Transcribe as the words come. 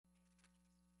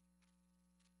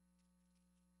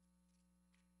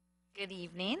Good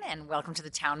evening and welcome to the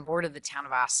Town Board of the Town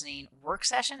of Ossining work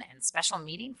session and special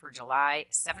meeting for July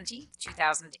 17th,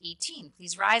 2018.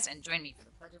 Please rise and join me for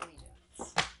the Pledge of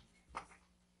Allegiance.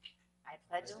 I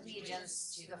pledge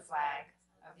allegiance to the flag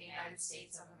of the United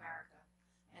States of America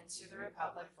and to the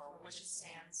republic for which it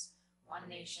stands, one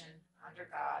nation, under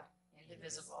God,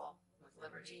 indivisible, with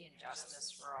liberty and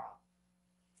justice for all.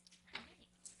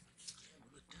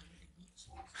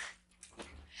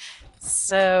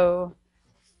 So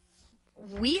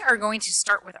we are going to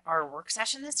start with our work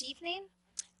session this evening,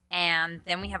 and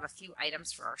then we have a few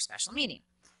items for our special meeting.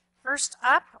 First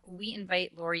up, we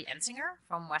invite Lori Ensinger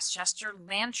from Westchester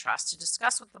Land Trust to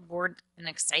discuss with the board an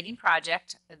exciting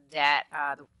project that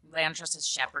the Land Trust has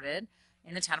shepherded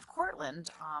in the town of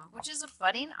Cortland, which is a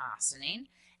budding Ossining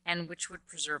and which would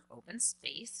preserve open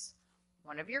space,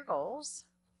 one of your goals,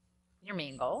 your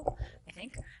main goal, I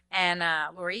think. And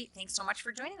Lori, thanks so much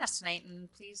for joining us tonight,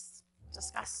 and please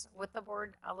discuss with the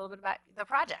board a little bit about the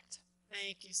project.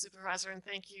 Thank you, Supervisor, and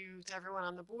thank you to everyone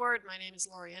on the board. My name is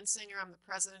Lori Ensinger. I'm the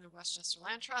president of Westchester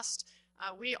Land Trust.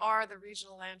 We are the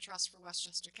regional land trust for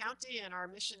Westchester County, and our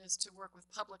mission is to work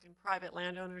with public and private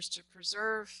landowners to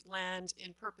preserve land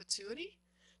in perpetuity,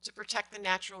 to protect the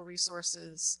natural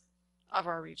resources of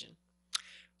our region.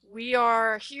 We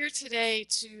are here today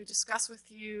to discuss with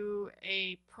you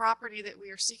a property that we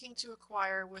are seeking to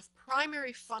acquire with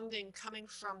primary funding coming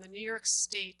from the New York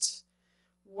State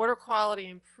Water Quality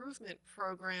Improvement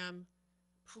Program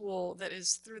pool that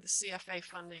is through the CFA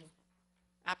funding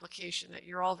application that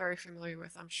you're all very familiar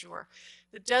with, I'm sure.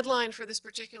 The deadline for this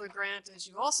particular grant, as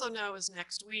you also know, is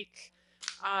next week,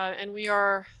 and we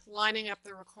are lining up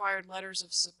the required letters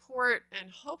of support and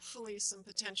hopefully some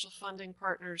potential funding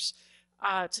partners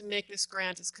to make this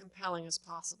grant as compelling as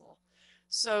possible.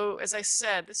 So, as I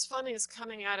said, this funding is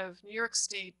coming out of New York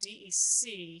State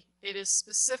DEC. It is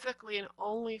specifically and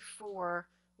only for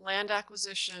land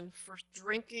acquisition for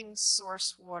drinking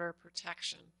source water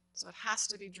protection. So it has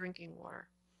to be drinking water.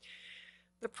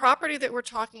 The property that we're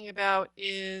talking about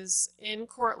is in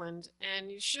Cortland,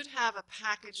 and you should have a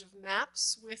package of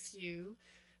maps with you.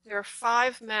 There are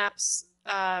 5 maps.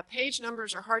 Page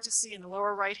numbers are hard to see in the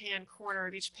lower right-hand corner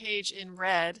of each page in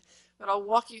red, but I'll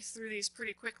walk you through these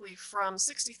pretty quickly from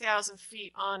 60,000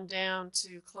 feet on down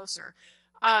to closer.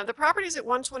 The property is at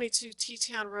 122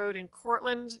 T-Town Road in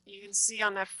Cortland. You can see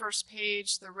on that first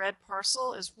page the red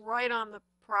parcel is right on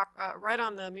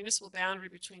the municipal boundary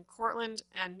between Cortland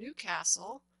and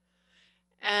Newcastle,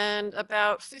 and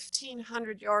about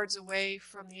 1,500 yards away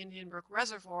from the Indian Brook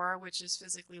Reservoir, which is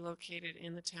physically located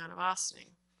in the town of Ossining.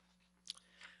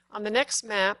 On the next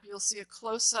map, you'll see a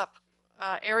close-up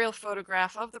aerial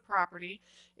photograph of the property.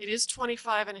 It is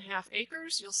 25.5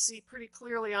 acres. You'll see pretty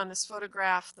clearly on this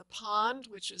photograph the pond,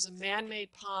 which is a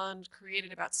man-made pond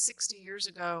created about 60 years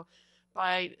ago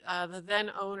by the then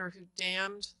owner who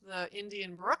dammed the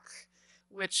Indian Brook,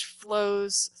 which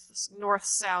flows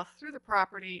north-south through the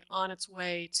property on its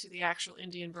way to the actual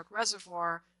Indian Brook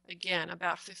Reservoir, again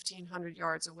about 1,500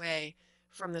 yards away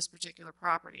from this particular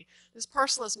property. This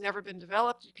parcel has never been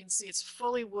developed. You can see it's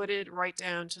fully wooded right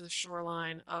down to the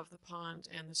shoreline of the pond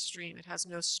and the stream. It has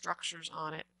no structures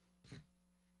on it.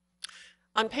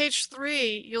 On page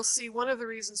 3, you'll see one of the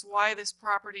reasons why this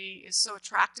property is so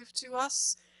attractive to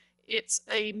us. It's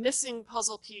a missing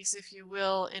puzzle piece, if you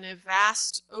will, in a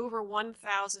vast, over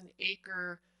 1,000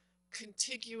 acre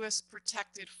contiguous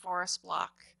protected forest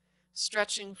block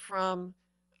stretching from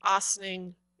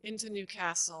Ossining into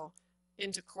Newcastle,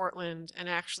 into Cortland, and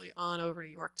actually on over to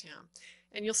Yorktown.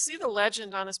 And you'll see the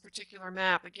legend on this particular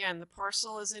map. Again, the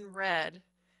parcel is in red.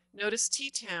 Notice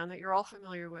T-Town that you're all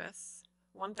familiar with,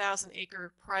 1,000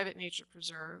 acre private nature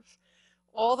preserve.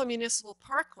 All the municipal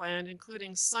parkland,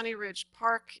 including Sunny Ridge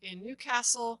Park in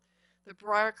Newcastle, the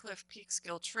Briarcliff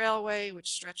Peekskill Trailway, which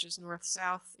stretches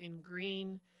north-south in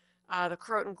green, the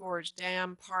Croton Gorge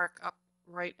Dam Park up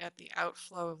right at the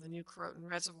outflow of the New Croton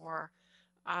Reservoir.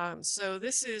 So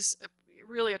this is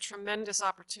really a tremendous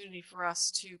opportunity for us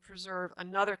to preserve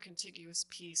another contiguous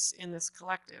piece in this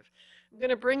collective. I'm going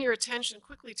to bring your attention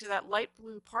quickly to that light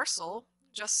blue parcel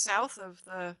just south of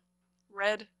the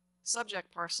red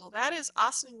subject parcel. That is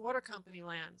Ossining Water Company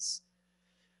lands.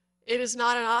 It is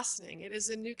not in Ossining, it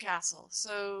is in Newcastle.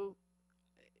 So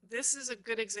this is a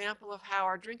good example of how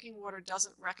our drinking water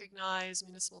doesn't recognize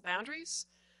municipal boundaries.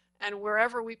 And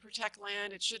wherever we protect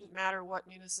land, it shouldn't matter what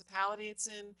municipality it's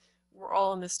in. We're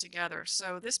all in this together.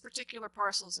 So this particular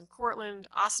parcel is in Cortland.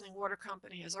 Ossining Water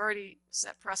Company has already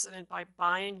set precedent by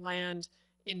buying land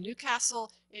in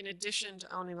Newcastle, in addition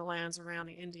to owning the lands around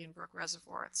the Indian Brook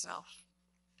Reservoir itself.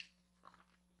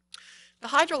 The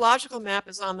hydrological map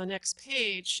is on the next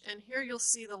page, and here you'll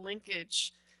see the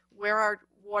linkage where our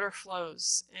water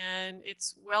flows. And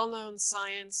it's well-known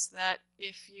science that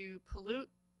if you pollute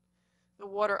the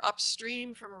water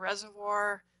upstream from a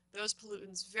reservoir, those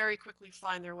pollutants very quickly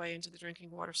find their way into the drinking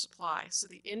water supply. So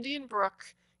the Indian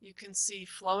Brook, you can see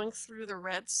flowing through the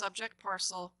red subject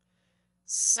parcel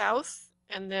south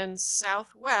and then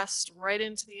southwest right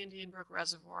into the Indian Brook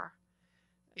Reservoir.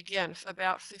 Again,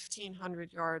 about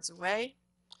 1,500 yards away,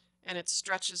 and it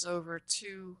stretches over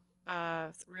two,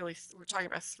 really, we're talking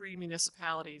about 3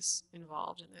 municipalities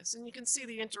involved in this. And you can see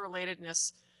the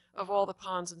interrelatedness of all the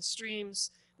ponds and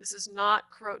streams. This is not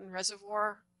Croton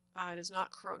Reservoir. It is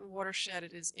not Croton Watershed.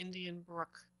 It is Indian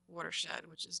Brook Watershed,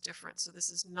 which is different. So this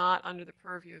is not under the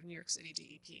purview of New York City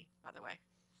DEP, by the way.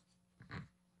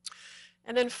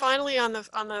 And then finally on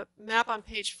the map on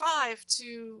page 5,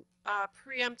 to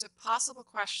preempt a possible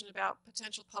question about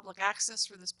potential public access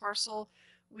for this parcel,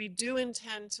 we do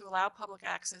intend to allow public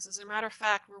access. As a matter of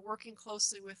fact, we're working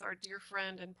closely with our dear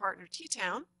friend and partner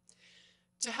T-Town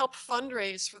to help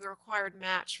fundraise for the required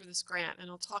match for this grant, and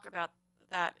I'll talk about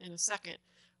that in a second.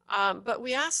 But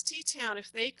we asked T-Town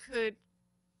if they could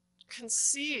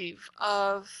conceive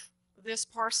of this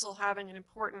parcel having an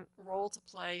important role to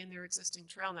play in their existing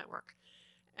trail network.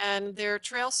 And their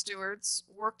trail stewards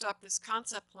worked up this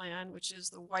concept plan, which is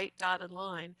the white dotted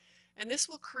line. And this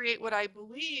will create what I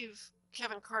believe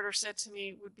Kevin Carter said to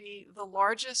me would be the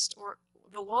largest or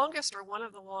the longest or one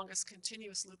of the longest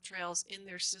continuous loop trails in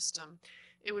their system.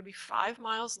 It would be 5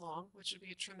 miles long, which would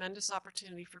be a tremendous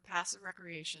opportunity for passive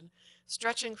recreation,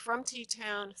 stretching from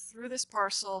T-Town through this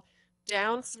parcel,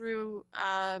 down through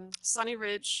Sunny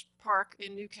Ridge Park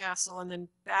in Newcastle, and then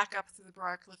back up through the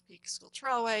Briarcliff Peak School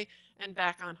Trailway and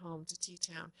back on home to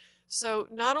T-Town. So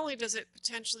not only does it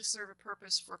potentially serve a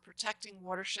purpose for protecting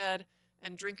watershed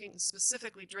and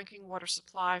specifically drinking water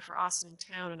supply for Ossining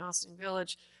Town and Ossining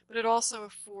Village, but it also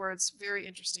affords very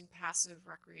interesting passive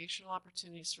recreational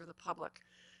opportunities for the public.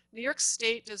 New York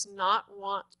State does not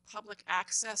want public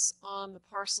access on the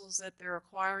parcels that they're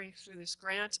acquiring through this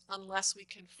grant unless we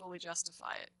can fully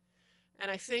justify it. And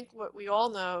I think what we all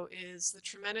know is the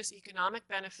tremendous economic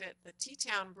benefit that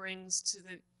T-Town brings to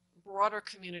the broader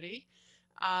community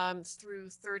through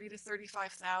 30 to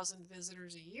 35,000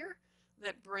 visitors a year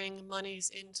that bring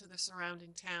monies into the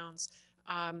surrounding towns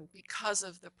because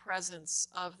of the presence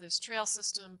of this trail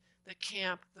system, the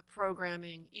camp, the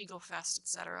programming, Eagle Fest,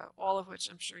 etc., all of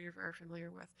which I'm sure you're very familiar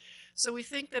with. So we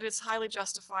think that it's highly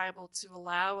justifiable to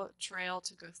allow a trail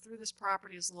to go through this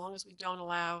property as long as we don't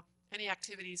allow any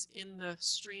activities in the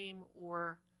stream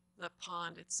or the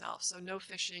pond itself. So no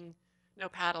fishing, no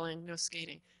paddling, no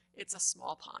skating. It's a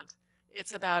small pond.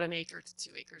 It's about 1 acre to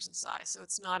 2 acres in size. So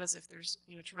it's not as if there's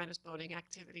tremendous boating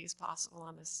activities possible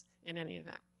on this in any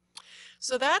event.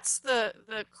 So that's the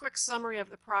quick summary of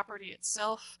the property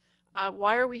itself.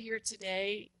 Why are we here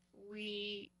today?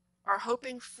 We are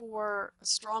hoping for a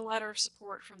strong letter of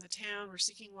support from the town. We're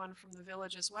seeking one from the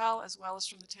village as well as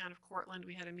from the town of Cortland.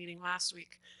 We had a meeting last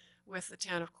week with the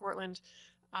town of Cortland.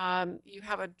 You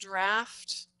have a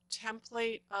draft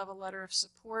template of a letter of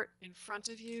support in front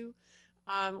of you.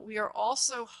 We are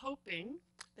also hoping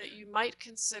that you might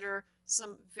consider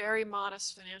some very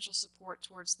modest financial support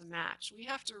towards the match. We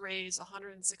have to raise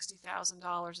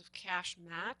 $160,000 of cash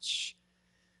match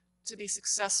to be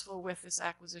successful with this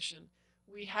acquisition.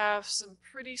 We have some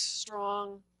pretty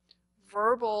strong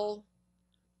verbal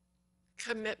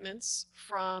commitments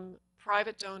from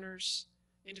private donors,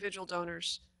 individual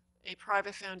donors, a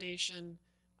private foundation,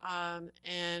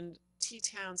 and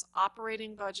T-Town's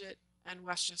operating budget and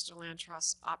Westchester Land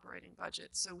Trust's operating budget.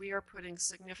 So we are putting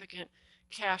significant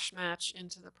cash match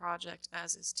into the project,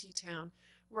 as is T-Town.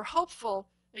 We're hopeful,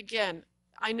 again,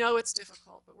 I know it's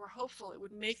difficult, but we're hopeful it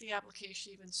would make the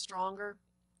application even stronger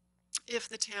if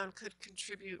the town could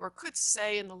contribute or could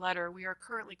say in the letter, we are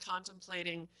currently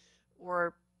contemplating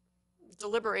or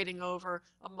deliberating over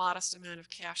a modest amount of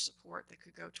cash support that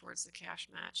could go towards the cash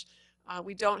match.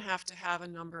 We don't have to have a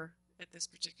number at this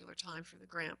particular time for the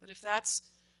grant, but if that's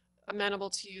amenable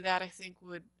to you, that I think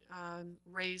would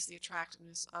raise the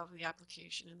attractiveness of the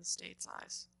application in the state's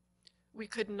eyes. We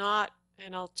could not,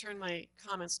 and I'll turn my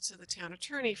comments to the town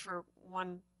attorney for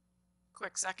one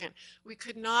quick second, we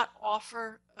could not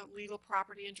offer a legal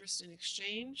property interest in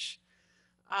exchange.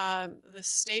 The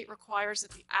state requires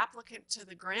that the applicant to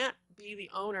the grant be the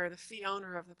owner, the fee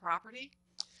owner of the property.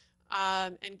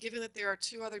 And given that there are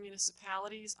 2 other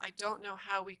municipalities, I don't know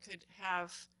how we could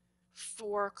have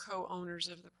 4 co-owners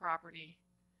of the property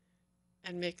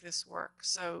and make this work.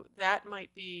 So that might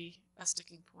be a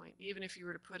sticking point. Even if you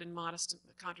were to put in modest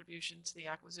contribution to the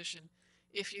acquisition,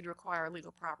 if you'd require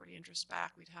legal property interest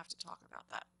back, we'd have to talk about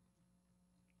that.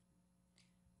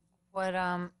 What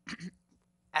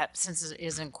since it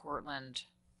is in Cortland,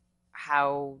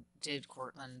 how did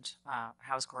Cortland?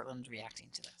 How's Cortland reacting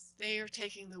to this? They are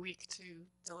taking the week to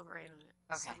deliberate on it,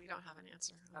 so Okay. we don't have an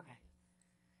answer. Okay.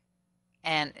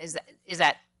 And is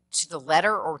that to the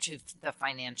letter or to the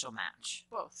financial match?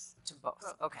 Both. To both.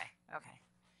 Both. Okay. Okay.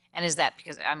 And is that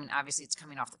because, I mean, obviously it's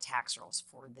coming off the tax rolls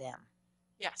for them.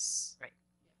 Yes. Right.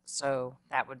 So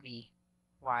that would be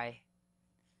why.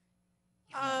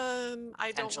 I don't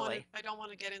want Potentially.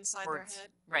 to get inside Or their it's-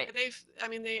 head. Right. They, as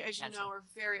you know, Potentially. are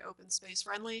very open space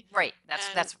friendly. Right. And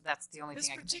That's the only This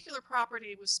thing I can think. particular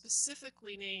property was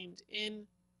specifically named in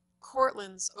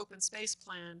Cortland's open space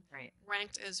plan, Right.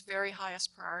 ranked as very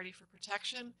highest priority for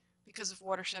protection because of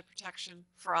watershed protection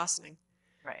for Ossining.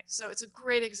 Right. So it's a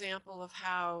great example of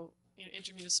how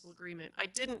intermunicipal agreement. I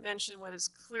didn't mention what is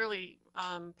clearly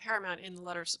paramount in the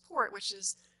letter of support, which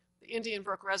is the Indian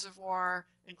Brook Reservoir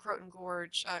and Croton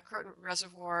Gorge, Croton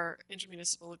Reservoir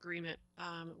intermunicipal agreement,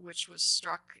 which was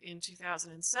struck in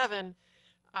 2007,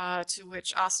 to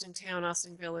which Austin Town,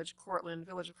 Austin Village, Cortland,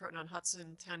 Village of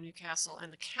Croton-on-Hudson, Town Newcastle,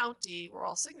 and the county were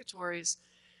all signatories.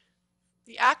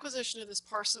 The acquisition of this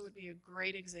parcel would be a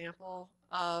great example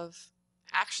of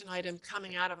action item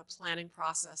coming out of a planning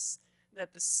process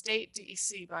that the state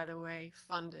DEC, by the way,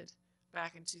 funded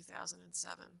back in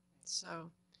 2007.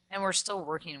 So, And we're still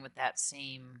working with that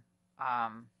same,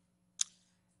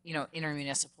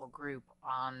 intermunicipal group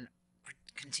on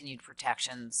continued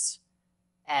protections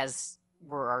as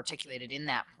were articulated in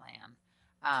that plan,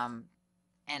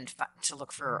 and to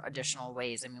look for additional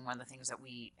ways. I mean, one of the things that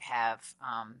we have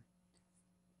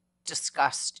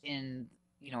discussed in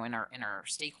our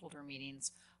stakeholder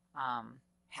meetings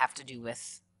have to do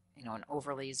with an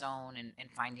overlay zone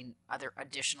and finding other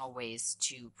additional ways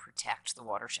to protect the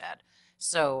watershed.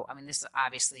 So, I mean, this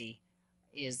obviously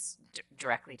is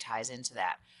directly ties into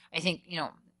that. I think,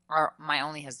 my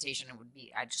only hesitation would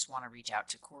be, I just want to reach out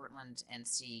to Cortland and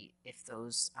see if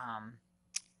those,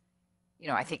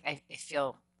 I think I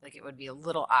feel like it would be a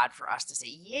little odd for us to say,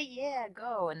 yeah,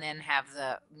 go, and then have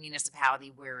the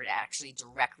municipality where it actually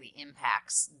directly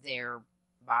impacts their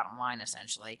bottom line,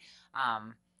 essentially,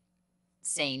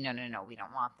 saying, no, we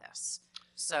don't want this.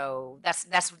 So that's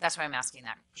why I'm asking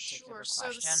that particular sure. So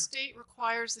question. the state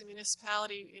requires the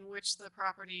municipality in which the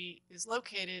property is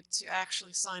located to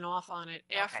actually sign off on it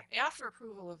after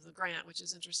approval of the grant, which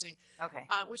is interesting. Okay.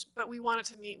 But we wanted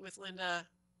to meet with Linda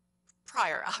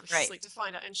prior, obviously, to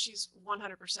find out, and she's 100%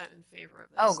 in favor of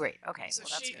this. Oh, great. Okay. So well,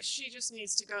 that's good. she just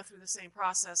needs to go through the same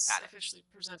process, Got it. officially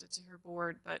present it to her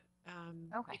board, but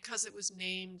because it was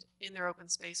named in their open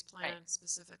space plan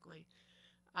specifically.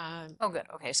 Oh, good.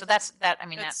 Okay. So that's that. I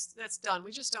mean, that's done.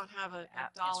 We just don't have a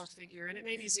dollar figure, and it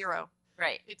may be zero.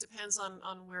 Right. It depends on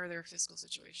where their fiscal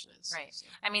situation is. Right. So.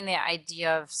 I mean, the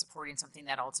idea of supporting something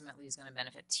that ultimately is going to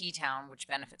benefit T-Town, which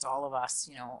benefits all of us,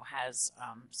 has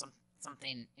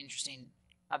something interesting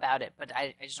about it. But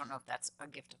I just don't know if that's a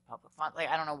gift of public fund. Like,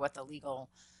 I don't know what the legal,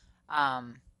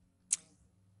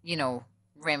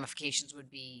 ramifications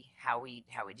would be how we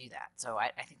do that. So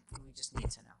I think we just need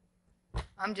to know.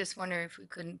 I'm just wondering if we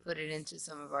couldn't put it into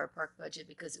some of our park budget,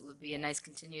 because it would be a nice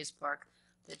continuous park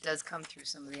that does come through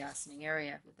some of the Ossining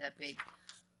area with that big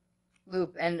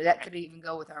loop, and that could even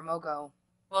go with our MOGO.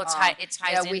 Well, it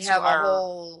ties we into have our a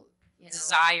whole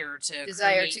desire to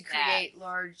create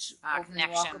large, open,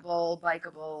 connection. walkable,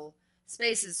 bikeable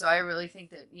spaces. So I really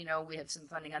think that we have some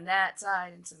funding on that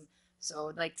side, and some. So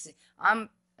I'd like to see. I'm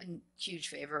in huge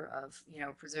favor of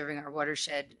preserving our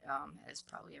watershed, as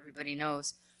probably everybody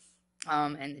knows.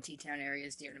 And the T-Town area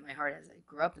is dear to my heart, as I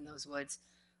grew up in those woods.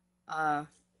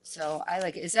 So I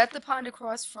like it. Is that the pond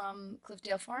across from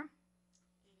Cliffdale Farm?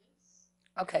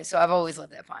 Okay, so I've always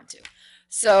loved that pond too.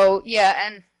 So yeah,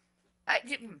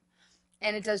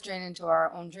 and it does drain into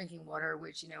our own drinking water,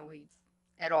 which we,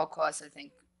 at all costs, I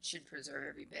think, should preserve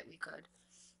every bit we could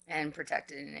and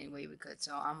protect it in any way we could.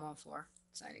 So I'm all for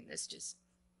signing this, just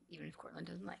even if Cortland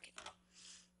doesn't like it.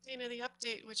 Dana, the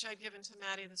update which I'd given to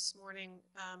Maddie this morning,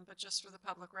 but just for the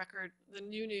public record, the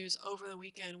new news over the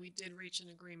weekend, we did reach an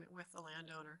agreement with the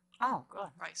landowner. Oh,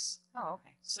 good. Price. Oh,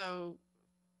 okay. So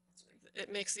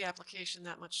it makes the application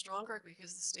that much stronger,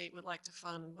 because the state would like to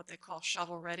fund what they call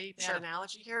shovel-ready. Bad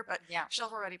analogy here, but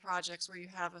shovel-ready projects where you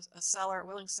have a seller,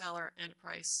 willing seller, and a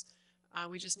price.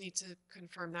 We just need to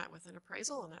confirm that with an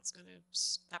appraisal, and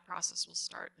that process will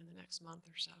start in the next month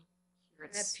or so.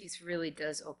 And that piece really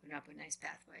does open up a nice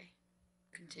pathway,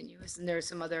 continuous. And there are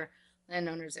some other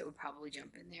landowners that would probably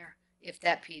jump in there if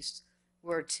that piece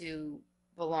were to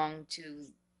belong to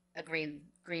a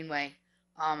greenway.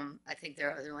 I think there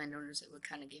are other landowners that would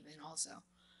kind of give in also.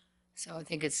 So I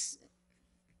think it's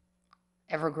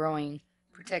ever growing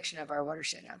protection of our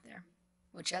watershed out there,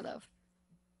 which I love.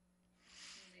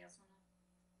 Anybody else wanna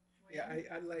weigh Yeah,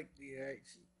 in? I like the,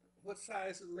 what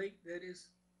size of lake that is?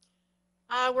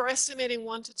 We're estimating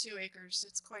 1 to 2 acres.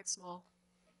 It's quite small.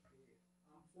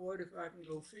 I'm for it if I can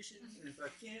go fishing, and if I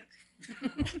can't,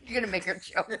 You're gonna make her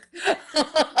joke. That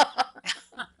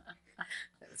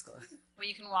was close. Well,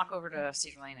 you can walk over to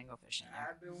Cedar Lane and go fishing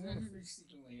I don't want to fish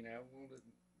Cedar Lane. I want to.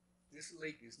 This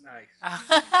lake is nice.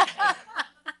 there.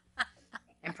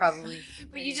 And probably.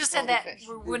 But you just said that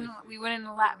we wouldn't be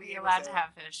allowed to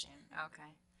have fishing.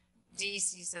 Okay.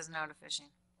 DEC says no to fishing.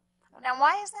 Now,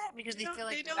 why is that? Because they feel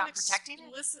like they're don't not protecting it?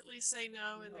 explicitly say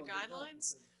no in the No, they don't,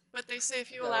 guidelines, because but they say if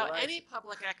you They got a allow license. any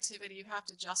public activity, you have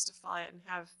to justify it and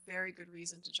have very good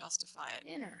reason to justify it.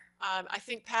 Dinner. I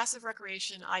think passive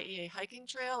recreation, i.e. a hiking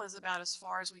trail, is about as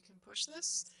far as we can push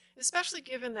this, especially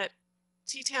given that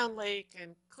Teatown Lake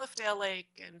and Cliffdale Lake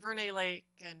and Vernay Lake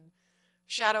and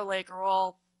Shadow Lake are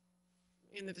all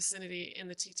in the vicinity in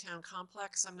the Teatown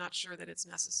complex. I'm not sure that it's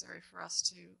necessary for us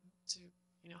to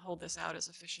hold this out as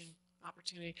a fishing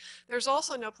opportunity. There's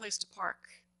also no place to park,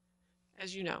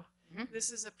 as you know. Mhm. This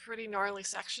is a pretty gnarly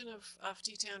section of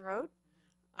Teatown Road.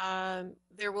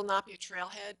 There will not be a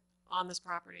trailhead on this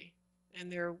property,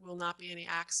 and there will not be any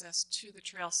access to the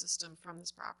trail system from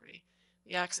this property.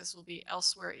 The access will be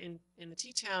elsewhere in the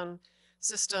Teatown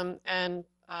system and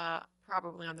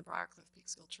probably on the Briarcliff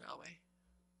Peekskill Trailway.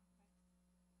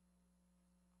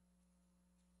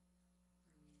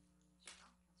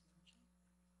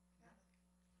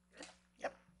 All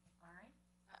right.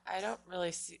 I don't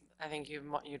really see, I think you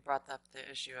brought up the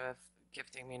issue of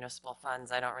gifting municipal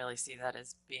funds. I don't really see that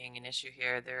as being an issue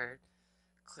here. There are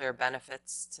clear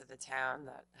benefits to the town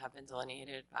that have been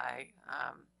delineated by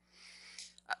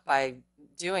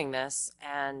doing this,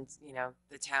 and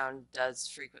the town does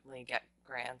frequently get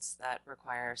grants that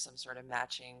require some sort of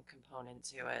matching component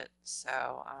to it.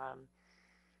 So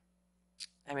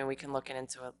I mean, we can look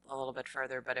into it a little bit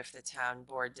further, but if the town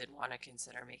board did want to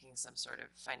consider making some sort of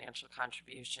financial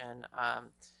contribution,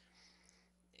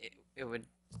 it would,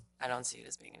 I don't see it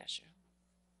as being an issue.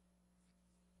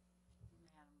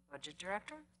 Madam Budget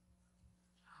Director?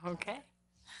 Okay.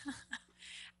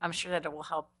 I'm sure that it will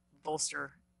help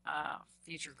bolster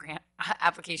future grant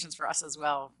applications for us as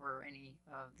well for any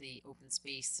of the open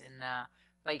space and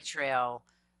bike trail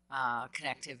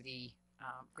connectivity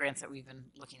grants that we've been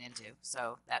looking into.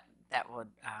 So that would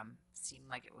seem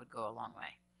like it would go a long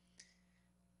way.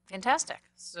 Fantastic.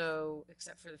 So,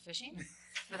 except for the fishing,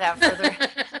 without further,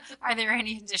 are there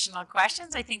any additional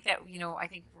questions? I think that we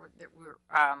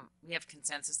have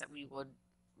consensus that we would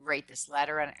write this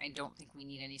letter, and I don't think we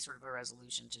need any sort of a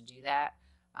resolution to do that.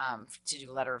 To do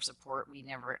a letter of support, we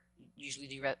never usually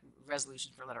do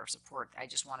resolution for letter of support. I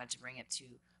just wanted to bring it to.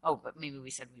 Oh, but maybe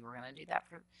we said we were going to do that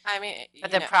for. I mean,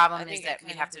 But the problem I is think that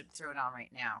we'd have to throw it on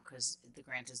right now because the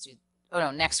grant is due. Oh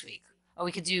no, next week. Oh,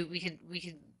 we could do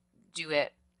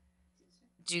it.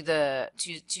 Do the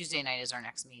Tuesday night is our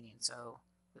next meeting. So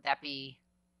would that be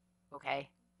okay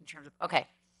in terms of okay?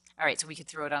 All right, so we could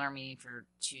throw it on our meeting for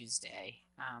Tuesday,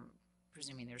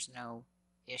 presuming there's no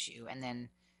issue, and then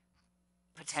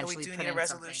So potentially we do put need a in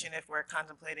resolution something. if we're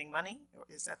contemplating money, or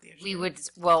is that the issue? We would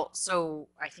well. So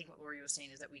I think what Lori was saying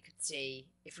is that we could say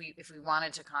if we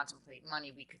wanted to contemplate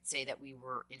money, we could say that we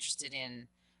were interested in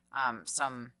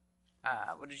some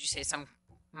what did you say, some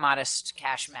modest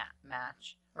cash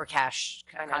match or cash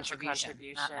financial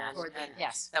contribution, not match. Or the- and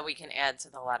Yes. that we can add to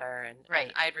the letter. And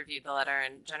Right. I'd reviewed the letter,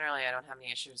 and generally I don't have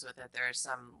any issues with it. There is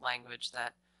some language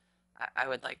that I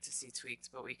would like to see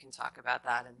tweaked, but we can talk about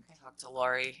that and Okay. talk to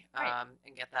Lori Right.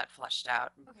 and get that fleshed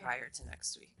out Okay. prior to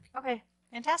next week. Okay,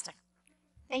 fantastic.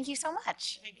 Thank you so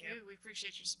much. Thank you. We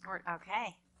appreciate your support.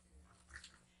 Okay.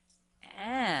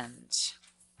 And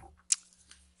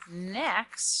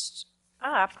next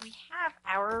up, we have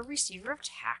our receiver of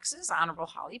taxes, Honorable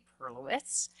Holly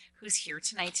Perlowitz, who's here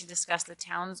tonight to discuss the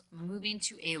town's moving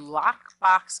to a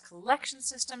lockbox collection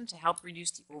system to help reduce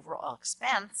the overall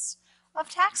expense of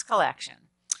tax collection.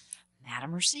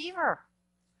 Madam Receiver,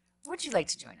 would you like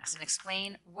to join us and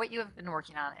explain what you have been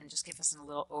working on and just give us a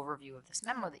little overview of this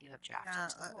memo that you have drafted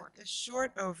to the board? A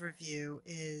short overview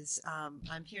is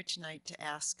I'm here tonight to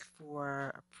ask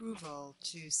for approval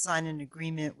to sign an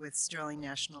agreement with Sterling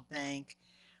National Bank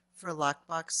for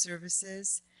lockbox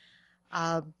services.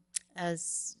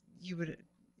 As you would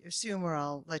assume, or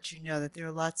I'll let you know, that there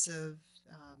are lots of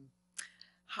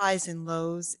highs and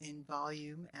lows in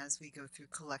volume as we go through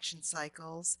collection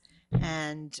cycles.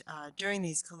 And during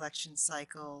these collection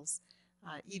cycles,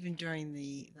 even during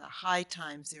the high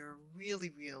times, there are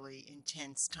really, really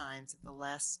intense times at the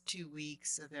last 2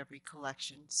 weeks of every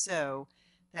collection. So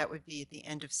that would be at the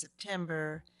end of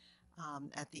September,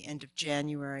 at the end of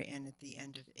January, and at the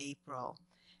end of April.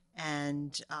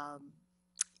 And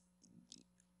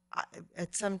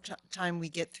at some time we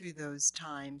get through those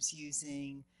times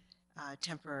using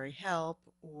temporary help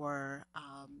or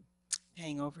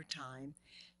paying overtime.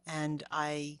 And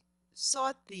I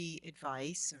sought the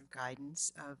advice or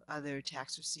guidance of other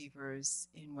tax receivers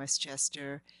in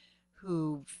Westchester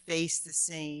who face the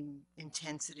same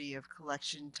intensity of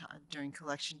collection time during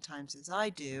collection times as I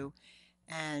do,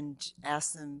 and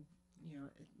ask them, you know,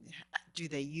 how do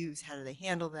they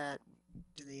handle that?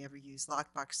 Do they ever use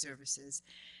lockbox services?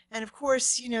 And of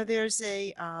course, you know, there's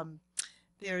a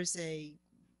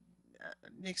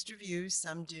mixed reviews.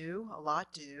 Some do, a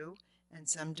lot do, and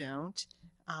some don't.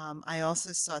 I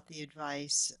also sought the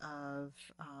advice of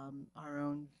our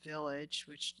own village,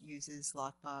 which uses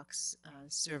lockbox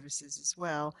services as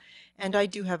well. And I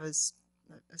do have a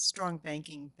strong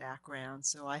banking background,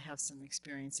 so I have some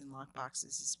experience in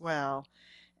lockboxes as well.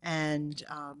 And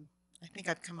I think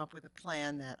I've come up with a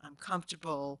plan that I'm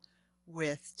comfortable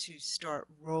with to start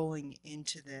rolling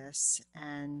into this.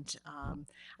 And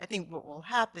I think what will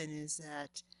happen is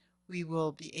that we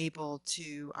will be able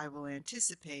to, I will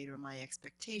anticipate, or my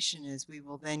expectation is we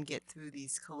will then get through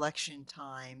these collection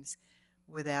times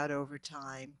without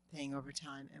overtime, paying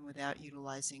overtime, and without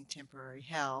utilizing temporary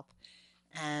help.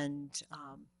 And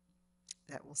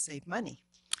that will save money.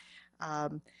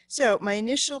 So my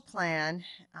initial plan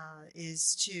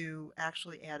is to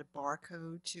actually add a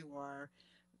barcode to our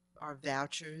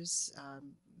vouchers.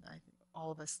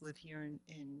 All of us live here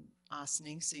in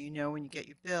Ossining, so you know when you get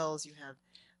your bills, you have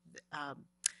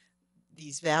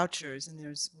these vouchers, and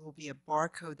will be a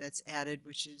barcode that's added,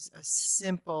 which is a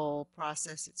simple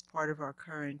process. It's part of our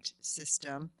current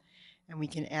system, and we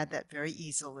can add that very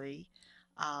easily.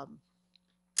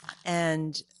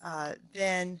 Then,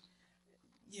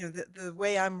 you know, the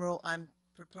way I'm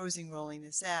proposing rolling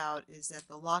this out is that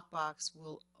the lockbox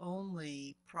will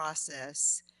only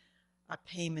process a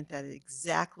payment that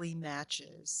exactly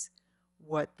matches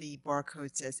what the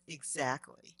barcode says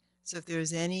exactly. So if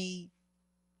there's any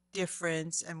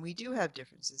difference, and we do have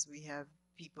differences, we have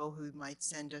people who might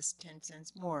send us 10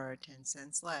 cents more or 10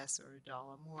 cents less, or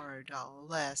 $1 more or $1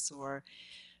 less, or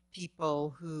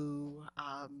people who,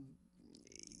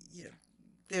 you know,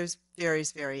 there's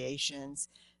various variations.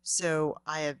 So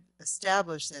I have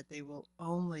established that they will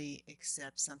only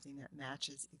accept something that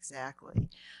matches exactly.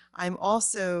 I'm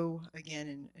also, again,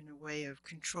 in a way of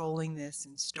controlling this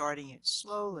and starting it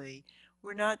slowly,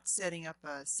 we're not setting up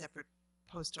a separate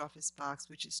post office box,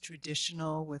 which is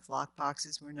traditional with lock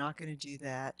boxes. We're not going to do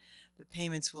that. The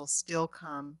payments will still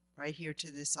come right here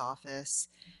to this office,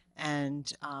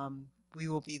 and we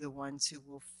will be the ones who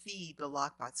will feed the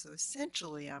lockbox. So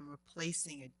essentially, I'm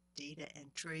replacing a data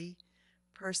entry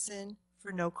person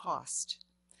for no cost,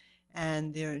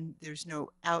 and there's no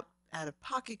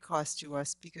out-of-pocket cost to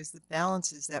us, because the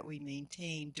balances that we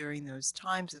maintain during those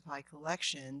times of high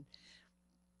collection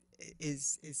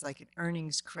is like an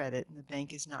earnings credit, and the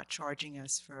bank is not charging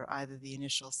us for either the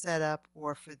initial setup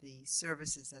or for the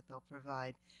services that they'll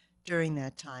provide during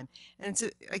that time. And so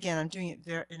again, I'm doing it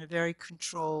in a very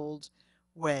controlled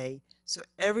way, so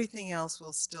everything else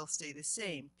will still stay the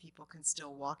same. People can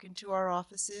still walk into our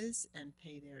offices and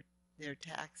pay their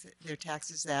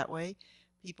taxes that way.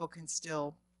 People can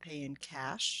still pay in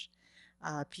cash.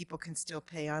 People can still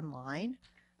pay online.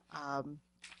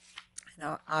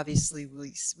 Now, obviously,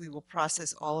 we will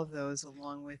process all of those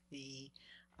along with the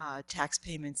tax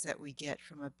payments that we get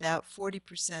from about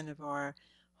 40% of our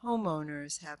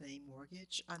homeowners have a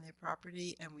mortgage on their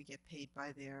property, and we get paid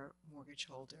by their mortgage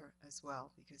holder as well,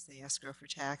 because they escrow for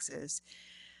taxes.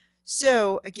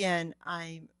 So again,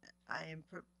 I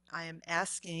am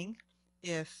asking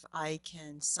if I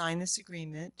can sign this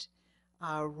agreement,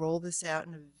 roll this out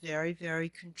in a very, very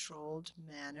controlled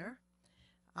manner,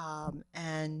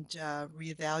 and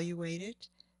reevaluate it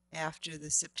after the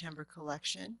September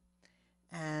collection.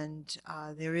 And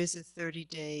there is a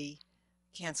 30-day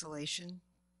cancellation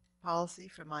policy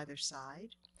from either side.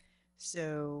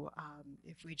 So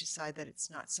if we decide that it's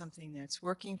not something that's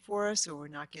working for us, or we're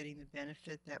not getting the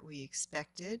benefit that we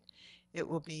expected, it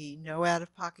will be no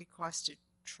out-of-pocket cost to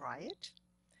try it.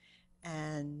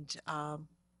 And I'll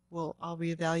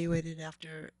reevaluate it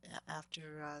after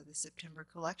the September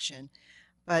collection.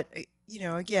 But you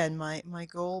know, again, my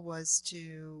goal was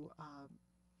to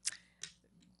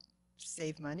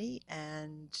save money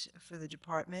and for the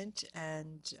department,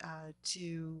 and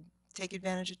to take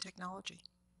advantage of technology.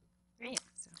 Great.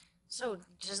 So,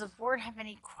 does the board have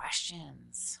any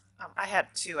questions? I had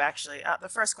two actually. The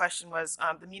first question was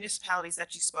the municipalities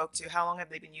that you spoke to, how long have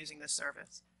they been using this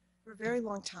service? For a very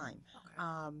long time.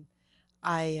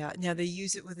 Okay. Now they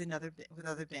use it with with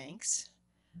other banks,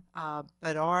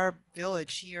 but our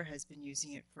village here has been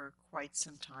using it for quite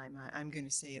some time. I'm going to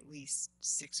say at least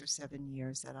 6 or 7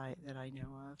 years that I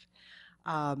know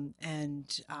of.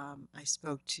 I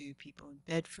spoke to people in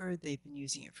Bedford. They've been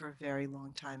using it for a very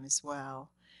long time as well.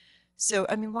 So,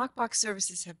 I mean, lockbox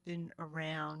services have been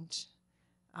around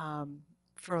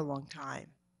for a long time.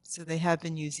 So they have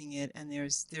been using it, and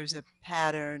there's a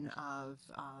pattern of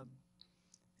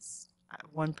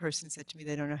one person said to me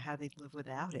they don't know how they'd live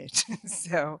without it.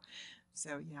 so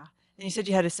yeah. And you said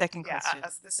you had a second Yeah, question.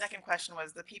 the second question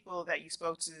was the people that you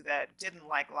spoke to that didn't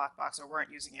like Lockbox or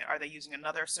weren't using it, are they using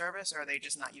another service or are they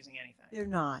just not using anything? They're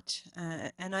not,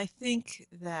 and I think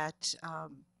that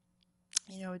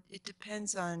it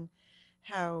depends on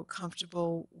how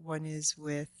comfortable one is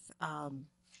with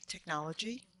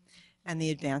technology and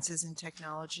the advances in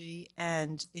technology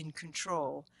and in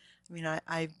control. I mean,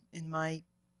 I in my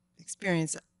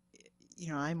experience,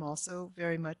 I'm also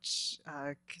very much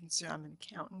concerned. I'm an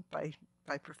accountant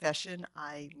by profession.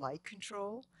 I like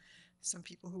control. Some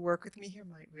people who work with me here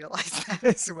might realize that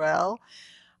as well.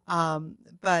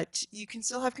 But you can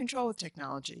still have control with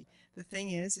technology. The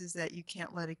thing is that you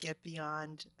can't let it get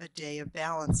beyond a day of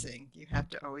balancing. You have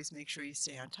to always make sure you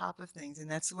stay on top of things,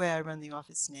 and that's the way I run the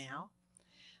office now.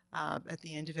 At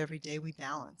the end of every day, we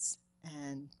balance,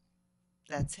 and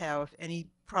that's how, if any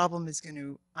problem is going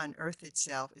to unearth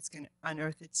itself, it's going to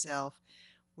unearth itself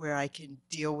where I can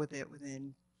deal with it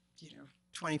within,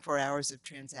 24 hours of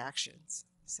transactions.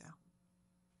 So.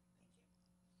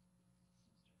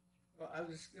 Well, I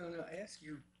was gonna ask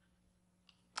you.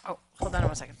 Oh, hold on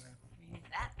 1 second. Read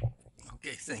that.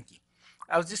 Okay, thank you.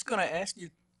 I was just gonna ask you,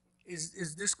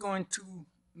 is this going to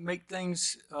make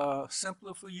things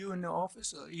simpler for you in the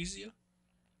office or easier?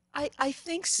 I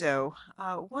think so.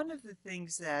 One of the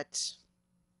things that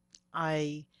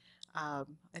I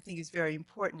think is very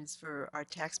important is for our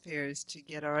taxpayers to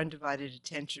get our undivided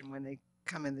attention when they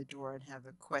come in the door and have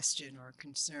a question or a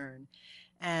concern.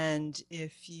 And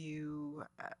if you,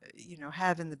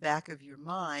 have in the back of your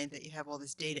mind that you have all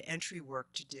this data entry work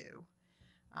to do,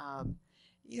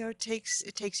 it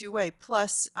takes you away.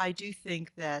 Plus, I do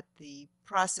think that the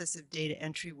process of data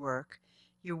entry work,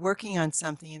 you're working on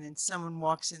something and then someone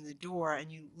walks in the door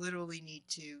and you literally need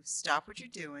to stop what you're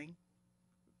doing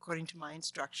according to my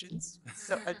instructions.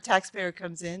 So a taxpayer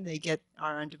comes in, they get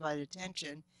our undivided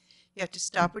attention. You have to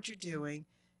stop what you're doing,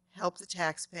 help the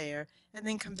taxpayer, and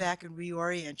then come back and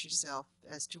reorient yourself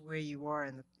as to where you are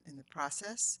in the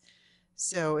process.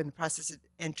 So in the process of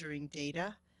entering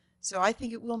data. So I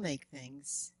think it will make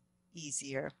things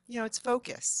easier. It's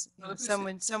focus.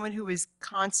 Someone who is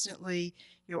constantly,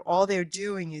 all they're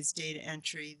doing is data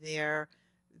entry. Their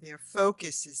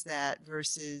focus is that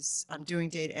versus I'm doing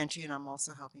data entry and I'm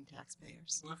also helping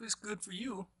taxpayers. Well, if it's good for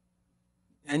you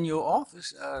and your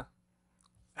office,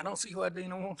 I don't see why they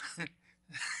don't want.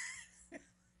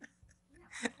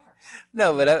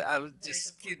 No, but I was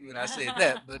just kidding when I said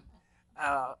that. But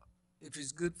if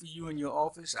it's good for you and your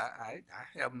office, I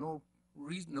have no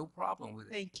problem with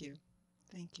it. Thank you.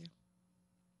 Thank you.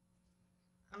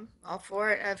 I'm all for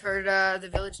it. I've heard the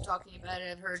village talking about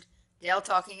it. I've heard Dale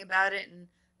talking about it, and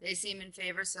they seem in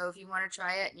favor. So if you want to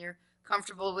try it and you're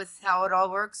comfortable with how it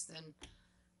all works, then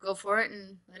go for it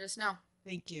and let us know.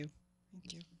 Thank you.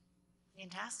 Thank you.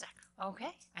 Fantastic.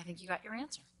 Okay, I think you got your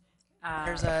answer.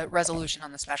 There's a resolution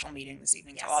on the special meeting this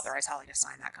evening to Yes. authorize Holly to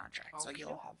sign that contract. So Okay.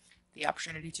 you'll have the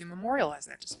opportunity to memorialize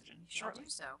that decision Shall shortly. do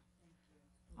so.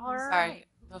 All Sorry, right.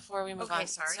 before we move Okay, on.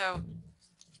 sorry. So,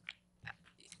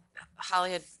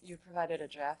 Holly, you provided a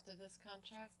draft of this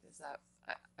contract? Is that,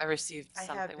 I received I have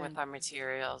something with been. our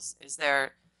materials. Is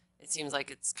there, it seems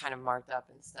like it's kind of marked up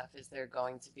and stuff. Is there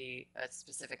going to be a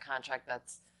specific contract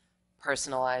that's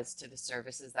personalized to the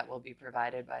services that will be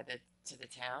provided by to the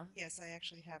town? Yes, I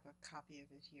actually have a copy of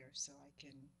it here, so I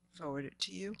can forward it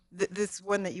to you. This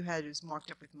one that you had is marked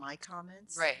up with my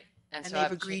comments. Right. And so they've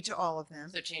I've agreed to all of them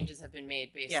So changes have been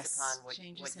made based Yes, upon what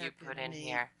changes you have put been in made.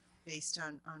 here. based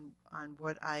on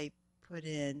what I put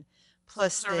in.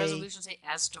 Plus Does our they, resolution say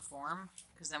as to form?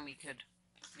 Because then we could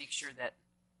make sure that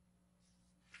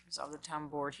resolve the town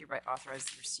board hereby authorize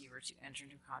the receiver to enter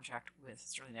into contract with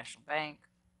Sterling National Bank.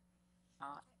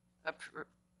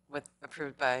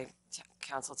 Approved by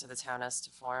council to the town as to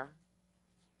form.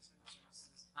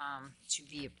 To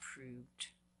be approved.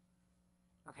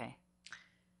 Okay.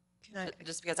 can I,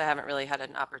 Just because I haven't really had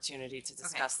an opportunity to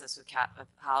discuss this with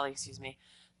Holly,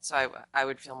 So I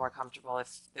would feel more comfortable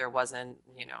if there wasn't,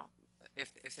 you know,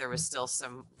 if there was still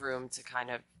some room to kind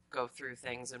of go through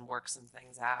things and work some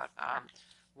things out.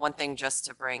 One thing just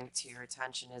to bring to your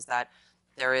attention is that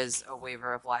there is a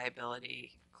waiver of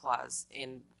liability clause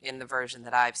in the version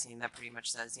that I've seen that pretty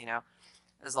much says, you know,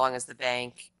 as long as the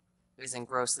bank isn't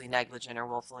grossly negligent or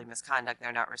willfully misconduct,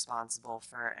 they're not responsible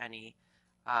for any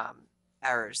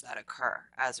errors that occur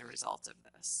as a result of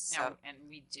this. Now, So and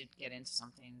we did get into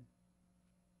something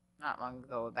not long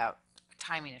ago about a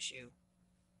timing issue,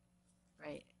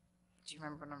 right? Do you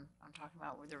remember what I'm talking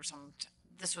about? Where there was some,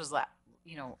 this was early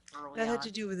That on, had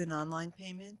to do with an online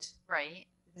payment. right?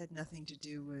 It had nothing to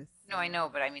do with. No, I know,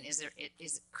 but I mean,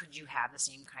 could you have the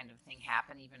same kind of thing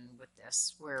happen even with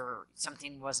this, where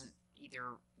something wasn't either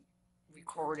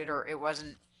recorded or it was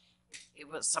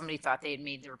somebody thought they had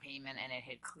made their payment and it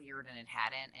had cleared and it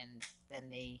hadn't, and then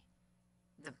the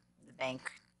bank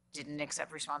didn't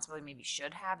accept responsibility, maybe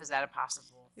should have? Is that a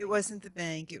possible It thing? wasn't the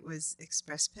bank. It was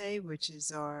ExpressPay, which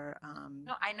is our.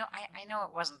 No, I know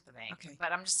it wasn't the bank, Okay.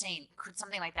 but I'm just saying, could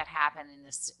something like that happen in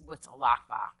this with a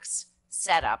lockbox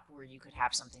setup where you could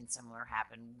have something similar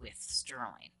happen with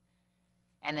Sterling,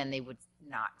 and then they would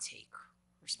not take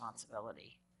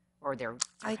responsibility, or they're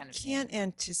I kind of can't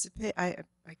anticipate. I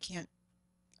can't.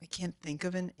 I can't think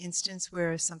of an instance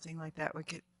where something like that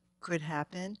could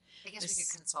happen. I guess this- we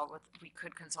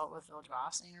could consult with Village of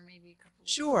Austin or maybe a couple.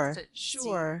 Sure, to see if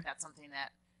sure. that's something that.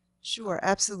 Sure,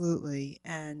 absolutely.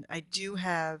 And I do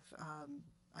have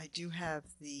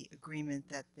the agreement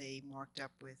that they marked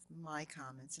up with my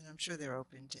comments, and I'm sure they're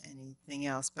open to anything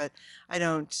else. But I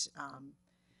don't.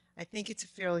 I think it's a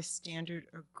fairly standard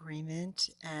agreement,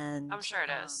 and I'm sure it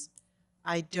is.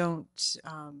 I don't.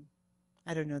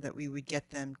 I don't know that we would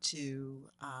get them to.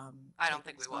 I don't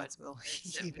take think we would. responsibility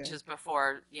It's either. just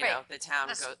before, you Right. know, the town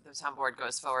That's- board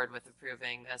goes forward with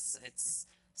approving this. It's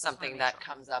something make that sure.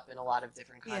 comes up in a lot of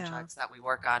different Yeah. contracts that we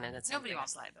work on, and it's Nobody something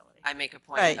wants liability. I make a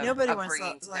point Right, of, nobody of wants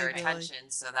bringing to their liability. attention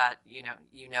so that you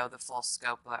know the full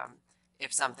scope.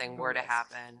 If something were to Yes.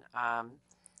 happen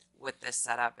with this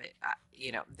setup,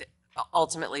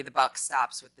 ultimately the buck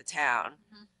stops with the town.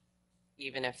 Mhm.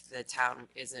 Even if the town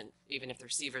isn't, even if the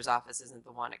receiver's office isn't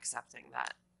the one accepting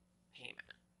that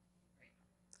payment.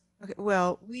 Okay,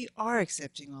 well, we are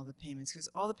accepting all the payments because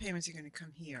all the payments are going to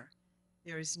come here.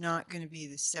 There is not going to be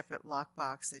the separate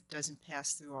lockbox that doesn't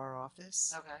pass through our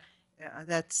office. Okay.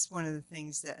 That's one of the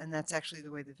things and that's actually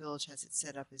the way the village has it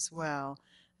set up as well.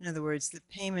 In other words, the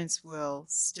payments will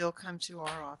still come to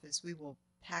our office. We will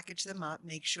package them up,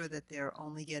 make sure that they're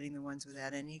only getting the ones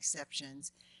without any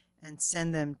exceptions, and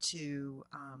send them to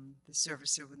the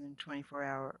servicer within a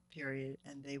 24-hour period,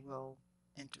 and they will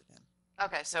enter them.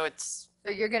 Okay, so it's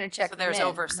So you're going to check so them there's in, know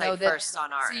oversight that- first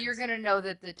on our So you're end. going to know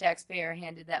that the taxpayer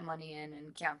handed that money in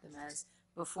and count them as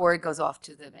before it goes off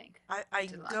to the bank. I'm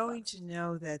To the going lockbox. to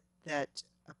know that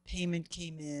a payment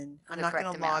came in. For I'm the not going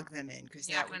correct to amount. log them in because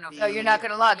You're that not would gonna be. know. Oh, you're not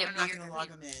going to log it. I'm but not you're going to gonna log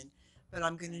them in, but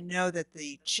I'm going to know that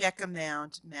the check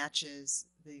amount matches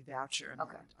the voucher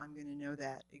amount. Okay. I'm going to know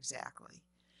that exactly.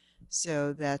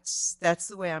 So that's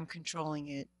the way I'm controlling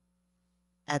it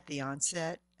at the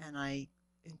onset, and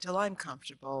until I'm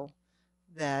comfortable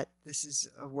that this is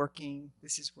working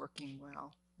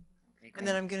well. Okay, And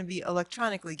then I'm going to be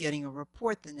electronically getting a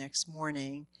report the next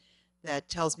morning that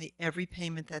tells me every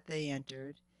payment that they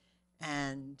entered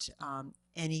and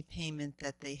any payment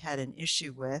that they had an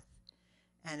issue with.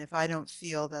 And if I don't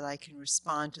feel that I can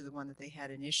respond to the one that they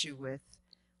had an issue with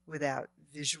without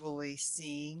visually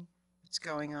seeing what's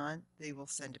going on, they will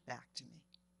send it back to me.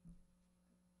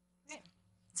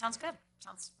 Sounds good.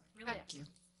 Sounds really Thank you.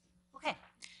 Okay.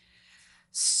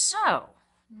 So,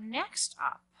 next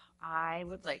up, I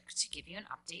would like to give you an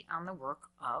update on the work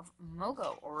of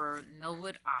MOGO, or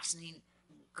Millwood Ossining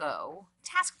Go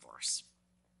Task Force.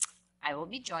 I will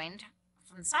be joined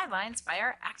from the sidelines by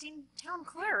our acting town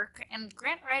clerk and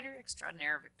grant writer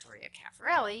extraordinaire, Victoria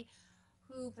Caffarelli,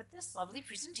 who put this lovely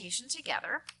presentation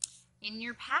together. In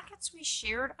your packets, we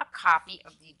shared a copy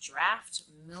of the draft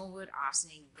Millwood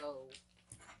Ossining Go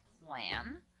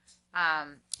plan,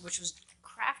 which was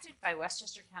crafted by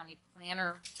Westchester County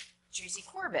Planner Tracy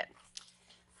Corbett.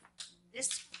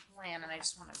 This plan, and I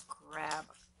just want to grab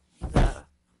the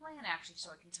plan actually so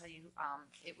I can tell you,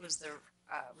 it was the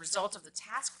result of the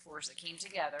task force that came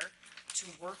together to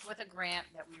work with a grant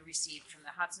that we received from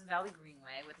the Hudson Valley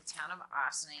Greenway with the town of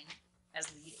Ossining as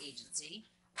lead agency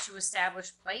to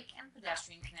establish bike and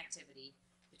pedestrian connectivity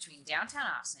between downtown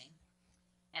Ossining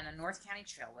and the North County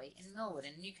Trailway in Millwood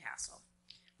and Newcastle.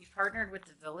 We partnered with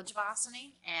the Village of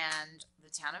Ossining and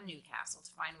the town of Newcastle to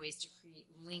find ways to create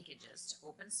linkages to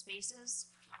open spaces.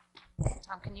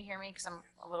 Tom, can you hear me? Because I'm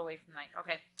a little away from the mic.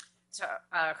 Okay.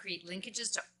 To create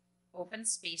linkages to open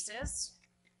spaces,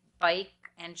 bike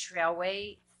lanes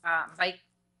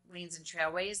and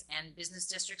trailways, and business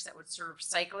districts that would serve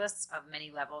cyclists of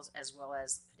many levels as well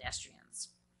as pedestrians.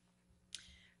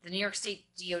 The New York State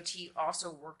DOT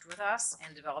also worked with us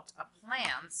and developed a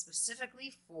plan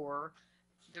specifically for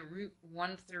the Route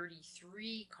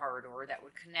 133 corridor that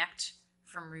would connect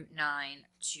from Route 9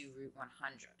 to Route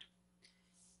 100.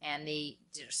 And they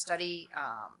did a study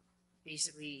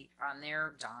basically on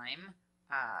their dime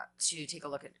to take a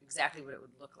look at exactly what it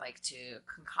would look like to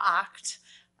concoct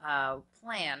a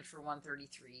plan for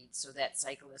 133 so that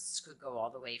cyclists could go all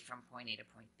the way from point A to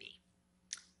point B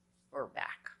or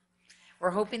back. We're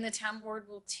hoping the town board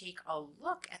will take a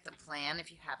look at the plan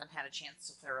if you haven't had a chance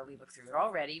to thoroughly look through it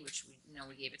already, which we know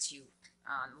we gave it to you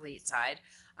on the late side.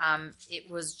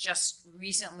 It was just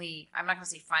recently, I'm not going to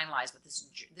say finalized, but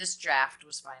this draft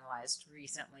was finalized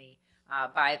recently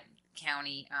by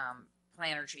county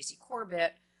planner Tracy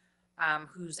Corbett,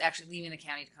 who's actually leaving the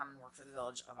county to come and work for the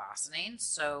Village of Ossining.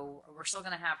 So we're still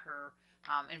going to have her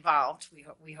involved.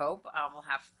 We hope we'll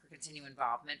have her continue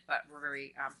involvement, but we're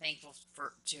very thankful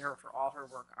to her for all her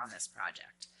work on this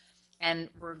project. And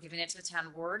we're giving it to the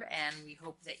town board, and we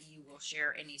hope that you will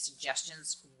share any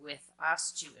suggestions with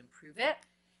us to improve it,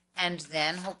 and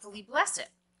then hopefully bless it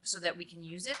so that we can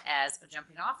use it as a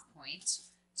jumping off point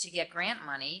to get grant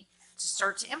money to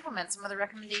start to implement some of the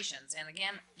recommendations. And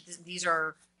again, these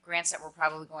are grants that we're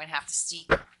probably going to have to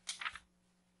seek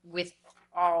with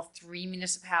all 3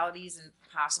 municipalities, and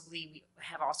possibly we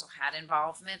have also had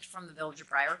involvement from the Village of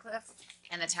Briarcliff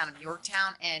and the town of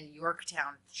Yorktown and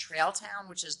Yorktown Trail Town,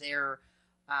 which is their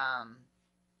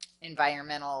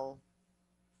environmental,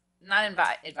 not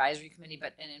advisory committee,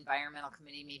 but an environmental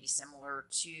committee, maybe similar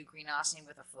to Green Ossining,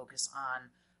 with a focus on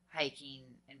hiking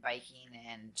and biking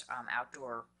and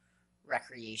outdoor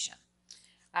recreation.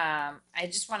 I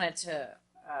just wanted to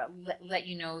let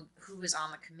you know who is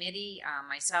on the committee.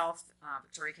 Myself,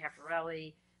 Victoria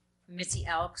Caffarelli, Mitzi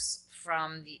Elks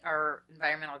from our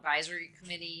Environmental Advisory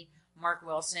Committee, Mark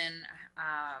Wilson,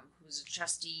 who's a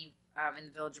trustee in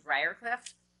the Village of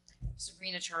Briarcliff,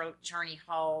 Sabrina Charney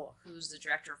Hull, who's the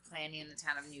Director of Planning in the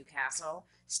town of Newcastle,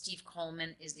 Steve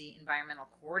Coleman is the Environmental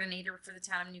Coordinator for the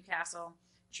town of Newcastle,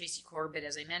 Tracy Corbett,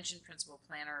 as I mentioned, Principal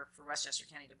Planner for Westchester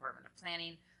County Department of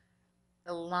Planning,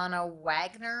 Ilana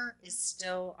Wagner is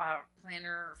still a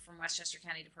planner from Westchester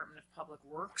County Department of Public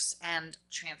Works and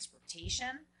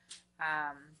Transportation.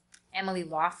 Emily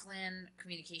Laughlin,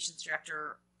 Communications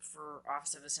Director for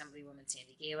Office of Assemblywoman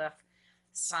Sandy Galiff.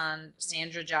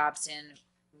 Sandra Jobson,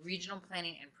 Regional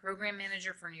Planning and Program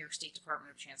Manager for New York State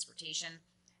Department of Transportation.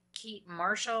 Kate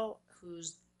Marshall,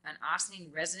 who's an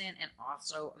Ossining resident and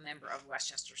also a member of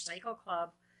Westchester Cycle Club.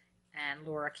 And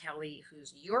Laura Kelly,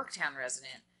 who's Yorktown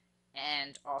resident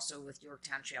and also with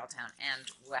Yorktown Trail Town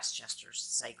and Westchester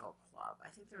Cycle Club. I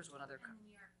think there was one other. And the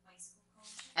New York Bicycle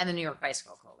Coalition. And the New York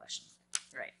Bicycle Coalition.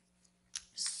 Right.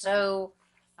 So,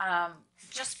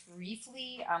 just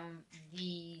briefly,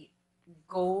 the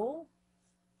goal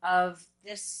of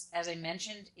this, as I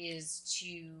mentioned, is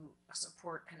to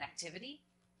support connectivity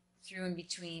through and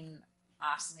between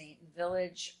Ossining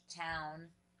Village, Town,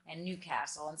 and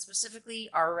Newcastle, and specifically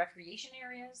our recreation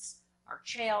areas, our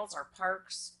trails, our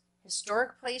parks,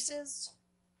 historic places,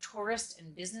 tourist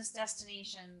and business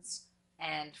destinations,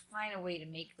 and find a way to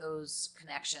make those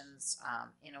connections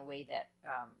in a way that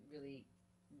really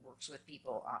works with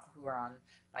people who are on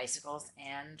bicycles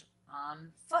and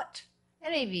on foot,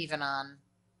 and maybe even on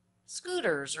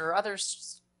scooters or other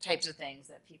types of things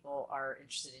that people are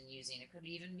interested in using. It could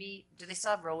even be, do they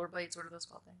still have rollerblades? What are those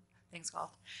things called?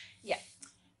 Yeah,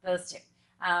 those two.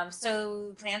 So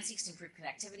the plan seeks to improve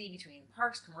connectivity between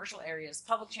parks, commercial areas,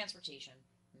 public transportation,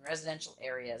 and residential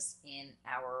areas in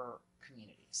our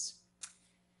communities.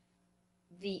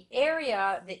 The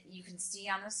area that you can see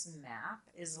on this map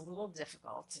is a little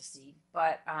difficult to see,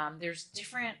 but there's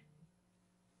different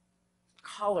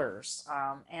colors,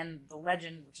 and the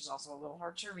legend, which is also a little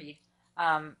hard to read,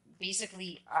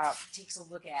 basically takes a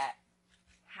look at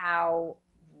how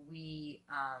we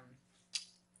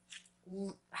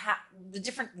the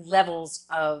different levels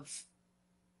of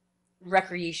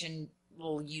recreational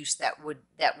use that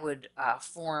would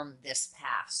form this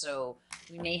path. So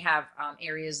we may have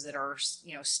areas that are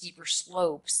steeper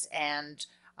slopes and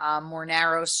more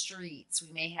narrow streets.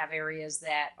 We may have areas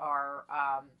that are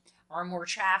more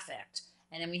trafficked,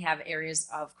 and then we have areas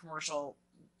of commercial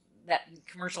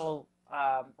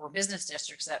or business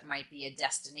districts that might be a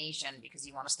destination because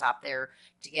you want to stop there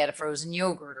to get a frozen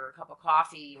yogurt or a cup of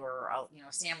coffee or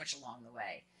a sandwich along the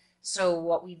way. So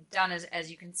what we've done is,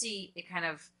 as you can see, it kind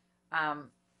of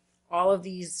all of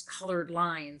these colored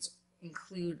lines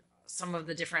include some of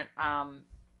the different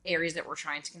areas that we're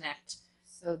trying to connect.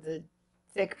 So the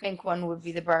thick pink one would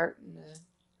be the BART. And the,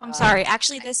 I'm sorry.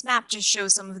 Actually, this map just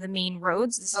shows some of the main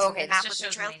roads. This is Okay, the this map just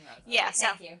with shows the the trail. main roads. Yeah, Okay, so-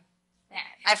 thank you.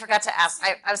 I forgot to ask.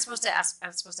 I was supposed to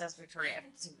ask Victoria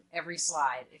every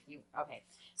slide if you. Okay,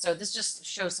 so this just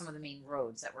shows some of the main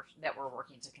roads that we're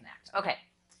working to connect. Okay,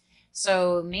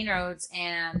 so main roads,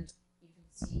 and you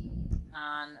can see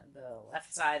on the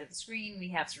left side of the screen we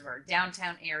have sort of our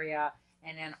downtown area,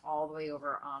 and then all the way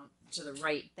over to the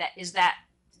right. That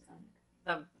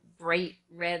the bright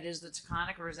red is the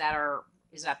Taconic, or is that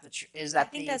I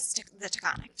think that's the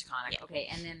Taconic. Taconic? Yeah. Okay,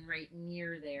 and then right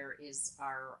near there is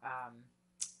our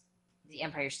the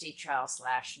Empire State Trail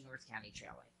 / North County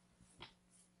Trailway.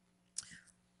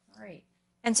 All right.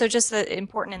 And so just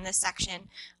important in this section,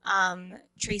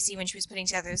 Tracy, when she was putting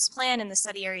together this plan in the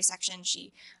study area section,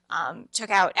 she took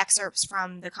out excerpts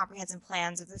from the comprehensive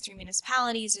plans of the 3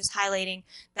 municipalities, just highlighting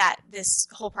that this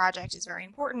whole project is very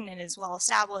important and is well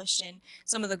established in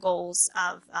some of the goals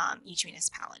of each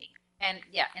municipality. And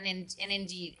yeah, and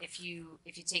indeed, if you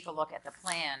take a look at the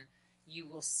plan, you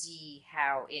will see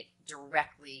how it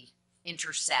directly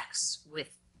intersects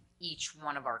with each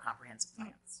one of our comprehensive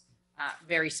plans,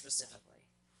 very specifically.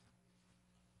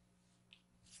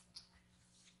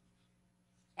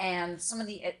 And some of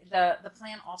the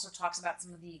plan also talks about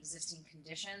some of the existing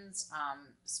conditions,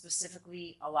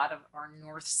 specifically a lot of our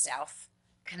north-south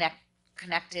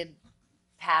connected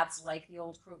paths, like the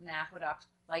old Croton Aqueduct,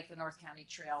 like the North County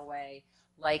Trailway,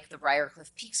 like the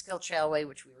Briarcliff Peekskill Trailway,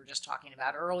 which we were just talking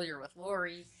about earlier with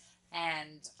Lori.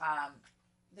 And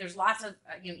there's lots of,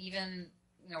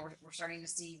 we're starting to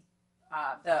see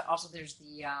there's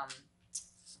the,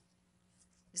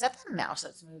 is that the mouse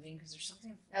that's moving? Because there's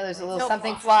something. Oh, there's a little No,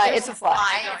 something fly. fly. It's a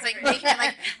fly. It's like making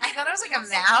I thought it was like a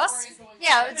mouse.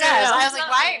 Yeah, it does. I was like,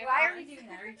 why are we doing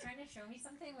that? Are you trying to show me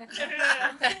something with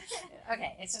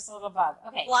Okay, it's just a little bug.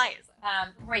 Okay. Fly is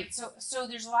Right. So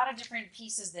there's a lot of different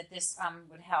pieces that this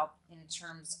would help in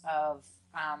terms of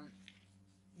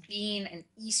being an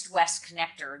east-west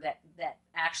connector that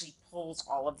actually pulls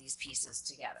all of these pieces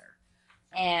together.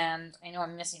 And I know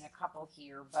I'm missing a couple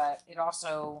here, but it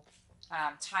also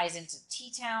ties into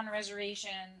Teatown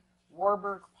Reservation,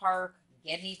 Warburg Park,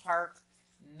 Gedney Park,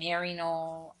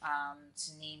 Maryknoll,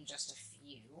 to name just a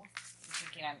few. I'm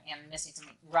thinking I'm missing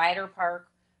something. Ryder Park,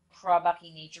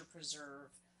 Crawbucky Nature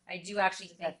Preserve. I do actually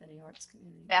think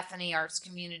Bethany Arts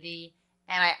Community,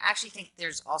 and I actually think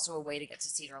there's also a way to get to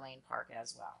Cedar Lane Park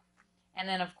as well. And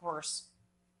then, of course,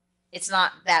 it's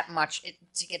not that much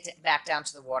to get back down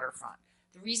to the waterfront.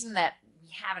 The reason that we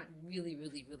haven't really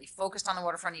focused on the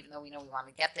waterfront, even though we know we want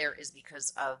to get there, is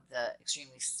because of the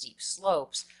extremely steep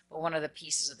slopes. But one of the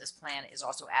pieces of this plan is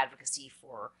also advocacy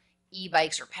for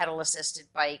e-bikes or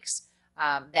pedal-assisted bikes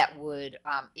that would,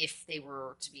 if they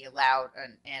were to be allowed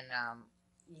and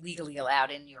legally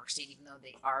allowed in New York State, even though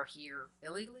they are here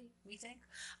illegally, we think,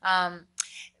 that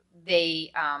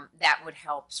would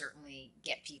help certainly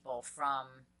get people from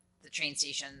the train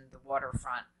station, the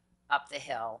waterfront, up the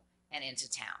hill, and into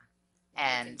town.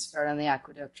 And start on the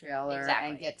Aqueduct Trail Exactly.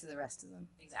 and get to the rest of them.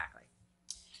 Exactly.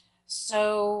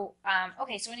 So,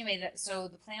 okay, so anyway, so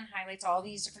the plan highlights all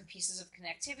these different pieces of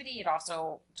connectivity. It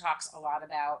also talks a lot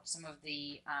about some of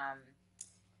the,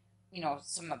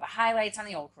 some of the highlights on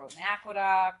the old Croton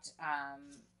Aqueduct,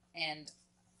 and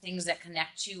things that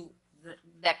connect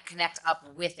up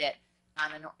with it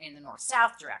in the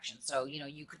north-south direction. So,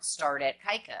 you could start at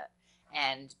Kaika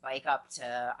and bike up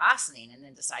to Ossining, and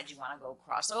then decide you want to go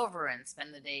cross over and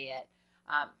spend the day at,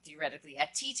 theoretically,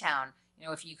 at Teatown.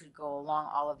 If you could go along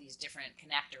all of these different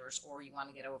connectors, or you want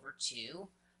to get over to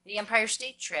the Empire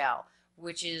State Trail,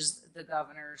 which is the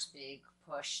governor's big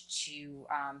push to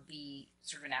be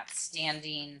sort of an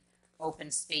outstanding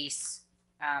open space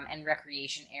and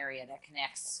recreation area that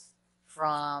connects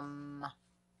from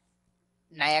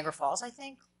Niagara Falls, I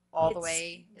think, all the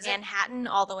way. Is it? Manhattan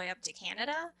all the way up to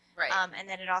Canada. Right. And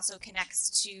then it also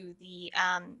connects to the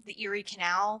Erie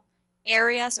Canal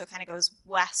area, so it kind of goes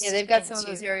west. Yeah, they've got some of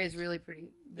into- those areas really pretty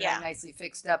Yeah. nicely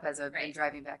fixed up as I've been Right.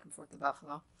 driving back and forth to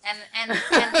Buffalo. And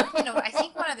I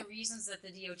think one of the reasons that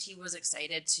the DOT was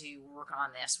excited to work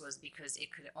on this was because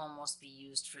it could almost be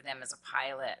used for them as a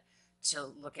pilot to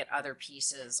look at other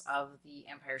pieces of the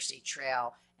Empire State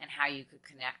Trail and how you could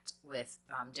connect with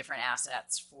different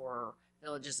assets for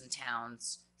villages and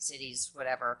towns, cities,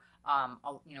 whatever,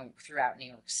 throughout New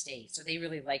York State. So they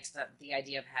really liked the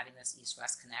idea of having this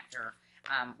east-west connector,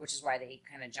 which is why they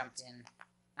kind of jumped in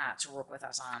to work with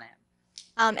us on it.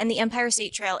 And the Empire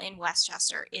State Trail in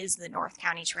Westchester is the North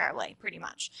County Trailway, pretty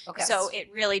much. Okay. So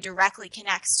it really directly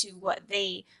connects to what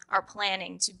they are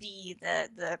planning to be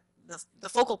the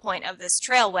focal point of this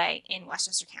trailway in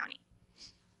Westchester County.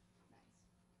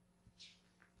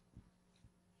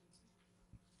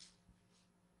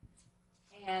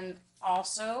 And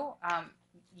also,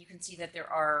 you can see that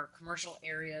there are commercial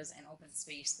areas and open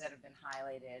space that have been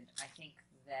highlighted. I think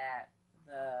that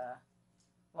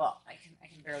I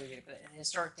can barely read it, but the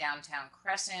historic downtown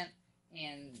Crescent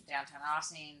in downtown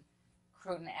Ossining,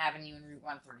 Croton Avenue and Route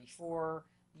 134,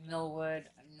 Millwood,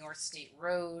 North State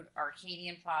Road,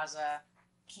 Arcadian Plaza,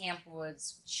 Camp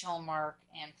Woods, Chilmark,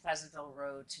 and Pleasantville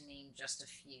Road, to name just a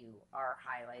few, are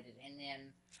highlighted. And then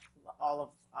all of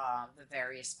the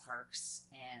various parks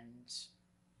and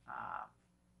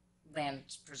land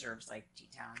preserves like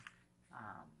Teatown,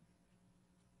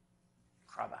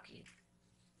 Crawbucky,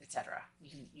 etc.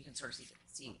 You can sort of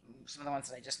see some of the ones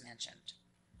that I just mentioned.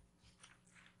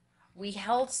 We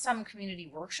held some community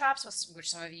workshops, which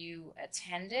some of you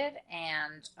attended,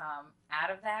 and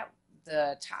out of that,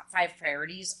 the top 5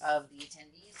 priorities of the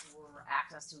attendees were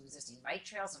access to existing bike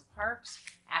trails and parks,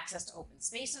 access to open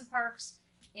space in parks,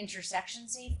 intersection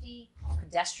safety,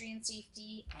 pedestrian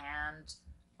safety, and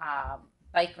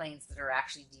bike lanes that are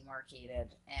actually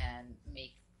demarcated and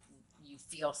make you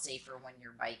feel safer when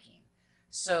you're biking.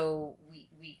 So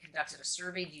we conducted a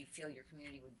survey. Do you feel your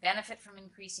community would benefit from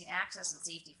increasing access and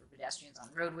safety for pedestrians on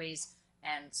roadways?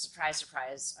 And surprise,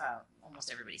 surprise, almost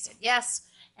everybody said yes.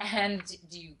 And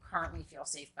do you currently feel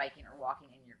safe biking or walking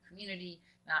in your community?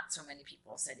 Not so many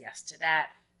people said yes to that.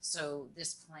 So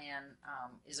this plan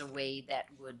is a way that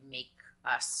would make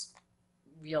us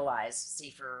realize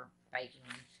safer biking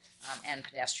and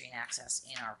pedestrian access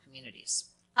in our communities.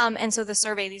 And so the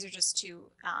survey, these are just 2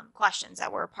 questions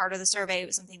that were part of the survey. It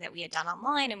was something that we had done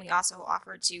online, and we also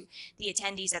offered to the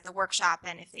attendees at the workshop,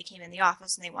 and if they came in the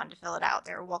office and they wanted to fill it out,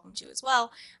 they were welcome to as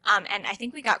well. And I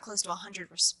think we got close to 100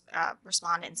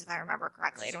 respondents, if I remember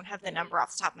correctly. I don't have the number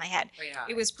off the top of my head.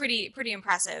 It was pretty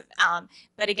impressive.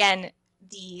 But again,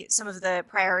 some of the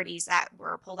priorities that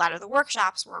were pulled out of the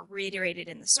workshops were reiterated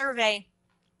in the survey.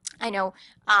 I know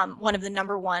one of the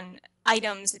number 1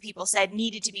 items that people said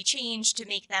needed to be changed to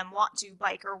make them want to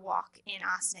bike or walk in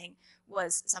Ossining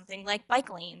was something like bike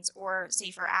lanes or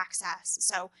safer access.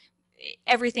 So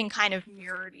everything kind of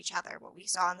mirrored each other, what we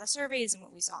saw in the surveys and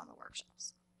what we saw in the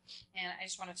workshops. And I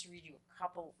just wanted to read you a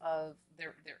couple of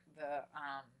the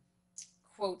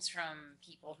quotes from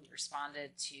people who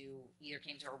responded to, either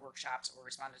came to our workshops or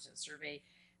responded to the survey.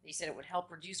 They said it would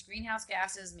help reduce greenhouse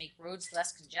gases, make roads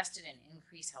less congested, and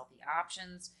increase healthy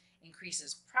options.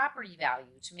 Increases property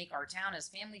value to make our town as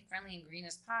family friendly and green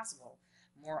as possible.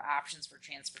 More options for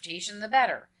transportation, the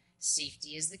better. Safety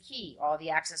is the key. All the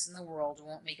access in the world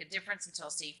won't make a difference until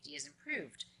safety is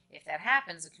improved. If that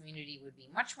happens, the community would be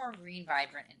much more green,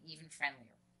 vibrant, and even friendlier.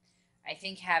 I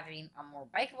think having a more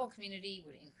bikeable community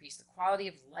would increase the quality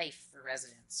of life for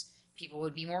residents. People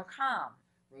would be more calm.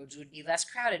 Roads would be less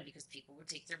crowded because people would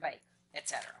take their bike,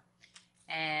 etc.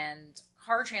 And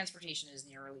car transportation is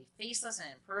nearly faceless and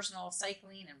impersonal.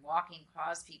 Cycling and walking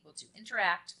cause people to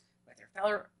interact with their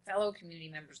fellow community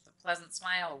members with a pleasant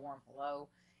smile, a warm hello,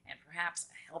 and perhaps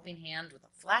a helping hand with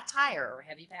a flat tire or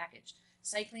heavy package.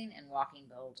 Cycling and walking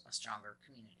build a stronger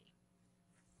community.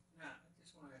 Now, I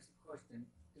just want to ask a question.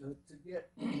 To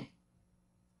get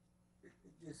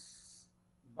this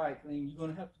bike lane, you're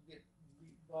going to have to be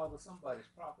involved with somebody's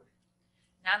property.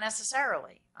 Not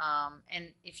necessarily.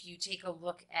 And if you take a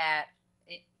look at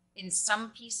it, in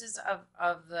some pieces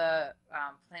of the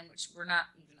plan, which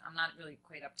I'm not really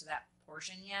quite up to that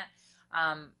portion yet,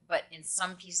 but in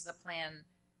some pieces of the plan,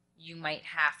 you might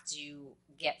have to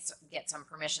get some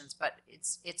permissions. But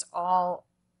it's all,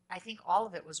 I think all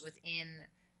of it was within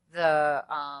the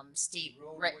state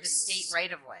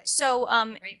right of way. So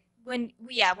Right. when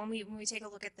we take a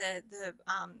look at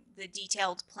the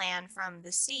detailed plan from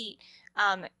the state,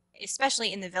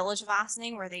 especially in the village of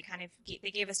Ossining, where they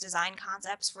they gave us design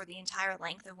concepts for the entire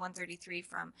length of 133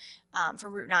 from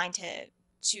Route 9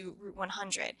 to Route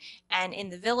 100, and in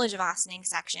the village of Ossining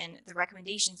section, the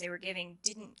recommendations they were giving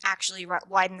didn't actually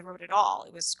widen the road at all.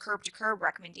 It was curb to curb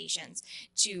recommendations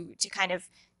to kind of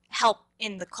help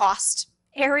in the cost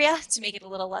area, to make it a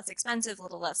little less expensive, a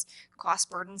little less cost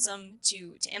burdensome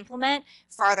to implement.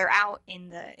 Farther out in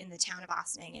the town of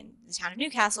Ossining and the town of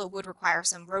Newcastle would require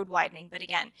some road widening, but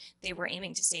again, they were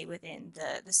aiming to stay within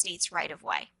the state's right of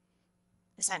way,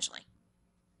 essentially.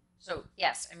 So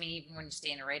yes, I mean, even when you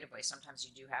stay in a right of way, sometimes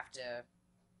you do have to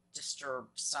disturb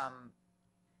some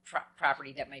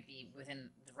property that might be within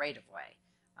the right of way.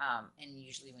 And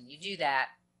usually when you do that,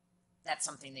 that's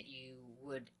something that you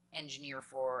would engineer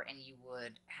for, and you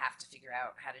would have to figure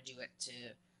out how to do it to,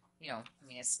 I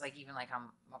mean, it's like even like on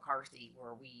McCarthy,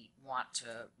 where we want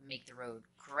to make the road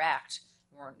correct,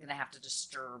 we're going to have to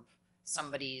disturb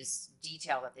somebody's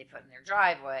detail that they put in their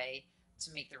driveway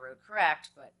to make the road correct,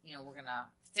 but we're going to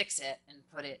fix it and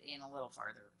put it in a little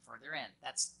farther in.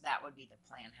 That would be the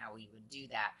plan, how we would do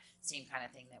that. Same kind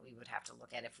of thing that we would have to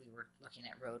look at if we were looking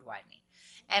at road widening.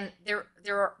 And there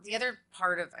are the other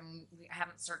part of, I mean, we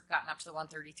haven't gotten up to the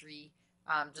 133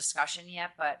 discussion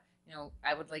yet, but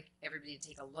I would like everybody to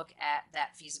take a look at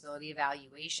that feasibility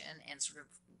evaluation and sort of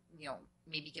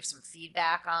maybe give some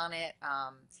feedback on it.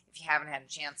 If you haven't had a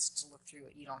chance to look through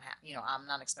it, you don't have, I'm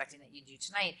not expecting that you do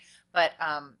tonight, but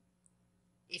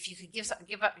if you could give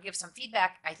some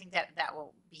feedback, I think that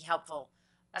will be helpful,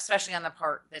 especially on the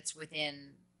part that's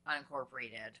within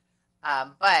unincorporated.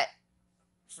 But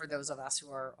for those of us who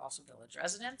are also village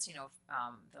residents,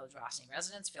 Village Rosslyn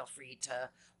residents, feel free to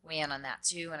weigh in on that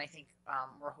too. And I think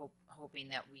we're hoping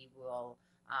that we will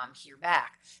hear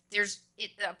back. There's the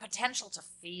potential to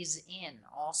phase in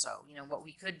also. What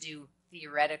we could do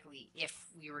theoretically, if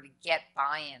we were to get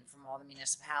buy-in from all the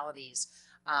municipalities,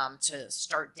 to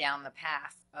start down the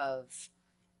path of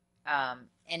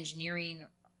engineering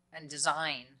and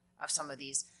design of some of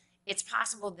these, it's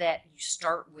possible that you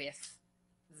start with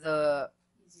the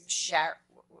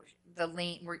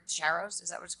lane where Sharrows, is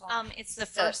that what it's called? It's the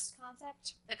first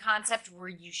concept. The concept where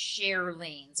you share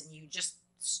lanes and you just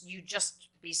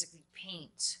basically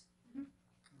paint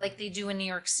like they do in New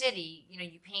York City.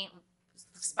 You paint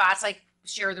spots like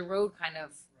share the road kind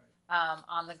of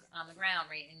on the ground,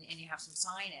 right? And you have some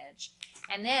signage.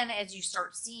 And then as you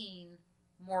start seeing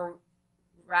more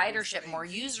ridership, more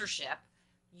usership,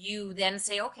 you then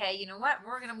say, okay, you know what?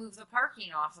 We're going to move the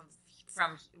parking off of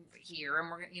from here,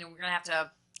 and we're going to have to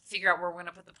figure out where we're going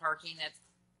to put the parking that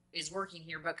is working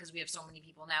here, because we have so many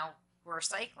people now who are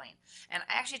cycling. And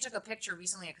I actually took a picture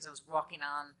recently because I was walking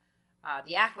on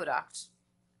the aqueduct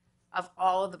of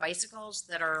all of the bicycles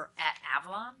that are at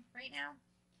Avalon right now.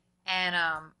 And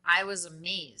I was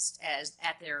amazed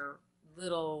at their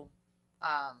little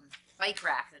bike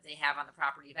rack that they have on the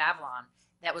property of Avalon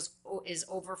that is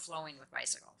overflowing with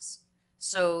bicycles.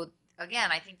 So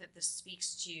again, I think that this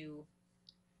speaks to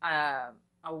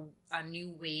a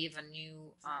new wave, a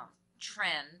new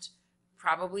trend.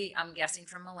 Probably, I'm guessing,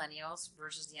 from millennials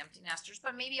versus the empty nesters,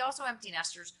 but maybe also empty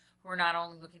nesters who are not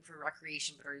only looking for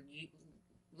recreation but are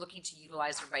looking to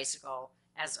utilize their bicycle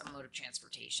as a mode of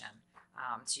transportation.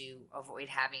 To avoid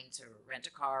having to rent a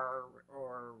car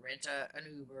or rent an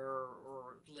Uber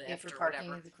or Lyft for or parking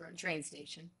whatever. at the current train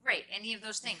station. Right, any of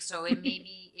those things. So it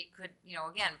could,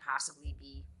 again, possibly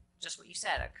be just what you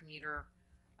said, a commuter,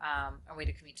 a way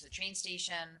to commute to the train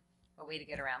station, a way to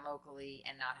get around locally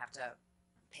and not have to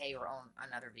pay for our own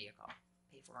another vehicle.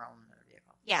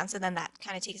 Yeah, and so then that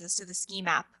kind of takes us to the ski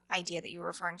map idea that you were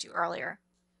referring to earlier.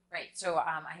 Right, so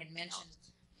I had mentioned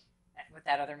with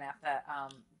that other map that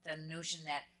the notion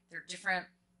that there are different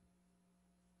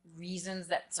reasons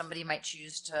that somebody might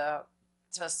choose to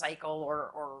cycle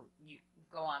or you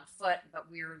go on foot, but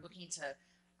we're looking to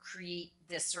create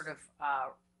this sort of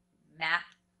map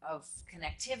of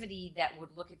connectivity that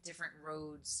would look at different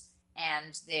roads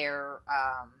and their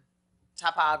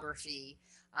topography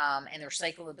and their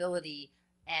cyclability,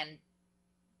 and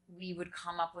we would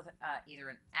come up with either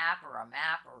an app or a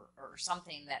map or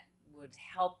something that would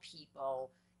help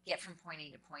people get from point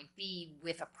A to point B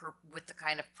with the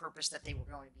kind of purpose that they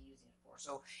were going to be using it for.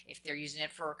 So if they're using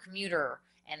it for a commuter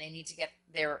and they need to get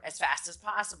there as fast as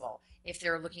possible, if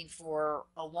they're looking for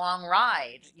a long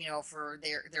ride, for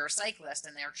they're a cyclist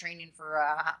and they're training for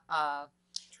a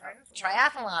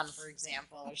triathlon, for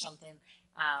example, or something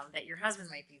that your husband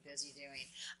might be busy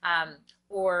doing,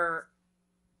 or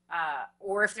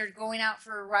if they're going out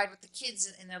for a ride with the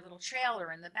kids in their little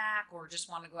trailer in the back, or just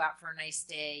want to go out for a nice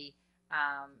day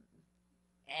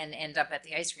and end up at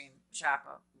the ice cream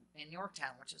shop in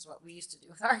Yorktown, which is what we used to do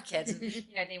with our kids. And,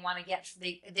 they want to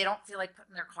they don't feel like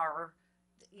putting their car,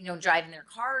 driving their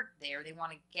car there. They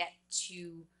want to get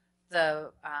to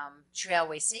the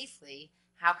trailway safely.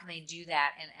 How can they do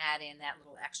that and add in that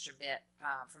little extra bit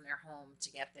from their home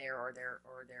to get there, or their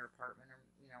apartment,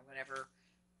 or whatever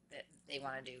that they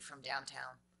want to do from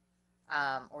downtown,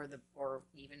 or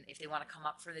even if they want to come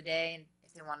up for the day and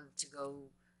if they wanted to go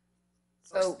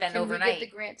spend overnight. Can we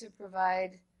get the grant to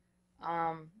provide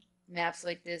maps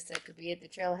like this that could be at the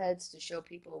trailheads to show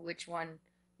people which one,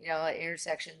 at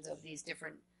intersections of these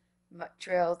different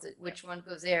trails, which one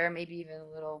goes there, maybe even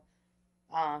a little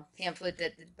pamphlet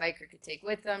that the biker could take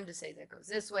with them to say that goes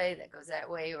this way, that goes that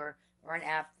way, or an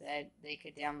app that they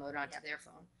could download onto their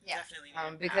phone. Yeah. Definitely.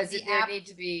 Because The there app need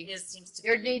to be seems to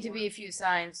there need to be a few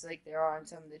signs like there are on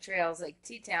some of the trails, like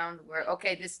T-Town, where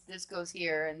okay, this goes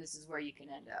here and this is where you can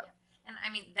end up. And I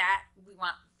mean that we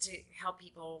want to help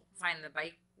people find the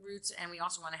bike routes, and we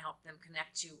also want to help them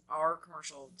connect to our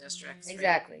commercial districts. right?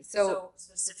 Exactly. So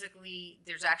specifically,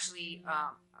 there's actually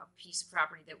a piece of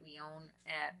property that we own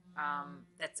at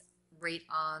that's right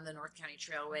on the North County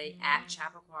Trailway at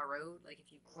Chappaqua Road. Like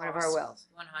if you one of cross our wells.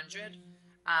 100,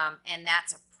 and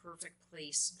that's a perfect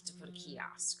place to put a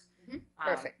kiosk.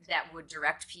 Perfect. That would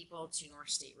direct people to North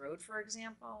State Road, for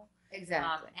example.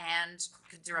 Exactly. And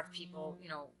could direct people,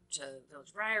 to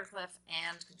Village Briarcliff,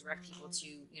 and could direct people to,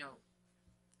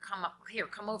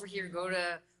 come over here, go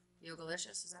to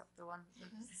Yogalicious. Is that the one?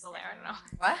 Still there, I don't know.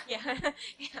 What? Yeah,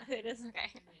 yeah, it is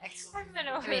okay. Excellent. I've been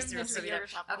over Okay, been so to it's a over yoga there.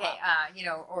 shop a Okay,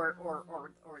 lot.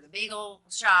 or the bagel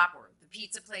shop, or the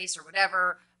pizza place, or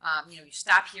whatever. You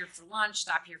stop here for lunch,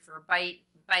 stop here for a bite,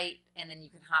 and then you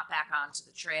can hop back onto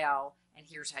the trail, and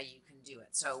here's how you can do it.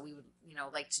 So we would,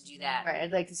 like to do that. Right.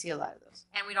 I'd like to see a lot of those.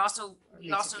 And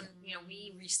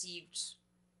we received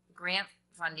grant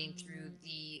funding through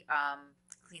the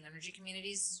Clean Energy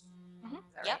Communities. Mhm. Is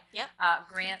that right? Yep.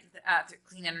 Grant the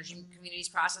Clean Energy Communities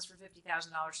process for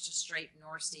 $50,000 to stripe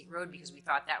North State Road, because we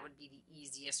thought that would be the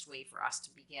easiest way for us to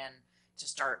begin to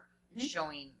start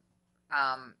showing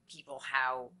people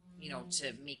how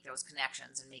to make those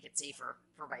connections and make it safer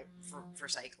for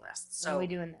cyclists. So So we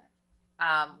doing that.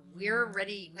 we're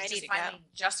ready. We Ready just to go. finally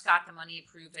just got the money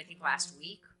approved, I think last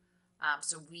week.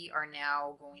 So we are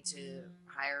now going to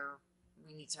hire.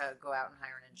 We need to go out and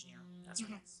hire an engineer. That's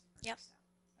right. Yep.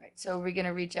 Right. So we're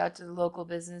gonna reach out to the local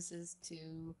businesses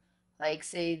to, like,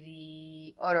 say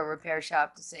the auto repair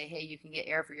shop to say, hey, you can get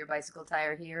air for your bicycle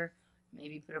tire here.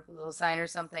 Maybe put up a little sign or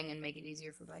something and make it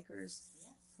easier for bikers.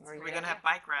 Or, We're gonna have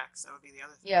bike racks. That would be the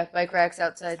other thing. yeah, bike racks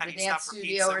outside How the do you stop dance for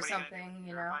studio pizza? or What are you gonna do something. with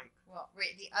You your know. bike? Well,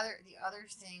 right. The other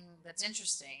thing that's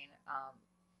interesting,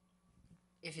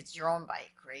 if it's your own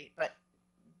bike, right? But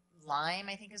Lime,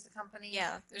 I think, is the company.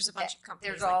 Yeah, there's a bunch of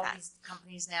companies There's like all that. these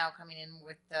companies now coming in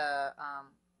with the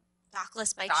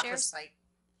Dockless bike dockless shares.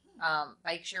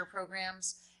 bike share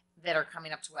programs that are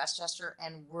coming up to Westchester,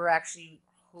 and we're actually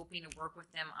hoping to work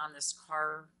with them on this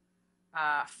car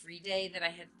free day that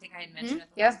I think I had mentioned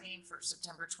at the Yeah. last meeting for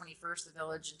September 21st. The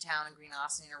village and town and Green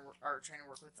Austin are trying to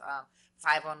work with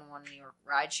 511 New York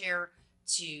Rideshare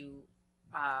to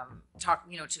talk,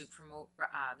 to promote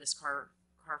this car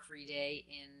free day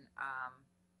in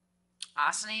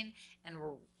Austining, and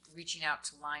we're reaching out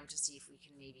to Lime to see if we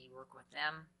can maybe work with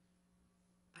them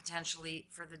potentially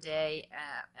for the day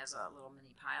as a little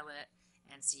mini pilot,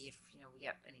 and see if we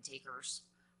get any takers.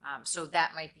 So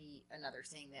that might be another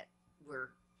thing that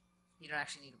you don't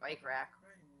actually need a bike rack,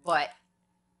 but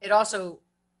it also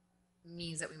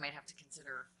means that we might have to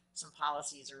consider some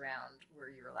policies around where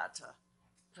you're allowed to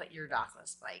put your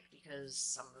dockless bike, because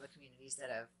some of the communities that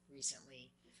have recently,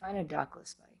 Find a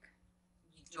dockless bike.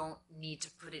 you don't need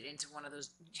to put it into one of those.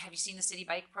 Have you seen the city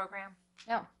bike program?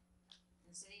 No.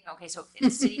 The city? Okay, so the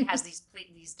city has these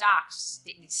docks,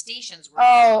 these stations where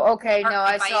Oh, okay. park No, the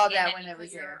I bike saw and that then when you it put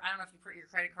was your, there. I don't know if you put your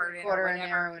credit card in Quarter or in whatever.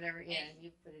 there or whatever. Yeah,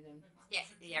 you put it in.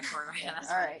 Yeah, quarter. Yeah, that's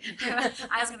All right.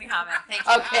 I was going to comment. Thank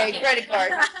you. Okay, credit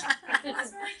card. It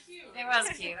was very cute. It was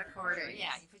cute. A quarter. Yeah,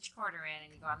 you put your quarter in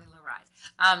and you go on the little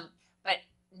ride. But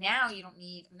now you don't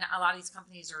need. A lot of these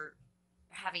companies are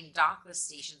having dockless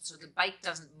stations, so the bike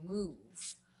doesn't move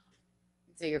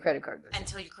So your credit card goes.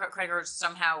 until your credit card is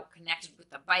somehow connected with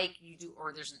the bike.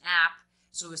 Or there's an app.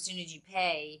 So as soon as you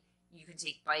pay, you can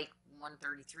take bike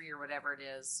 133 or whatever it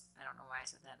is. I don't know why I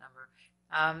said that number.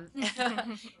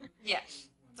 Yeah,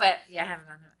 but yeah, I haven't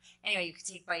done that. Anyway, you can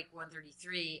take bike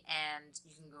 133 and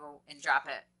you can go and drop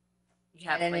it. You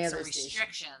have At any like some other station.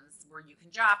 restrictions where you can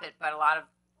drop it, but a lot of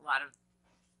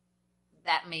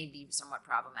that may be somewhat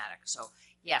problematic. So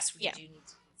yes, we Yeah. do need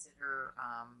to consider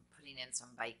putting in some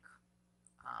bike.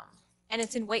 And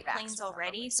it's in White Backs Plains probably.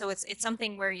 already, so it's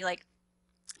something where you like.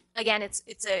 Again, it's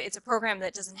a program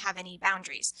that doesn't have any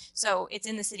boundaries. So it's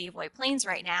in the city of White Plains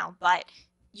right now, but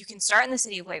you can start in the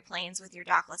city of White Plains with your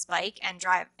dockless bike and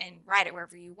drive and ride it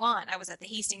wherever you want. I was at the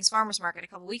Hastings Farmers Market a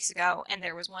couple weeks ago, and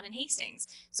there was one in Hastings.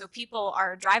 So people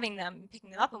are driving them,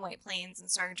 picking them up in White Plains,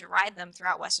 and starting to ride them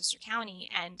throughout Westchester County,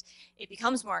 and it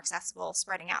becomes more accessible,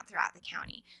 spreading out throughout the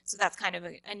county. So that's kind of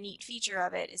a neat feature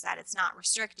of it, is that it's not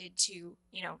restricted to,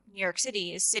 New York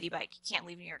City is city bike. You can't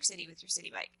leave New York City with your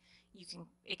city bike.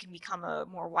 It can become a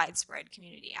more widespread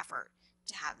community effort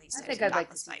to have these I types think of I'd like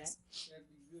to dockless see bikes. That'd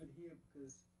be good here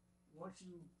because once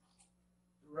you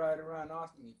ride around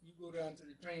Austin, if you go down to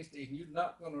the train station, you're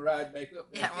not going to ride back up.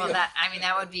 Yeah, well, that I mean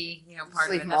that would be part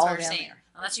of Leave it. them That's all what we're down saying. there.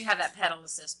 Unless you have that pedal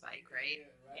assist bike, right?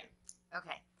 Yeah, right.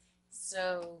 Okay.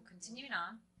 So continuing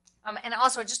on, and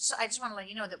also I just want to let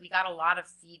you know that we got a lot of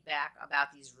feedback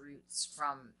about these routes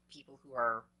from people who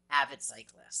are avid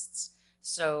cyclists.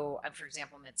 So, for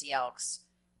example, Mitzi Elks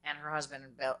and her husband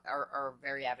are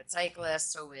very avid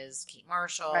cyclists. So is Kate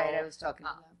Marshall. Right, I was talking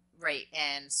to them. Right,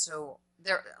 and so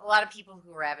there a lot of people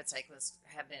who are avid cyclists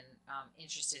have been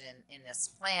interested in this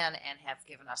plan and have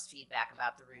given us feedback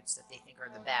about the routes that they think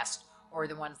are the best, or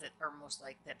the ones that are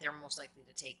they're most likely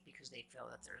to take because they feel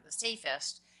that they're the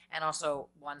safest, and also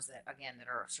ones that that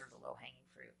are sort of the low hanging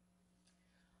fruit.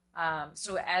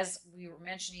 So as we were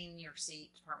mentioning, New York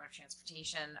State Department of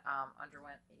Transportation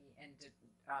underwent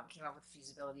came up with a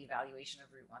feasibility evaluation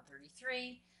of Route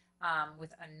 133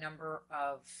 with a number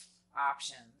of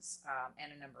options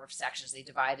and a number of sections. They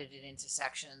divided it into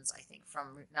sections, I think,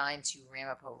 from Route 9 to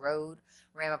Ramapo Road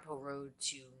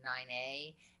to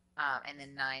 9A, and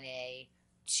then 9A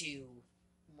to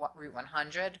Route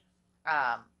 100.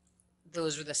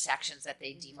 Those were the sections that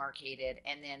they demarcated,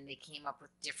 and then they came up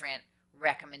with different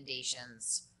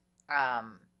recommendations,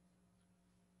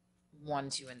 1,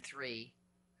 2, and 3.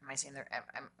 Am I saying they're?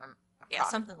 Yeah,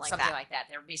 something like something that. like that.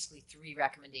 There are basically 3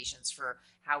 recommendations for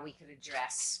how we could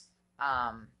address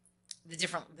the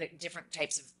different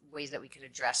types of ways that we could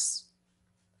address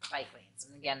bike lanes.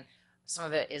 And again, some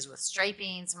of it is with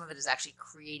striping. Some of it is actually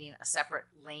creating a separate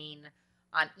lane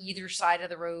on either side of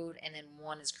the road, and then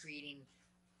one is creating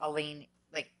a lane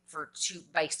like for 2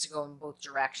 bikes to go in both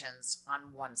directions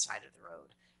on one side of the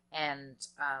road. And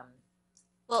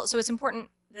Well, so it's important.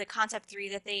 The concept 3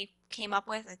 that they came up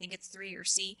with, I think it's 3 or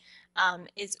C,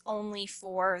 is only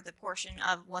for the portion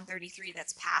of 133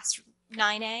 that's past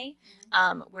 9A,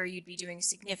 where you'd be doing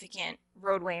significant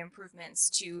roadway improvements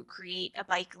to create a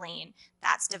bike lane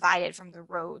that's divided from the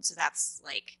road. So that's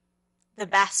like the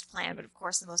best plan, but of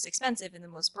course the most expensive and the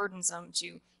most burdensome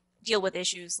to deal with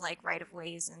issues like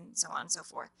right-of-ways and so on and so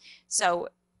forth. So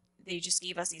they just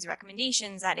gave us these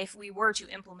recommendations that if we were to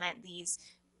implement these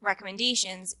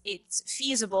recommendations, it's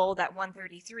feasible that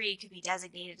 133 could be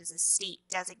designated as a state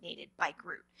designated bike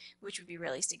route, which would be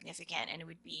really significant, and it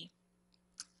would be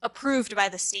approved by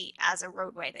the state as a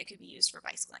roadway that could be used for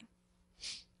bicycling.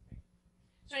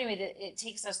 so anyway, it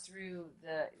takes us through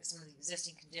some of the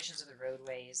existing conditions of the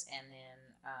roadways, and then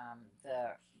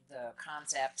the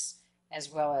concepts, as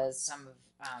well as some of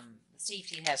the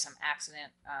safety. It has some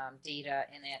accident data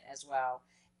in it as well.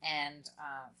 And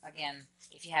again,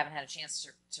 if you haven't had a chance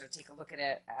to take a look at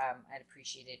it, I'd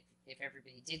appreciate it if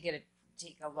everybody did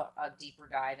take a deeper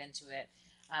dive into it.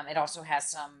 It also has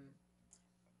some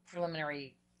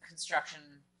preliminary construction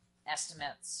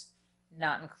estimates,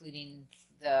 not including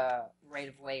the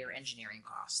right-of-way or engineering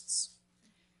costs.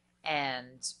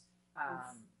 And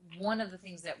one of the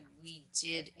things that we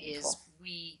did is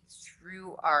we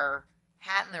threw our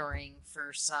hat in the ring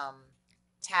for some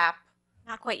TAP.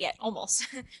 Not quite yet, almost.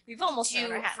 We've almost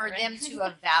thrown our hat in For the them ring. to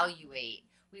evaluate.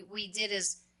 We did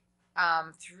is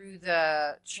through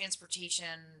the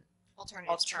Transportation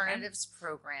Alternatives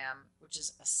Program, which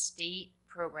is a state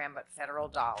program but federal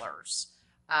dollars.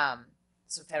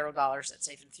 So federal dollars that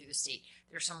siphon through the state.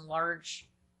 There's some large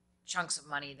chunks of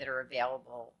money that are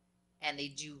available, and they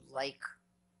do like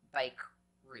bike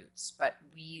routes, but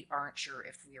we aren't sure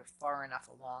if we are far enough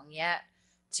along yet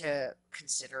to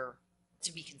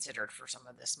be considered for some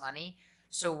of this money.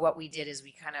 So what we did is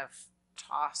we kind of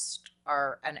tossed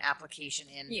an application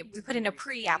in. Yeah, we put in a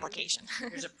pre-application.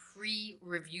 There's a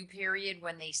pre-review period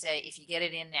when they say if you get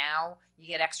it in now, you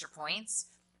get extra points.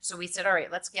 So we said, all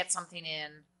right, let's get something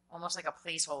in almost like a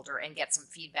placeholder and get some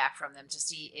feedback from them to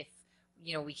see if,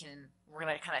 we're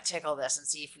going to kind of tickle this and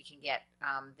see if we can get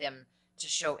them to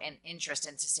show an interest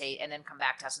and to say, and then come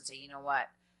back to us and say, you know what?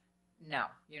 No,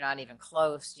 you're not even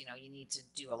close. You need to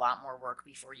do a lot more work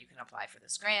before you can apply for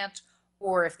this grant.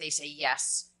 Or if they say,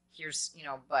 yes, here's,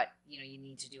 but, you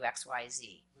need to do X, Y,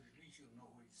 Z. But at least you'll know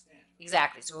where you stand.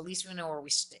 Exactly. So at least we know where we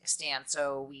stand.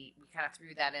 So we kind of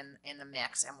threw that in the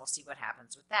mix, and we'll see what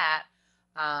happens with that.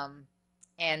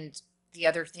 And the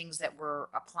other things that we're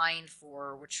applying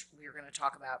for, which we're going to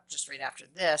talk about just right after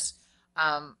this,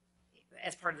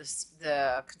 as part of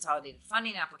the consolidated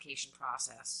funding application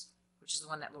process, which is the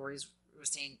one that Lori was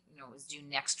saying, is due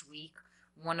next week.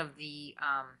 One of the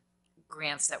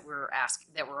grants that we're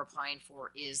applying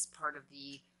for is part of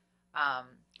the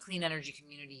Clean Energy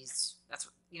Communities. That's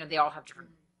what, they all have different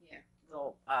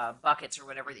little buckets or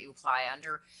whatever that you apply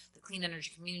under the clean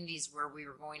energy communities, where we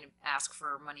were going to ask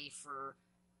for money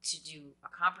to do a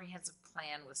comprehensive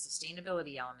plan with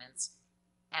sustainability elements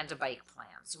and a bike plan.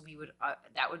 So we would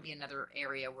that would be another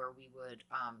area where we would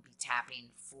be tapping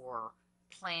for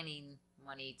planning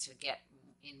money to get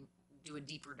in, do a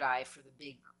deeper dive for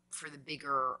the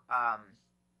bigger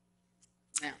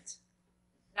Amounts.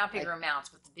 not bigger amounts,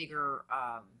 but the bigger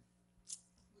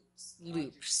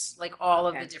loops, like all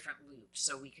of Okay. the different loops.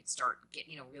 So we could start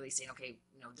really saying, okay,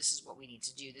 this is what we need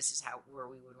to do. This is where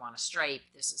we would want to stripe.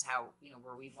 This is how,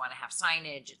 where we want to have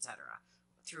signage, etc.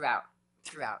 throughout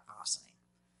Austining.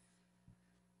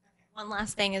 One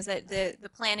last thing is that the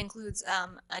plan includes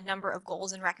a number of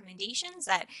goals and recommendations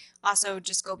that also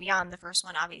just go beyond the first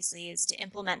one, obviously, is to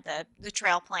implement the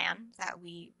trail plan that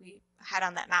we had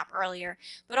on that map earlier,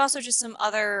 but also just some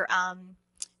other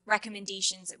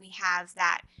recommendations that we have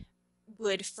that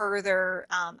would further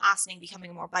Austining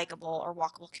becoming a more bikeable or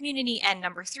walkable community. And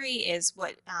number 3 is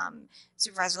what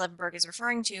Supervisor Levenberg is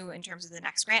referring to in terms of the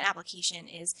next grant application,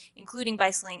 is including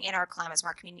bicycling in our Climate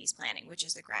Smart Communities Planning, which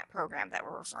is the grant program that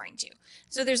we're referring to.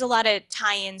 So there's a lot of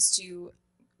tie-ins to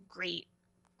great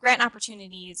grant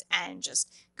opportunities and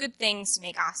just good things to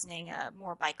make Austining a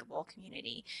more bikeable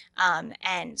community.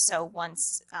 And so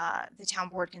once the town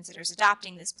board considers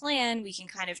adopting this plan, we can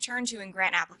kind of turn to in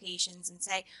grant applications and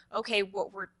say, okay,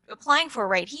 what we're applying for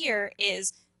right here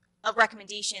is a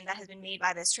recommendation that has been made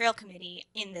by this trail committee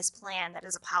in this plan that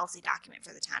is a policy document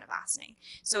for the town of Austining.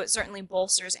 So it certainly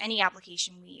bolsters any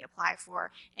application we apply for,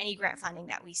 any grant funding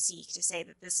that we seek, to say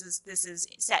that this is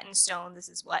set in stone, this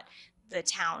is what the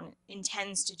town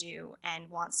intends to do and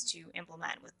wants to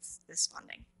implement with this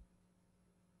funding.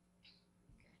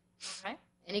 Okay.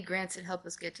 Any grants that help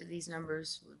us get to these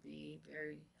numbers would be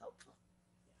very helpful.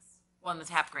 Well, and the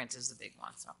TAP grant is the big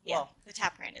one. So Yeah, the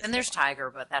TAP grant is. then there's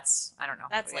Tiger, but that's, I don't know.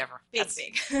 That's like whatever. big, That's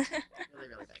big. really,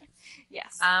 really big.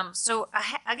 Yes. So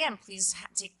again, please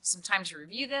take some time to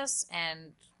review this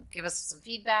and give us some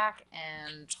feedback,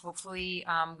 and hopefully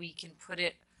we can put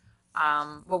it.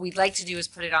 What we'd like to do is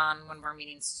put it on one of our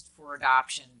meetings for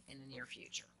adoption in the near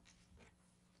future.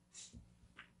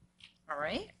 All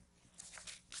right.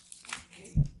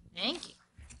 Thank you.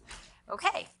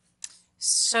 Okay.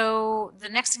 So the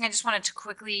next thing I just wanted to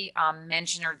quickly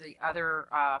mention are the other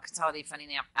consolidated funding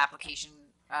application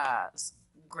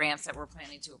grants that we're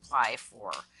planning to apply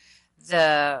for.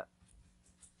 And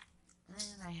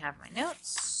I have my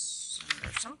notes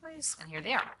under someplace, and here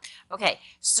they are. Okay,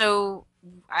 so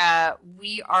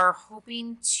we are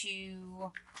hoping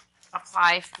to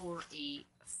apply for a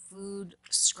food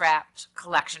scrap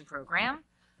collection program.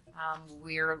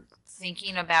 We're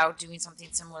thinking about doing something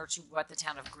similar to what the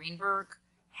town of Greenberg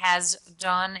has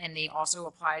done, and they also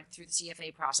applied through the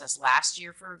CFA process last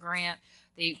year for a grant.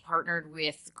 They partnered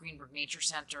with the Greenberg Nature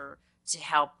Center to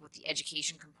help with the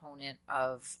education component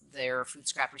of their food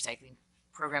scrap recycling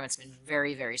program. It's been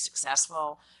very, very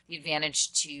successful. The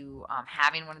advantage to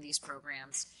having one of these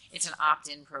programs, it's an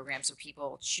opt-in program, so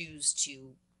people choose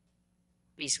to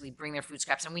basically bring their food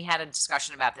scraps. And we had a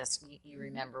discussion about this, you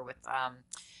remember, with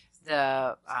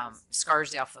the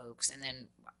Scarsdale folks, and then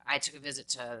I took a visit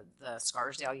to the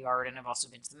Scarsdale yard, and I've also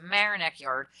been to the Mamaroneck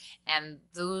yard, and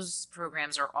those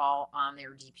programs are all on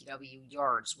their DPW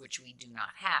yards, which we do not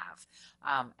have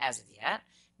as of yet.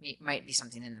 It might be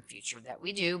something in the future that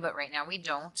we do, but right now we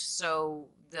don't. So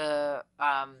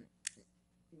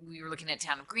we were looking at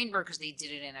town of Greenberg because they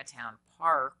did it in a town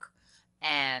park,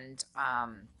 and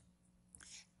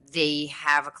they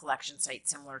have a collection site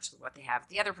similar to what they have at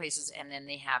the other places, and then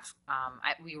they have.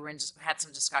 Had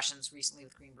some discussions recently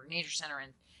with Greenberg Nature Center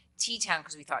and T-Town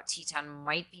because we thought T-Town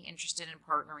might be interested in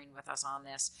partnering with us on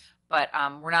this, but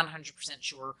we're not 100%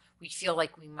 sure. We feel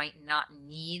like we might not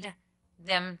need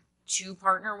them to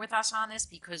partner with us on this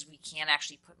because we can't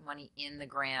actually put money in the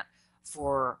grant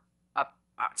for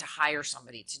to hire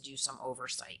somebody to do some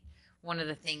oversight. One of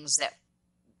the things that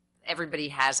everybody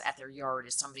has at their yard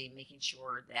is somebody making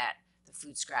sure that the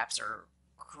food scraps are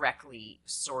correctly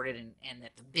sorted and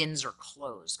that the bins are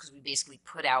closed, because we basically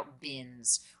put out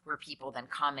bins where people then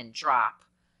come and drop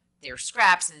their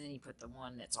scraps, and then you put the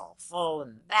one that's all full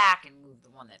in the back and move the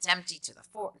one that's empty to the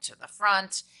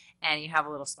front, and you have a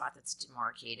little spot that's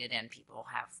demarcated, and people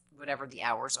have whatever the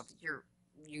hours of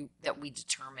that we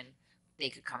determine they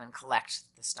could come and collect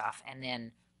the stuff, and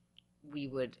then we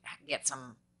would get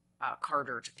some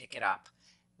carter to pick it up.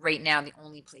 Right now, the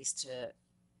only place to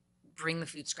bring the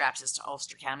food scraps is to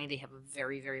Ulster County. They have a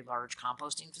very, very large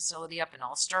composting facility up in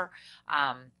Ulster,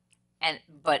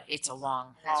 but it's a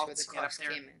long haul That's to where the get up cost there.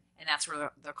 came in. And that's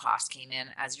where the cost came in.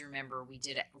 As you remember, we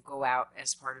did go out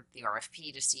as part of the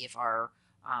RFP to see if our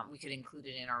we could include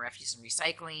it in our refuse and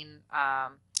recycling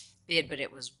bid, but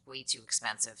it was way too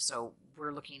expensive. So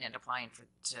we're looking at applying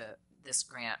to this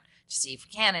grant to see if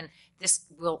we can, and this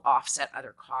will offset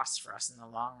other costs for us in the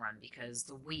long run because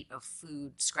the weight of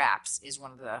food scraps is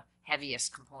one of the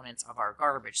heaviest components of our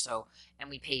garbage. So, and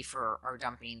we pay for our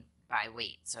dumping by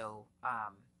weight. So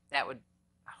that would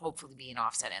hopefully be an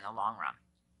offset in the long run.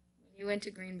 When you went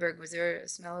to Greenberg, was there a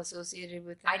smell associated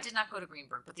with that? I did not go to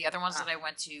Greenberg, but the other ones that I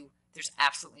went to, there's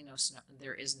absolutely no smell.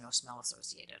 There is no smell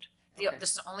associated. The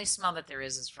only smell that there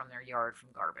is from their yard from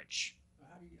garbage.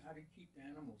 How do you keep the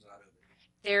animals out of it?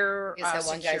 They're I guess that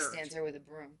one guy secured. stands there with a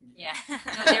broom. Yeah,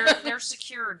 no, they're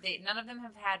secured. None of them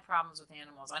have had problems with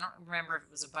animals. I don't remember if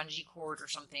it was a bungee cord or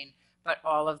something, but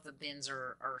all of the bins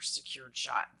are secured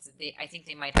shut. I think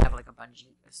they might have like a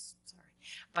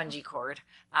bungee cord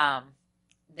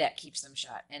that keeps them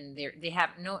shut, and they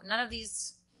have none of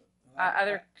these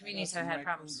other communities have had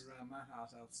problems. Around my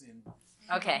house, I'll send.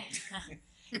 Okay,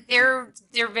 they're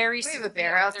very We have a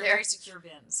bear out they're there. very secure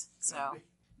bins. So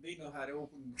They know how to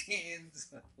open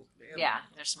cans. yeah,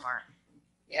 they're smart.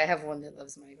 Yeah, I have one that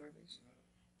loves my garbage.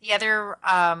 The other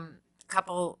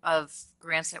couple of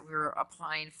grants that we were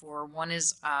applying for, one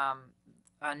is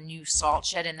a new salt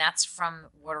shed, and that's from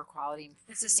Water Quality.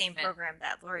 It's the same Improvement. program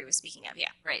that Lori was speaking of. Yeah.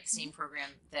 Right, same program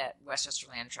that Westchester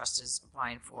Land Trust is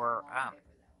applying for.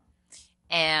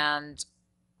 And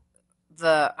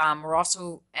we're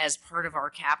also, as part of our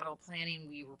capital planning,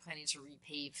 we were planning to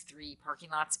repave 3 parking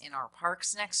lots in our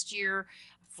parks next year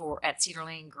at Cedar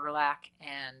Lane, Gerlach,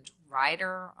 and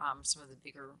Ryder, some of the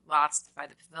bigger lots by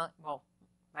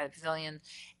the pavilion,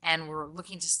 and we're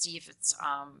looking to see if it's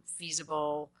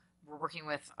feasible. We're working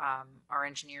with our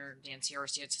engineer, Dan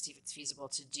Ciarcia, to see if it's feasible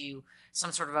to do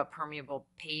some sort of a permeable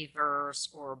pavers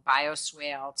or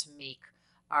bioswale to make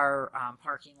our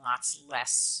parking lots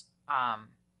less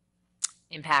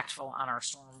impactful on our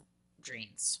storm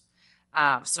drains.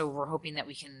 So we're hoping that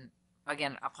we can,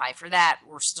 again, apply for that.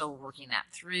 We're still working that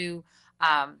through.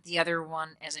 The other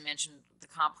one, as I mentioned, the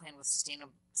comp plan with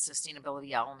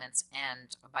sustainability elements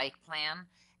and a bike plan,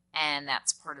 and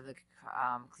that's part of the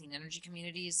clean energy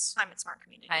communities. Climate smart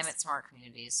communities. Climate smart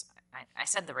communities. I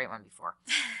said the right one before.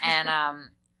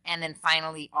 And then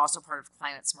finally, also part of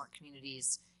climate smart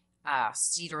communities,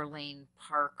 Cedar Lane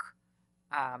Park,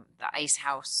 the ice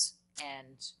house,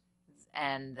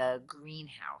 and the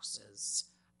greenhouses,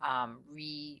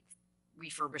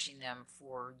 refurbishing them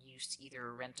for use,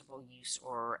 either rentable use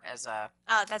or as a.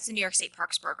 That's the New York State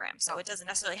Parks program, so it doesn't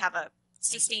necessarily have a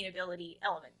sustainability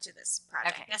element to this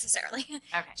project Okay. necessarily.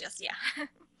 Okay. Just yeah.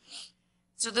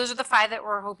 So those are the 5 that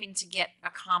we're hoping to get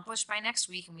accomplished by next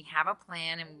week, and we have a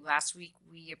plan. And last week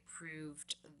we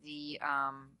approved the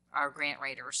our grant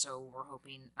writer, so we're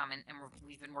hoping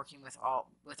we've been working with all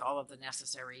of the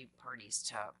necessary parties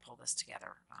to pull this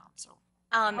together.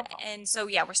 And so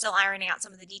yeah, we're still ironing out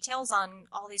some of the details on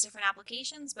all these different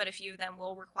applications, but a few of them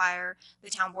will require the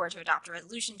town board to adopt a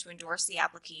resolution to endorse the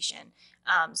application.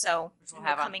 So Which we'll in the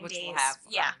have coming which days, we'll have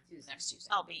yeah, next Tuesday.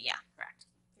 I'll be Correct.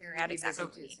 figuring out exactly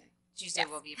what we need. Tuesday Yes.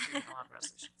 will be approving a lot of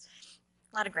resolutions.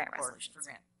 A lot of grant for resolutions.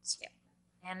 grants. Yep.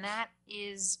 And that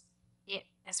is it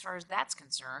as far as that's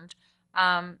concerned.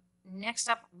 Next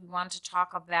up, we want to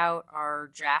talk about our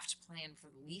draft plan for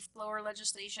the leaf blower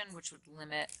legislation, which would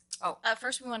limit.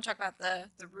 First, we want to talk about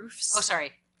the roofs. Oh,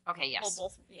 sorry. Okay, yes. Well,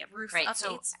 both roof Right.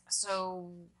 updates.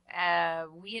 So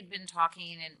we had been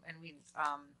talking, and we've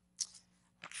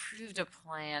approved a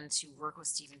plan to work with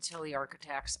Stephen Tilley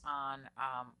Architects on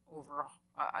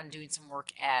on doing some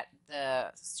work at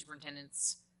the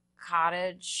superintendent's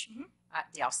cottage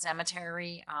at Dale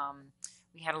Cemetery.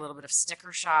 We had a little bit of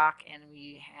sticker shock, and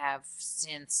we have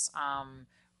since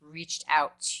reached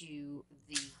out to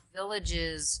the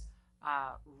village's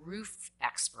roof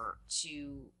expert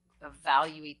to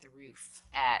evaluate the roof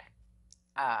at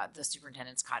the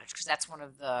superintendent's cottage, because that's one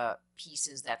of the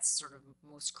pieces that's sort of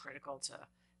most critical to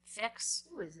fix.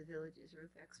 Who is the village's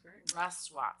roof expert? Russ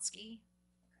Watsky.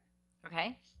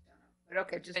 Okay. But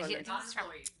okay, just But wondering.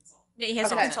 Yeah, he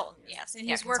has Okay. a consultant, yes, and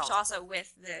he's worked also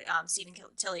with the Stephen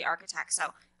Tilley Architects.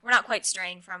 So we're not quite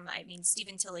straying from. I mean,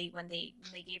 Stephen Tilley, when they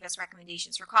gave us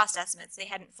recommendations for cost estimates, they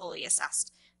hadn't fully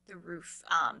assessed the roof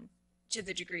to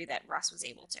the degree that Russ was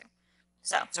able to.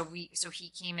 So he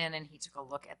came in and he took a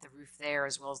look at the roof there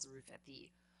as well as the roof at the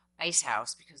ice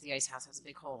house, because the ice house has a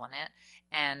big hole in it,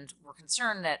 and we're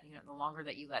concerned that the longer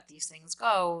that you let these things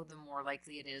go, the more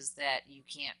likely it is that you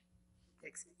can't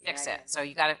fix it. So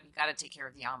you got to take care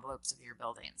of the envelopes of your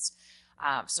buildings.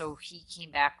 So he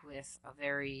came back with a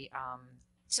very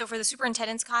So for the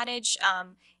superintendent's cottage,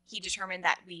 he determined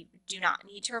that we do not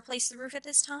need to replace the roof at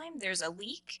this time. There's a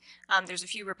leak. There's a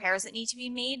few repairs that need to be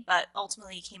made, but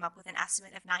ultimately he came up with an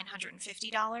estimate of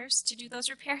 $950 to do those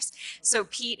repairs. So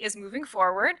Pete is moving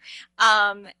forward.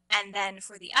 And then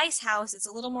for the ice house, it's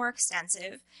a little more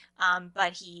extensive,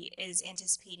 but he is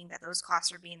anticipating that those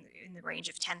costs are being in the range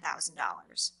of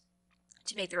 $10,000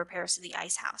 to make the repairs to the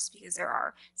ice house, because there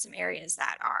are some areas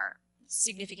that are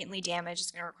significantly damaged.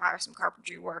 It's going to require some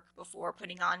carpentry work before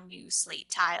putting on new slate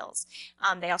tiles.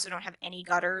 They also don't have any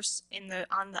gutters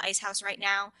on the ice house right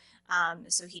now,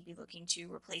 so he'd be looking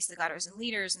to replace the gutters and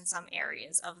leaders in some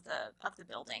areas of the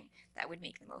building that would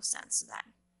make the most sense, so that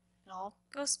it all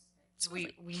goes. So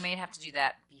we may have to do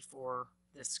that before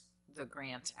the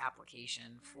grant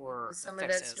application for Was some the of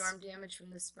that fixes. storm damage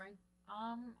from this spring?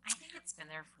 I think it's been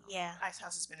there for Yeah. Ice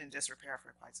house has been in disrepair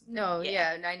for quite some time. No, Yeah.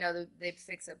 yeah, and I know that they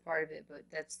fixed that part of it, but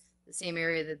that's the same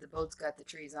area that the boats got the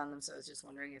trees on them. So I was just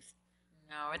wondering if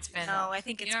No, it's been. No, I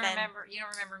think you it's don't been. remember. You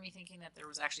don't remember me thinking that there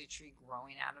was actually a tree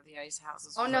growing out of the ice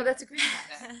houses. Oh no, that's a green.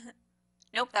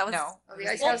 Nope, that was. no. Oh, the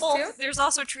ice Well, house both. too. There's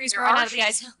also trees There growing are out of the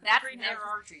ice trees. house. That Green there houses.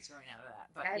 are trees growing out of that,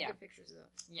 but I had yeah, good pictures of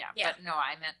those. yeah, Yeah. But no,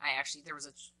 I meant there was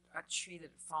a tree that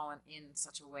had fallen in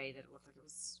such a way that it looked like it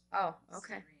was. Oh,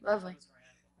 okay, green. lovely. It was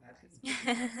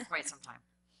growing out for quite some time.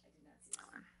 I did not see that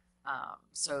one.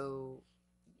 So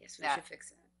Yes, we That- should fix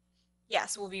that.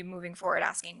 Yes, we'll be moving forward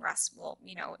asking Russ. Well,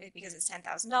 because it's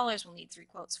 $10,000, we'll need 3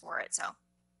 quotes for it. So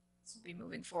we'll be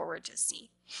moving forward to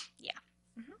see.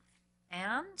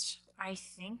 and I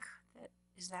think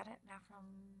is that it now from.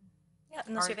 Yeah,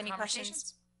 unless our you have any questions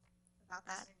conversations? about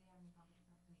that.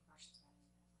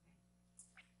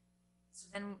 So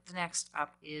then the next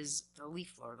up is the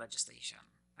leaf blower legislation,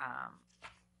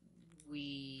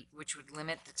 which would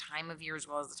limit the time of year as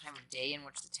well as the time of day in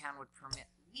which the town would permit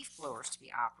leaf blowers to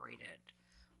be operated.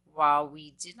 While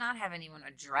we did not have anyone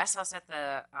address us at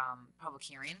the public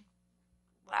hearing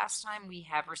last time, we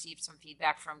have received some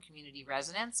feedback from community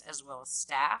residents as well as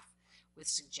staff with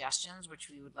suggestions which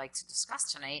we would like to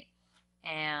discuss tonight.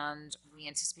 And we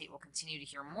anticipate we'll continue to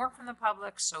hear more from the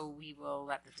public, so we will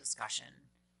let the discussion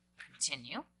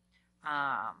continue.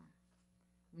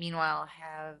 Meanwhile,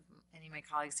 have any of my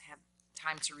colleagues had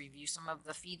time to review some of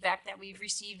the feedback that we've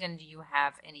received, and do you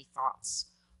have any thoughts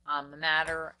on the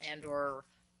matter, and or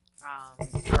our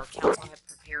council had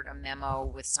prepared a memo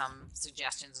with some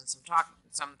suggestions and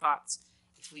some thoughts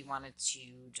if we wanted to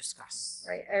discuss.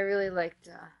 Right, I really liked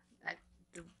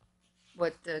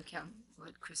what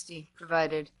Christy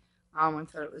provided. I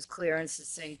thought it was clear and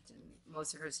succinct, and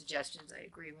most of her suggestions I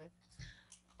agree with.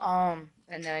 And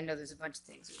then I know there's a bunch of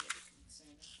things we have to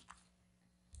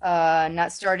consider.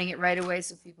 Not starting it right away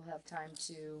so people have time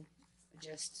to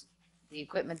adjust the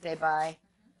equipment they buy,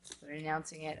 but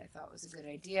announcing it I thought was a good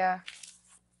idea.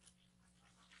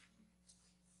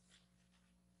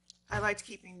 I liked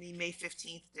keeping the May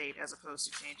 15th date as opposed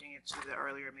to changing it to the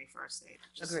earlier May 1st date.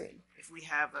 Just Agreed. If we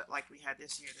have, like we had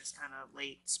this year, this kind of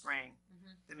late spring,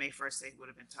 the May 1st date would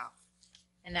have been tough.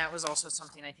 And that was also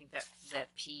something I think that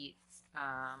Pete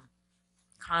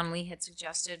Conley had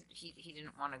suggested. He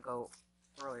didn't want to go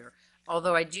earlier.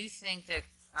 Although I do think that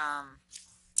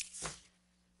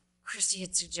Christy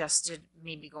had suggested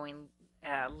maybe going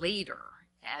later,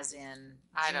 as in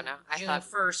I don't know. I June thought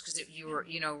 1st, because you were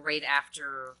right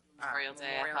after Memorial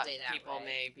Day. I thought people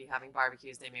may be having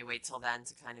barbecues. They may wait till then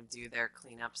to kind of do their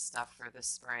cleanup stuff for the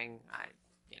spring.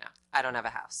 I don't have a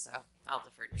house, so I'll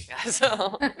defer to you guys.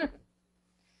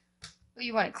 Well,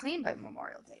 you want it clean by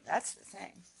Memorial Day. That's the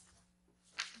thing.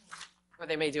 Or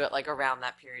they may do it like around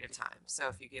that period of time. So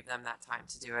if you give them that time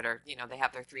to do it, or they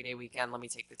have their 3-day weekend, let me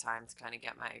take the time to kind of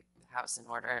get my house in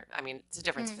order. I mean, it's a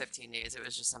difference of 15 days. It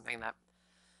was just something that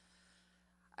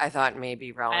I thought may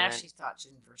be I relevant. actually thought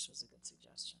June 1st was a good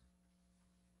suggestion.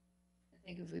 I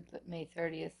think if we put May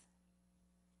 30th,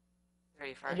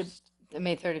 31st.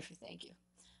 May 31st, thank you.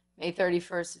 May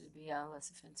 31st, it'd be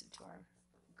less offensive to our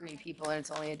green people, and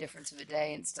it's only a difference of a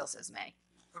day, and it still says May.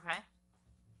 Okay,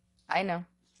 I know.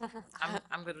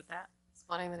 I'm good with that.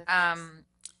 Splitting the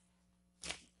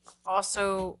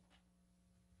Also,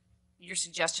 your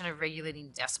suggestion of regulating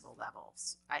decibel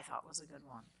levels, I thought was a good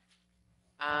one.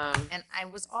 And I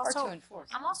was Hard to also, enforce.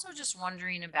 I'm also just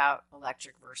wondering about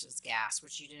electric versus gas,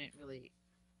 which you didn't really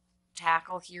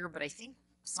tackle here, but I think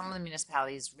some of the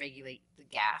municipalities regulate the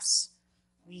gas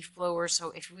leaf blowers.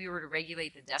 So if we were to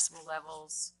regulate the decibel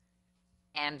levels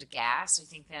and gas, I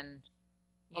think then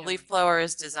A leaf blower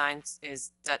is defined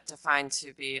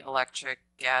to be electric,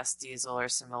 gas, diesel, or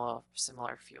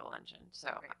similar fuel engine. So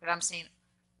right, but I'm saying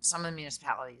some of the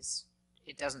municipalities,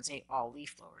 it doesn't say all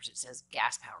leaf blowers; it says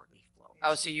gas-powered leaf blowers.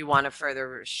 Oh, so you want to further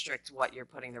restrict what you're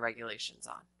putting the regulations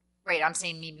on? Right, I'm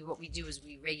saying maybe what we do is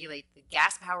we regulate the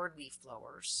gas-powered leaf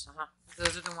blowers. Uh-huh.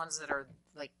 Those are the ones that are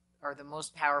the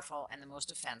most powerful and the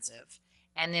most offensive.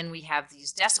 And then we have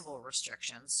these decibel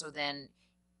restrictions. So then,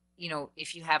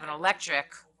 if you have an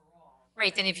electric,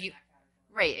 right, then if you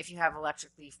have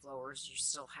electric leaf blowers, you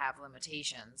still have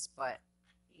limitations, but,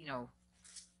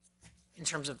 in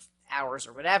terms of hours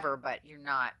or whatever, but you're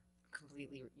not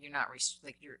you're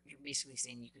basically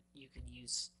saying you could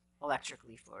use electric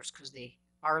leaf blowers because they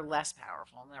are less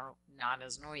powerful and they're not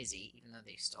as noisy, even though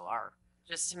they still are.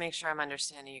 Just to make sure I'm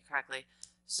understanding you correctly.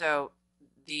 So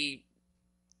the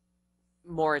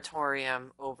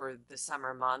moratorium over the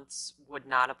summer months would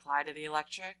not apply to the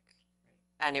electric,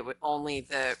 and it would only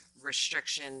the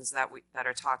restrictions that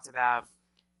are talked about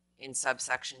in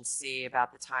subsection C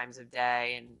about the times of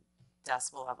day and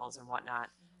decibel levels and whatnot,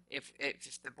 if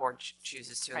the board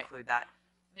chooses to Right. include that,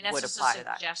 I mean, that's would just apply a to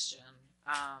that. suggestion,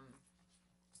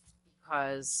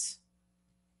 because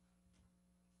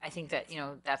I think that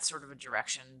that's sort of a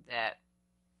direction that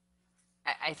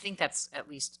I think that's at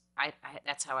least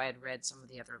that's how I had read some of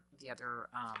the other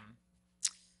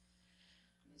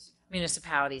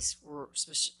municipalities were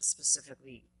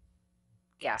specifically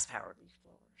gas powered leaf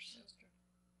blowers.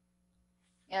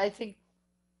 Yeah, I think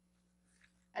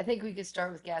we could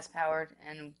start with gas powered,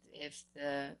 and if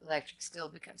the electric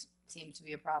still seems to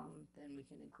be a problem, then we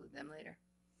can include them later.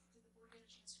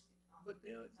 But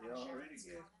they're already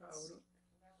gas powered.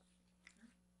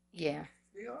 Yeah.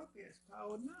 They are gas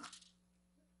powered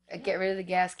now. Get rid of the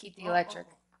gas, keep the electric.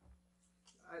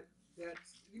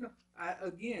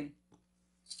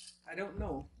 I don't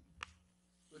know,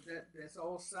 but that's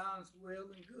all sounds well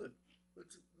and good.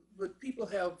 But people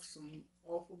have some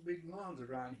awful big lawns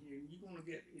around here, and you're gonna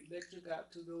get electric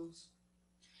out to those.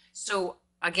 So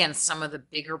again, some of the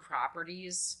bigger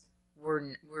properties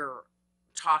we're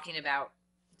talking about,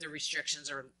 the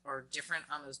restrictions are different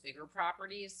on those bigger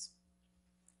properties,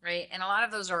 right? And a lot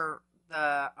of those are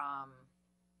the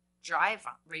drive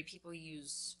on, right? People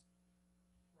use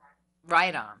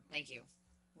ride on. Thank you.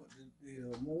 What,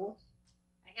 the mower?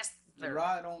 I guess The they're.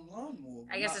 ride on lawnmower.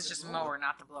 I guess it's just mower,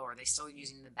 not the blower. They're still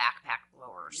using the backpack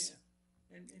blowers.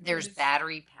 Yeah. And There's it's-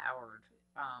 battery powered.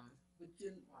 but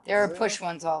then- There are well, push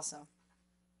ones also.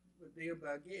 But they're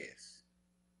by gas.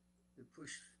 The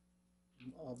push.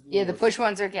 Yeah, the blowers. push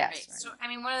ones are gas. Right. Right? So I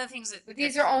mean, one of the things that But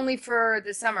these are only for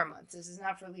the summer months. This is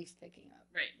not for leaf picking up.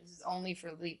 right. This is only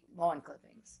for lawn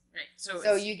clippings. Right. So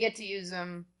So you get to use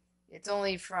them. It's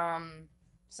only from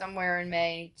somewhere in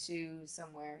May to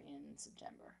somewhere in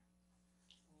September,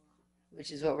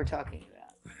 which is what we're talking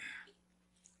about.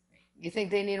 You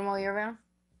think they need them all year round?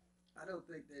 I don't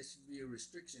think there should be a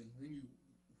restriction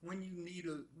when you need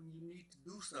to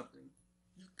do something.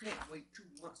 You can't wait 2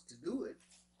 months to do it.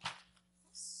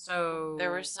 So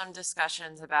There were some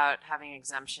discussions about having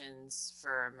exemptions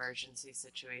for emergency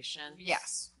situations.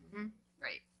 yes. Mhm.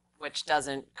 Right. Which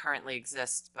doesn't currently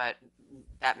exist, but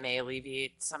that may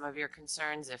alleviate some of your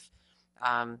concerns if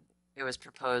it was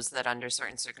proposed that under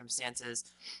certain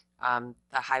circumstances, the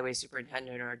highway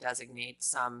superintendent or designate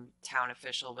some town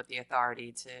official with the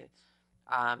authority to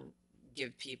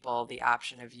give people the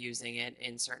option of using it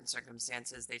in certain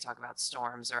circumstances. They talk about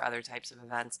storms or other types of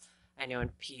events. I know in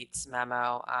Pete's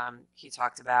memo, he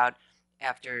talked about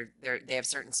after they have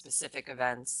certain specific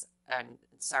events and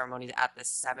ceremonies at the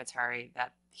cemetery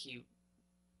that he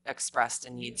expressed a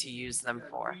need to use them You got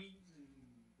for. trees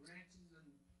and branches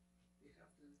and they have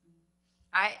to do-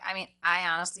 I mean, I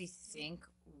honestly think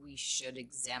we should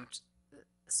exempt,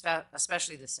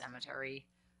 especially the cemetery,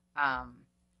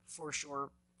 for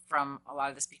sure, from a lot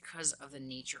of this because of the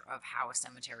nature of how a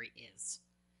cemetery is.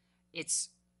 It's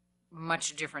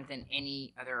much different than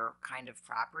any other kind of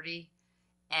property,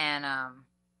 and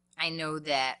I know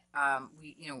that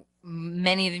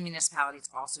many of the municipalities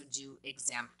also do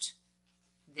exempt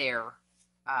their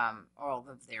all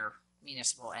of their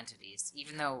municipal entities,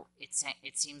 even though it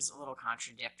seems a little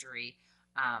contradictory.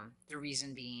 The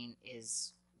reason being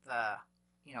is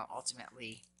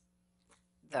ultimately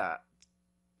the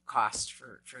cost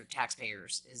for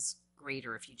taxpayers is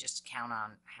greater if you just count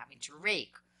on having to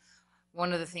rake.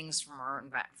 One of the things from our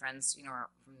friends, from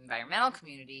the environmental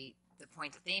community, the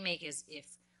point that they make is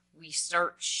if we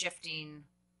start shifting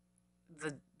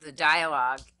the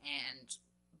dialogue and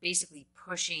basically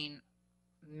pushing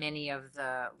many of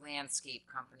the landscape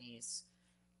companies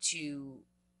to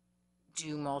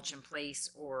do mulch in place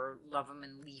or love them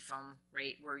and leaf them,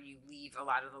 right? Where you leave a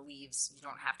lot of the leaves, you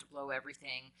don't have to blow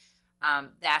everything.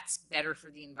 That's better for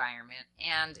the environment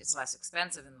and it's less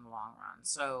expensive in the long run.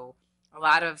 So a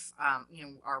lot of,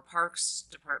 our parks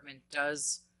department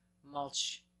does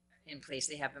mulch in place.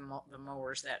 They have the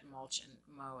mowers that mulch and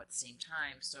mow at the same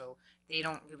time. So they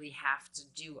don't really have to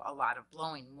do a lot of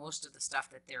blowing. Most of the stuff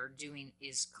that they're doing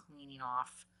is cleaning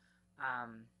off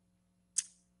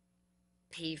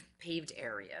paved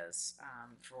areas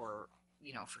for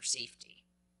safety.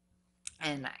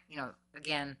 And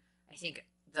again, I think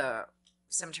the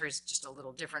cemetery is just a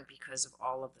little different because of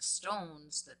all of the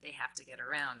stones that they have to get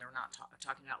around. They're not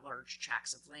talking about large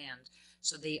tracts of land.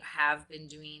 So they have been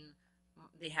doing,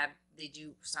 they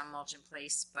do some mulch in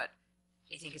place, but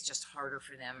I think it's just harder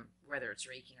for them, whether it's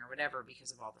raking or whatever,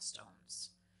 because of all the stones.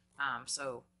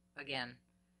 So again,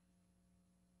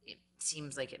 it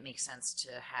seems like it makes sense to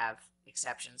have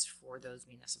exceptions for those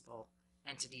municipal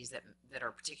entities that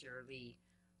are particularly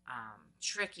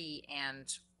tricky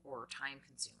and or time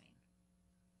consuming.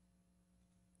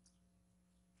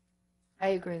 I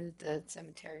agree that the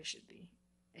cemetery should be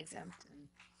exempt. And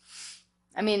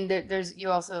I mean, there's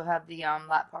you also have the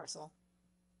lot parcel.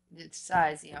 Its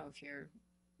size, if you're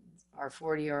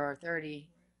R40 or R30,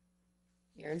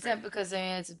 you're exempt because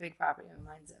it's a big property.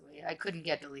 Mine's that way. I couldn't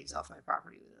get the leaves off my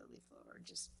property with a leaf blower.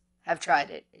 Just have tried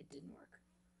it. It didn't work.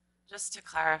 Just to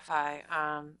clarify,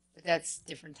 But that's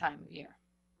different time of year.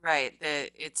 right,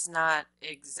 it's not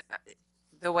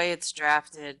the way it's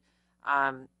drafted.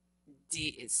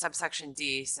 Subsection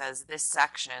D says this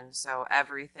section, so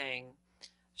everything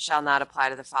shall not apply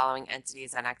to the following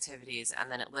entities and activities,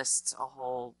 and then it lists a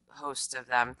whole host of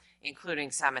them,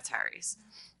 including cemeteries.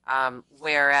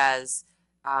 Whereas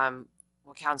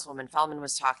what Councilwoman Feldman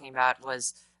was talking about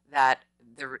was that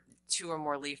the 2 or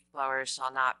more leaf blowers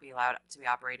shall not be allowed to be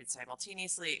operated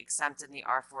simultaneously, except in the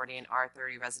R40 and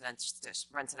R30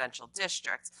 residential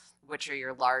districts, which are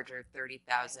your larger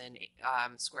 30,000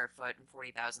 square foot and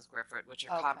 40,000 square foot, which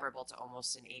are comparable to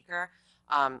almost an acre.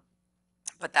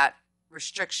 But that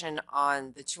restriction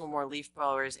on the 2 or more leaf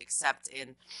blowers, except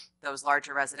in those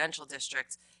larger residential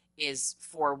districts, is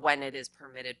for when it is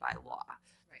permitted by law.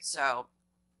 Right. So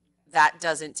that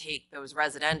doesn't take those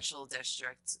residential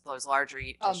districts, those larger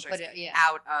districts,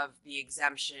 out of the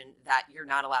exemption that you're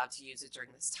not allowed to use it during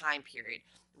this time period.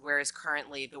 Whereas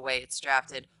currently, the way it's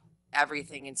drafted,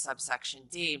 everything in subsection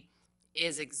D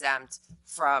is exempt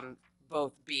from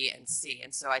both B and C.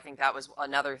 And so I think that was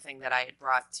another thing that I had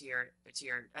brought to your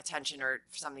attention, or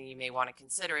something you may want to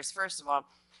consider is, first of all,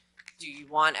 do you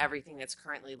want everything that's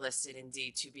currently listed in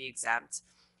D to be exempt?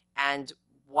 And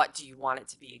what do you want it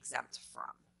to be exempt from?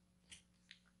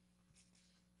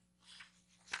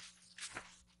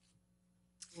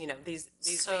 These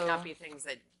may not be things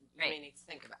that you may need to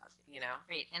think about,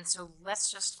 Great. And so I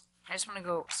just want to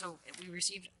go, so we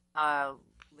received a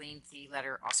lengthy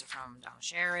letter also from Donna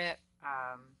Sherritt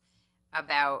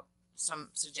about some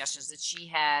suggestions that she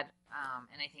had,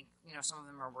 and I think, some of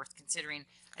them are worth considering.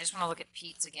 I just want to look at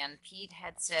Pete's again. Pete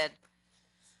had said,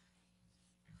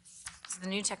 so the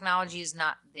new technology is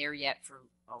not there yet for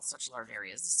all such large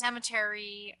areas. The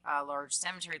cemetery, a large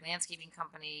cemetery landscaping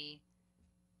company,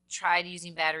 tried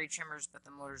using battery trimmers, but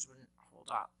the motors wouldn't hold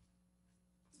up.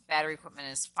 Battery equipment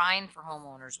is fine for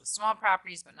homeowners with small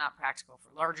properties, but not practical for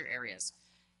larger areas.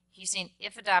 He's saying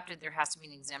if adopted, there has to be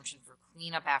an exemption for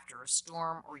cleanup after a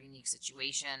storm or unique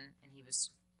situation. And he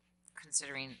was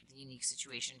considering the unique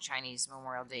situation, Chinese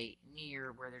Memorial Day, New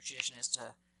Year, where their tradition is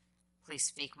to place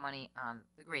fake money on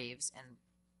the graves, and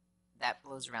that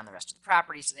blows around the rest of the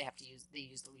property. So they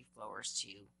use the leaf blowers to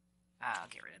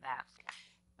get rid of that.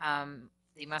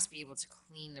 They must be able to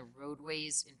clean the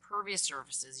roadways, impervious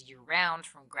surfaces year-round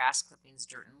from grass clippings,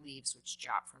 dirt, and leaves which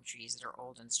drop from trees that are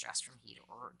old and stressed from heat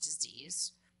or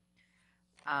disease.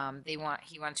 He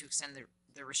wanted to extend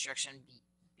the restriction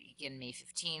begin May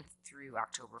 15th through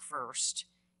October 1st,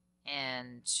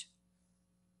 and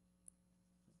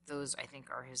those, I think,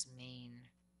 are his main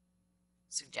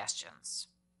suggestions.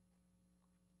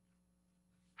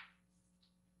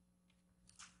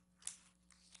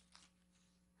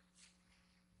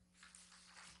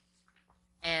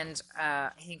 And I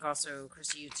think also,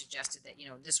 Christy, you suggested that,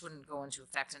 this wouldn't go into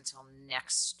effect until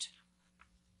next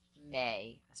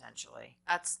May, essentially.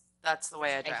 That's the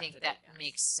way I drafted it. I think that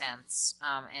makes sense.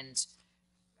 And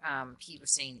Pete was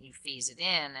saying you phase it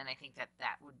in, and I think that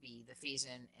would be the phase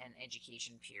in and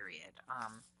education period.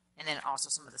 And then also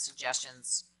some of the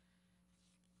suggestions,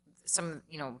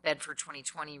 Bedford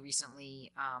 2020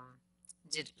 recently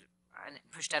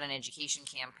pushed out an education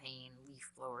campaign,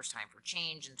 Leaf Blowers Time for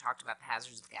Change, and talked about the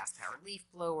hazards of gas-powered leaf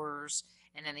blowers.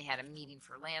 And then they had a meeting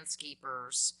for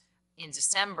landscapers in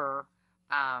December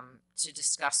to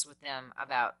discuss with them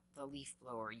about the leaf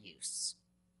blower use.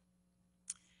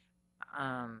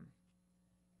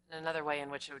 Another way in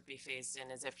which it would be phased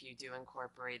in is if you do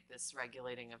incorporate this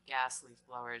regulating of gas leaf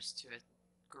blowers to a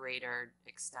greater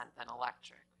extent than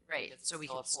electric. Right, Because it so we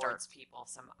still could start- affords people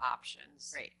some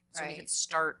options. Right. So we Right. could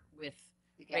start with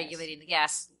The gas. regulating the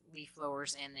gas leaf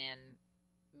blowers and then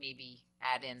maybe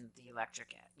add in the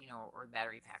electric, or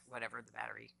battery pack, whatever the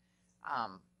battery.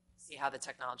 See how the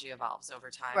technology evolves over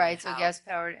time. Right, and so how- gas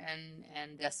powered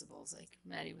and decibels, like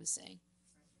Maddie was saying.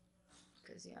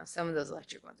 Because, some of those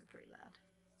electric ones are pretty loud.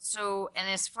 So, and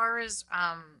as far as,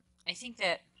 I think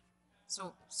that,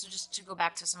 so just to go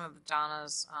back to some of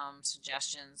Donna's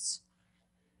suggestions,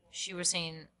 she was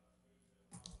saying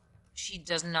she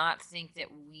does not think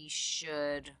that we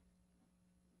should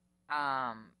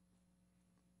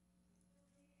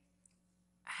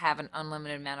have an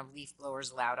unlimited amount of leaf blowers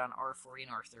allowed on R40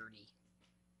 and R30.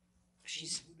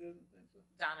 She's Who doesn't think so?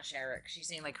 Donna Sherrick. She's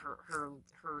saying like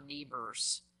her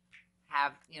neighbors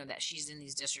have, that she's in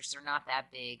these districts. They're not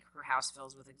that big. Her house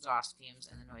fills with exhaust fumes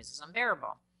and the noise is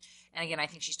unbearable. And again, I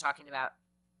think she's talking about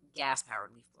gas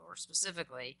powered leaf blowers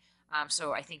specifically.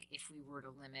 So I think if we were to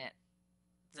limit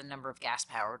the number of gas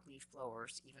powered leaf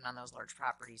blowers, even on those large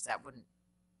properties, that wouldn't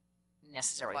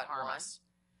necessarily What, harm one? us.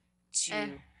 To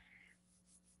Eh.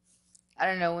 I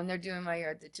don't know, when they're doing my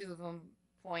yard, the two of them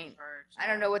point. I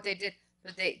don't know what they did,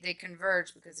 but they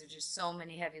converge because there's just so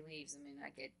many heavy leaves. I mean,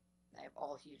 I have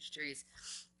all huge trees.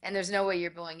 And there's no way you're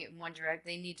blowing it in one direct.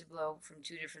 They need to blow from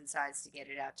two different sides to get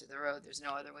it out to the road. There's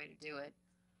no other way to do it.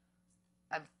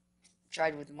 I've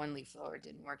tried with one leaf blower. It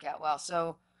didn't work out well.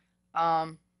 So,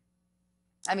 but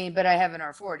I have an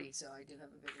R40, so I do have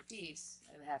a bigger piece.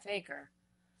 I have a half acre.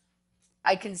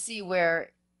 I can see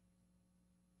where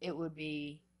it would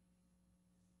be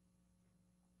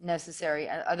necessary.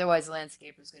 Otherwise, the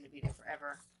landscaper is going to be there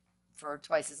forever for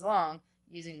twice as long,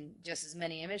 using just as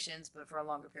many emissions, but for a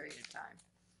longer period of time.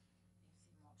 if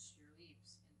you mulch your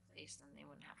leaves in place, then they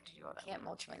wouldn't have to do all that. Can't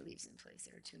mulch my leaves in place.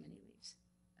 There are too many leaves.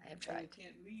 I have Well, tried. you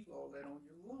can't leave all that on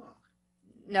your lawn.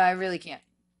 No, I really can't.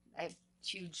 I have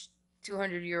huge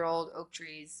 200-year-old oak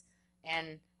trees,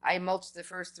 and I mulched the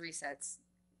first three sets,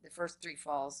 the first three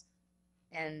falls,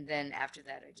 and then after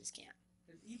that, I just can't.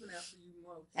 And even after you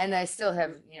mulch. And I still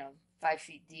have, 5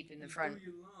 feet deep in the you front. do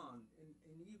your lawn,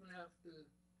 and even after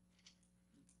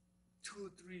 2 or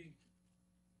 3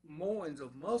 mowings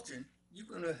of mulching, you're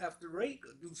gonna have to rake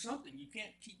or do something. You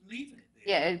can't keep leaving it there.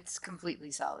 Yeah, it's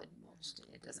completely solid mulched.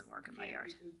 It doesn't work in my Can't-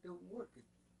 yard. It don't work. It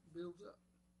builds up.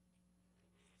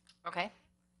 Okay.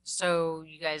 So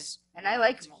you guys, And I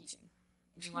like to keep- mulching.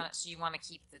 you want to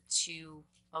keep the two,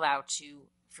 allow two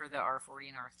for the R40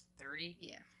 and R30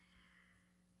 Yeah.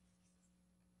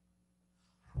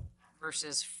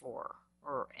 versus 4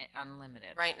 or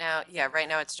unlimited. Right now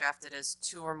it's drafted as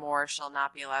 2 or more shall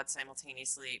not be allowed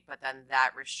simultaneously, but then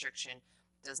that restriction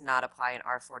does not apply in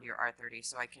R40 or R30.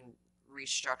 So I can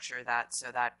restructure that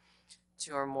so that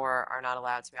 2 or more are not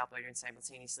allowed to be operated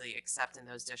simultaneously, except in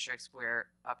those districts where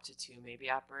up to 2 may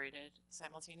be operated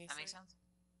simultaneously. That makes sense.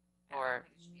 Or-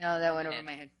 No, that went over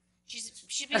my head. She's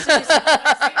basically saying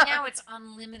right now it's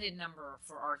unlimited number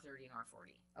for R30 and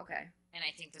R40, Okay. and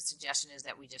I think the suggestion is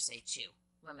that we just say 2,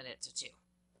 limit it to 2,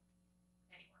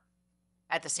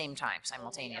 at the same time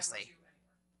simultaneously.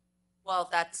 Well,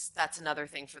 that's another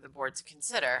thing for the board to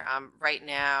consider.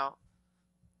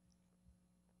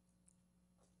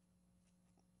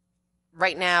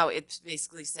 Right now, it's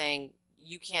basically saying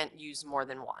you can't use more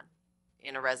than one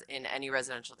in any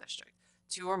residential district.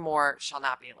 2 or more shall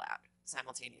not be allowed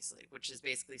simultaneously, which is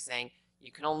basically saying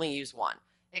you can only use one.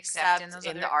 Except in those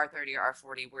in other the R30 or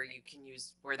R40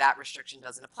 where that restriction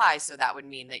doesn't apply. So that would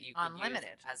mean that you can use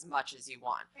Unlimited. as much as you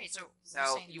want. Right. So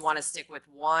So you want to stick with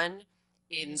 1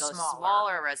 in the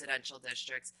smaller residential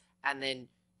districts, and then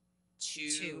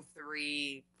 2,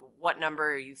 3. What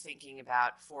number are you thinking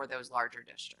about for those larger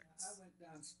districts? I went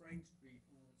down Spring Street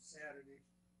on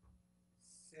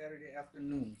Saturday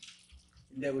afternoon,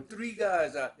 and there were 3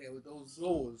 guys out there with those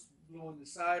blowers blowing the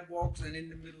sidewalks and in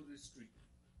the middle of the street.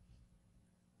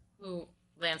 Who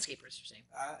landscapers you're saying?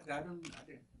 I just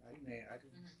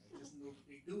know that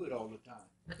they do it all the time.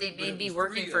 But they But may it be was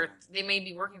working 3 for of them. they may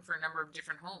be working for a number of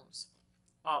different homes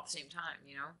all at the same time,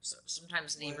 So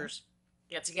sometimes neighbors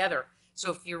get together.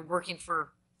 So if you're working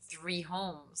for 3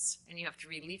 homes and you have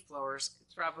 3 leaf blowers,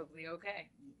 it's probably okay.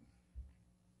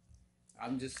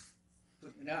 I'm just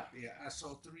putting it out there. I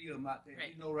saw 3 of them out there,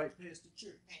 Right. right past the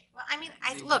church. Well, I mean,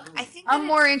 I They look, do. I think I'm that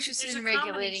more it's- interested there's in a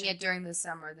regulating combination. it during the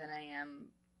summer than I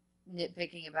am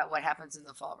nitpicking about what happens in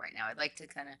the fall right now. I'd like to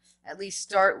kind of at least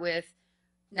start with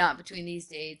not between these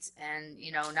dates and,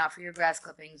 not for your grass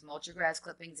clippings, mulch your grass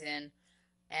clippings in,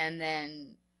 and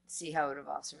then see how it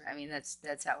evolves. I mean, that's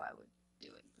how I would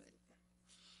do it. But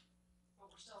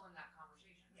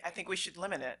I think we should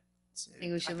limit it. I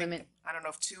think we should limit. I don't know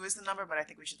if 2 is the number, but I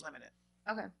think we should limit it.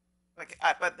 Okay. Like,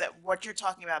 but what you're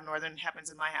talking about, Northern,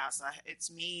 happens in my house.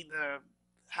 It's me, the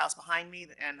house behind me,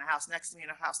 and the house next to me,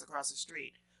 and a house across the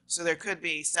street. So there could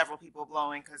be several people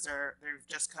blowing because they've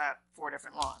just cut 4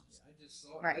 different lawns. I just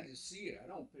saw it. Right. I just see it. I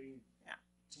don't pay Yeah.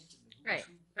 attention to who's Right.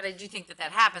 who. But I do think that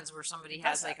happens where somebody It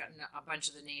has does like happen. a bunch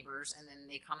of the neighbors and then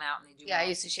they come out and they do. Yeah, I all-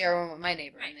 used to share one with my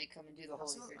neighbor, Right. and they come and do the whole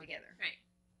Absolutely. year together. Right.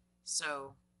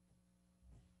 So,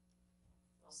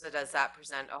 So does that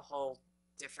present a whole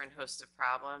different host of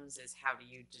problems? Is how do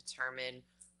you determine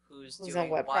who's Who's doing on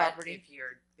what property?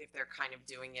 if they're kind of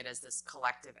doing it as this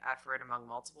collective effort among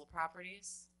multiple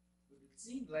properties? But it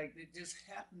seems like they just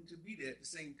happen to be there at the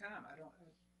same time. I don't,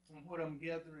 from what I'm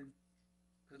gathering,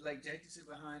 because like Jackie said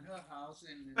behind her house,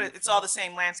 and But it's all the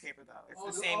same landscaper, though. It's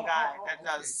the same guy that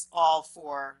does all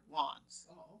 4 lawns.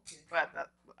 Oh, okay. But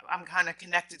I'm kind of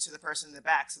connected to the person in the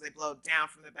back, so they blow down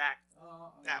from the back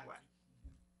that way.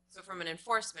 So from an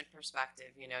enforcement perspective,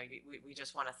 we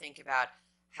just want to think about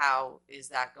how is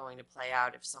that going to play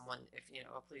out if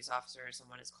a police officer or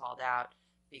someone is called out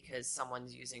because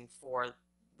someone's using 4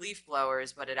 leaf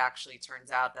blowers, but it actually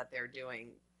turns out that they're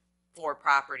doing 4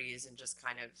 properties and just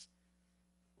kind of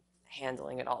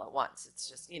handling it all at once. It's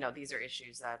just, these are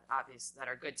issues that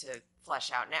are good to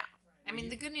flesh out now. I mean,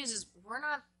 the good news is we're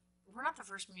not the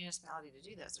first municipality to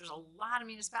do this. There's a lot of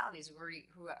municipalities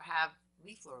who have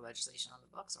leaf blower legislation on the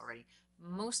books already.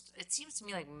 It seems to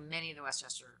me like many of the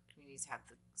Westchester communities have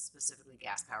specifically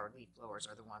gas-powered leaf blowers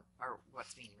are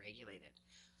what's being regulated.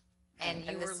 And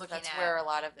you were looking that's at where a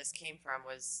lot of this came from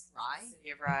was Rye?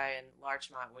 City of Rye and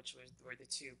Larchmont, which were the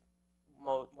 2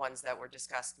 ones that were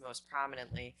discussed most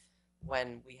prominently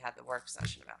when we had the work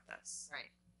session about this.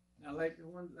 right. Now, like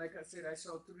I said, I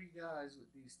saw 3 guys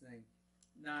with these things.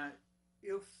 Now,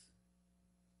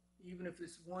 even if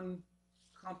it's one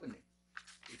company,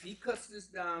 if he cuts this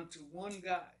down to one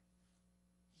guy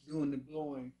doing the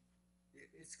blowing,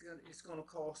 it's gonna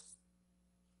cost.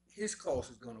 His cost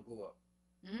is gonna go up.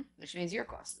 Mm-hmm. Which means your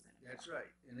cost is going to. That's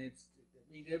right, and that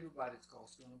means everybody's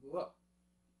cost is gonna go up.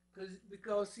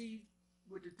 Because he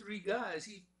with the 3 guys,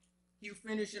 he'll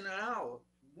finish in an hour.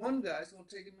 One guy's gonna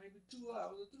take it maybe 2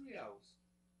 hours or 3 hours.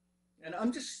 And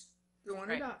I'm just throwing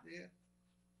Right. it out there.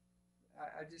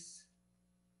 I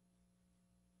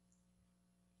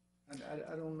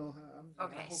don't know how. I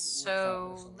hope Okay, it works out, so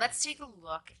that's all. let's take a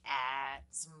look at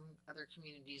some other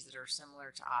communities that are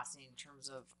similar to Austin in terms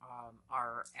of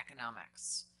our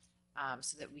economics,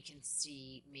 so that we can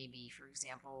see maybe, for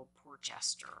example,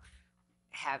 Portchester.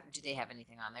 Do they have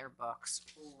anything on their books?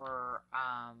 Or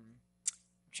I'm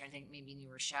trying to think, maybe New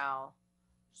Rochelle. I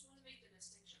just want to make the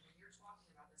distinction. When you're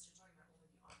talking about this, you're talking about only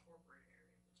the unincorporated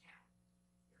area of the town.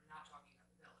 You're not talking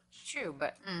about the village. True,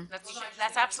 but Mm.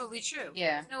 that's absolutely true.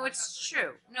 Yeah. No, it's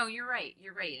true. No, you're right.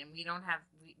 You're right, and we don't have.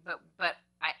 But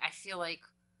I feel like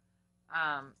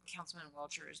Councilman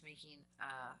Welcher is making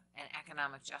an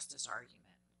economic justice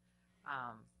argument.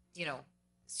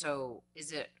 So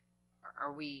is it?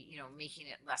 Are we, making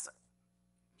it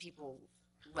people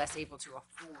less able to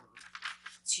afford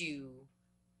to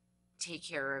take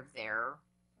care of their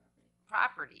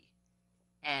property,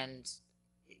 and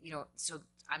so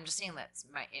I'm just saying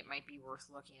it might be worth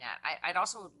looking at. I'd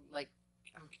also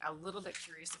I'm a little bit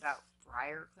curious about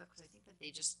Briarcliff because I think that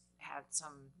they just had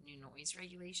some new noise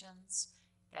regulations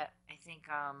that I think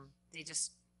they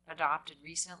just adopted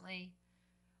recently,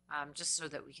 just so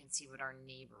that we can see what our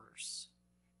neighbors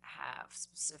have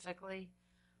specifically.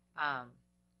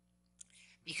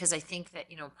 Because I think that,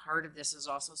 part of this is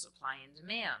also supply and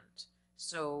demand.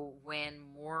 So when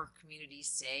more communities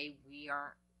say we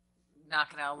are not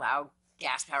going to allow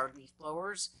gas-powered leaf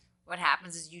blowers, what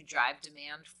happens is you drive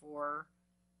demand for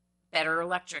better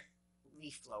electric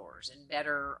leaf blowers and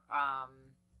better,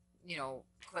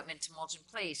 equipment to mulch in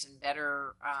place and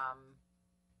better,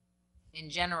 in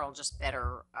general, just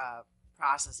better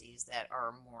processes that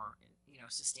are more,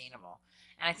 sustainable.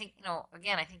 And I think,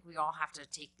 again, I think we all have to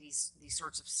take these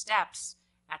sorts of steps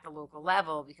at the local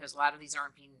level because a lot of these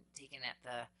aren't being taken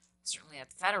certainly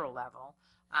at the federal level.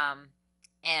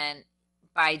 And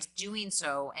by doing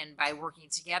so and by working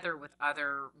together with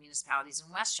other municipalities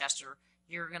in Westchester,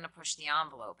 you're going to push the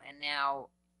envelope. And now,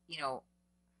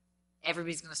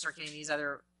 everybody's going to start getting these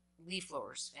other leaf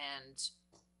blowers, and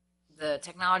the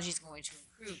technology is going to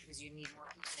improve because you need more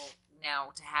people now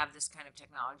to have this kind of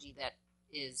technology that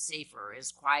is safer, is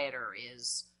quieter,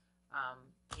 is,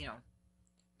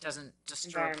 doesn't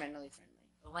disturb Environmentally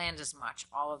friendly. the land as much.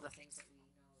 All of the things that we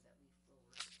know that leaf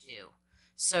blowers do.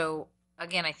 So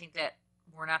again, I think that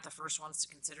we're not the first ones to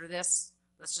consider this.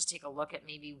 Let's just take a look at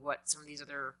maybe what some of these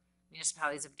other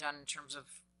municipalities have done in terms of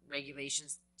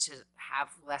regulations to have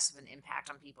less of an impact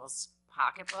on people's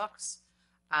pocketbooks,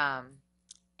 and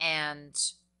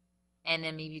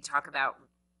then maybe talk about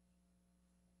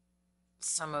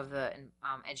some of the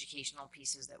educational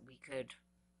pieces that we could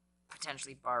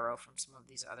potentially borrow from some of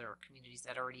these other communities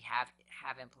that already have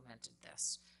implemented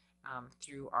this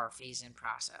through our phase-in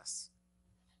process.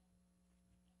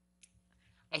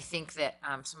 I think that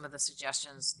some of the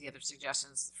suggestions, the other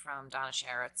suggestions from Donna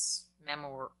Sharrett's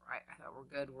memo, I thought were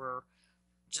good. Were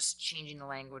just changing the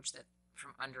language that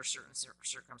from under certain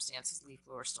circumstances, leaf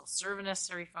blowers still serve a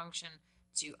necessary function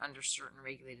to under certain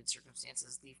regulated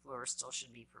circumstances, leaf blowers still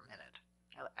should be permitted.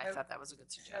 I thought that was a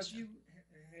good suggestion. Have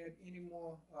you had any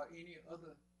more any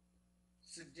other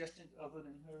suggestions other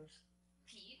than hers?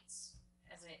 Pete's,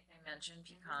 as I mentioned,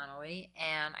 Pete Connolly,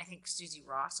 and I think Susie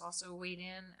Ross also weighed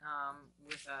in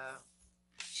with a.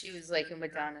 She was liking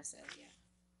what Donna said, yeah.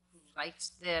 Who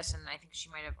liked this, and I think she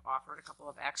might have offered a couple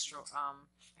of extra. I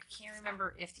can't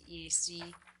remember if the EAC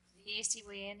did the EAC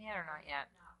weigh in yet or not yet.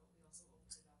 Not, but we also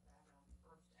opened it up at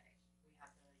Earth Day. We had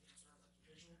the sort of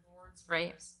like visual boards.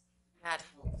 Right.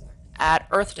 At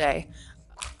Earth Day,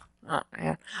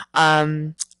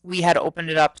 we had opened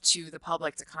it up to the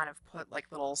public to kind of put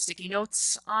like little sticky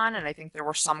notes on, and I think there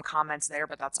were some comments there,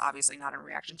 but that's obviously not in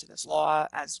reaction to this law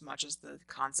as much as the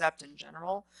concept in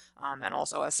general. And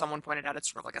also, as someone pointed out,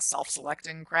 it's sort of like a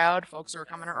self-selecting crowd, folks who are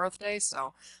coming to Earth Day.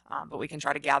 So, but we can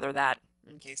try to gather that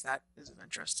in case that is of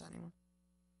interest to anyone.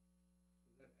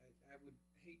 I would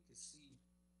hate to see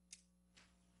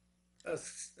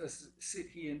us sit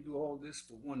here and do all this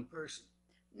for one person.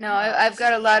 No, I've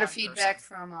got a lot of One feedback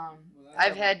person. from, Well,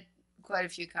 I've had quite a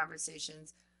few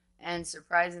conversations, and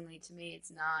surprisingly to me,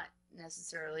 it's not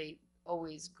necessarily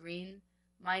always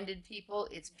green-minded people.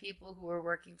 It's people who are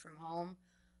working from home,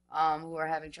 who are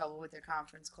having trouble with their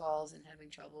conference calls and having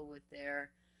trouble with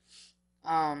their,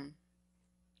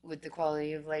 with the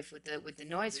quality of life, with the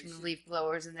noise from the leaf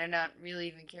blowers, and they're not really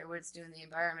even care what it's doing to the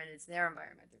environment. It's their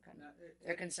environment.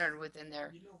 They're concerned within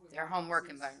their homework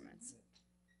environments.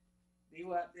 They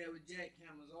were out there with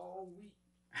jackhammers all week.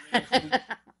 last week. And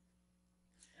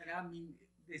I mean,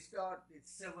 they start at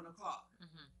 7 o'clock.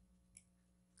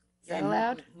 Is that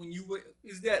allowed? When you wait,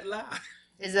 is that loud?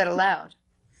 Is that allowed?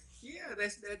 Yeah,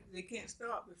 that's that. They can't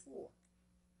start before.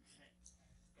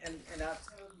 And I tell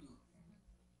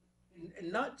you,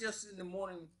 and not just in the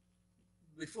morning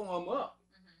before I'm up.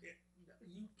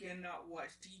 You cannot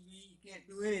watch TV. You can't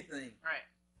do anything. Right.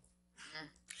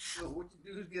 So what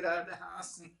you do is get out of the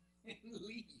house and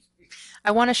leave.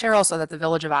 I want to share also that the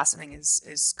Village of Ossining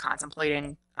is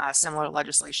contemplating similar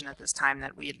legislation at this time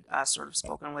that we had sort of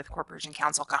spoken with Corporation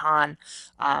Counsel Kahan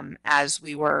as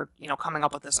we were, coming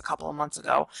up with this a couple of months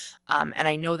ago. And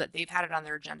I know that they've had it on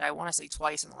their agenda, I want to say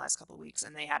twice in the last couple of weeks,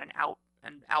 and they had an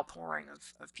outpouring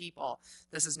of people.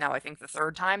 This is now, I think, the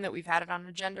third time that we've had it on an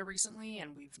agenda recently,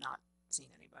 and we've not seen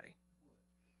anybody.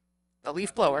 The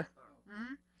leaf blower.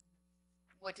 Mm-hmm.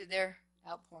 What did their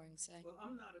outpouring say? Well,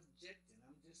 I'm not objecting.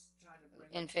 I'm just trying to bring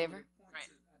In up some of favor? the points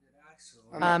that I saw.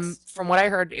 Or mixed? From what I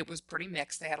heard, it was pretty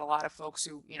mixed. They had a lot of folks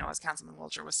who, as Councilman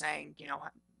Wiltshire was saying,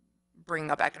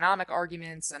 bringing up economic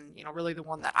arguments, and really the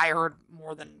one that I heard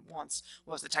more than once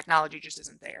was the technology just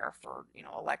isn't there for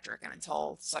electric, and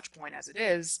until such point as it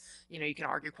is, you can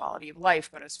argue quality of life,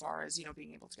 but as far as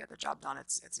being able to get the job done,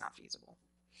 it's not feasible.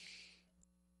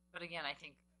 But again, I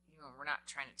think we're not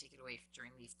trying to take it away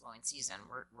during leaf blowing season.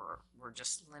 We're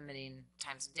just limiting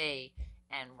times of day,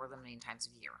 and we're limiting times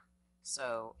of year.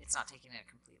 So it's not taking it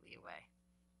completely away.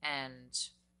 And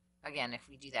again, if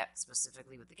we do that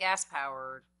specifically with the gas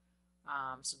powered,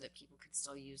 so that people could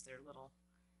still use their little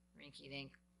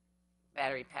rinky-dink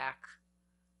battery pack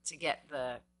to get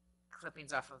the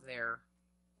clippings off of their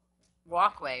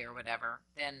walkway or whatever,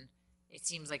 then it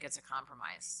seems like it's a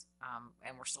compromise,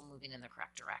 and we're still moving in the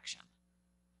correct direction.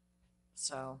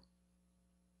 So,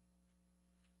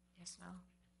 yes, no,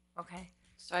 okay.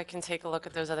 So I can take a look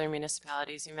at those other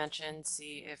municipalities you mentioned,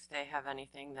 see if they have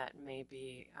anything that may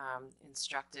be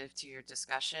instructive to your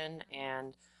discussion,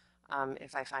 and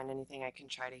if I find anything, I can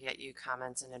try to get you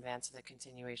comments in advance of the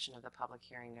continuation of the public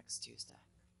hearing next Tuesday.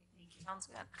 Thank you. Sounds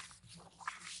good.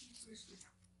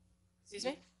 Excuse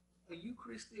me? Are you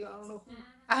Christy? I don't know.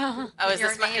 Oh, is Your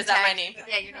that name my tag. name?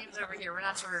 Yeah, your name's over here. We're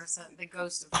not sure if it's the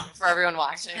ghost of For everyone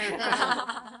watching. Okay.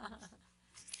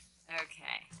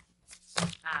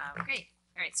 Great.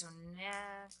 All right. So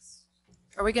next.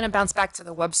 Are we going to bounce back to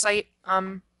the website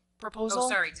proposal? Oh,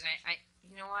 sorry. Did I?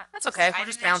 You know what? That's okay. I We're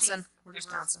just didn't actually bouncing. We're just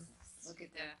ever bouncing. Look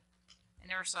at the. I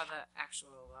never saw the actual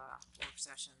work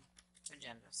session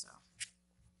agenda, so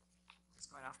it's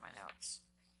going off my notes.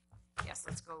 yes,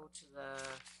 let's go to the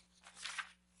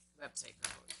website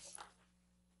proposal.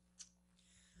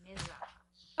 Ms.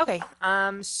 Okay,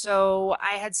 so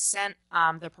I had sent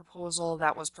the proposal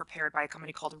that was prepared by a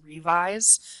company called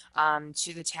Revise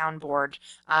to the town board.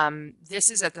 This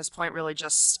is at this point really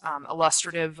just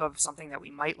illustrative of something that we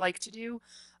might like to do.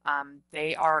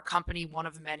 They are a company, one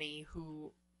of many,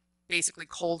 who basically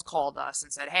cold called us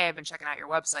and said, hey, I've been checking out your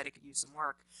website, it could use some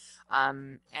work.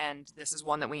 And this is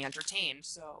one that we entertained.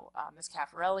 So Ms.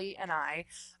 Caffarelli and I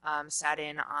sat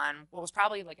in on what was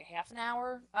probably like a half an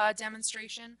hour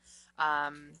demonstration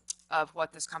of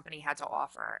what this company had to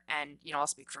offer. And, you know, I'll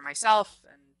speak for myself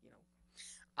and, you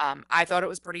know, I thought it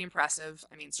was pretty impressive.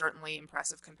 I mean, certainly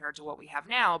impressive compared to what we have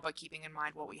now, but keeping in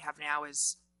mind what we have now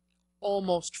is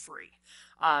almost free.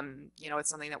 You know, it's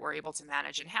something that we're able to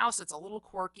manage in-house. It's a little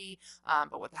quirky,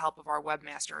 but with the help of our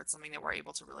webmaster, it's something that we're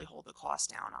able to really hold the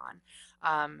cost down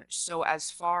on. So as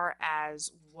far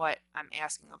as what I'm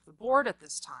asking of the board at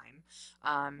this time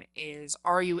is,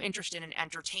 are you interested in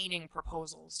entertaining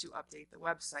proposals to update the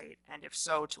website? And if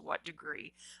so, to what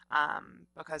degree?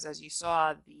 Because as you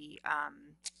saw, the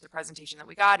presentation that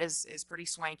we got is pretty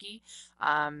swanky.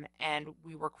 And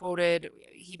we were quoted,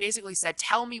 he basically said,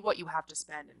 tell me what you have to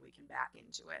spend and we can back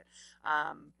into it.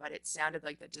 But it sounded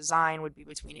like the design would be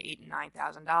between $8,000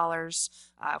 and $9,000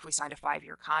 if we signed a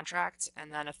 5-year contract,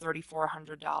 and then a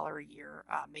 $3,400 a year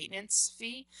maintenance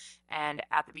fee. And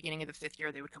at the beginning of the 5th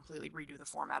year, they would completely redo the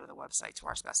format of the website to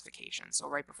our specifications. So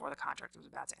right before the contract was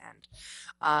about to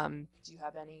end. Do you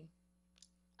have any?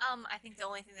 I think the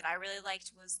only thing that I really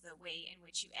liked was the way in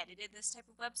which you edited this type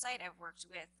of website. I've worked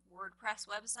with WordPress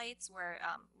websites where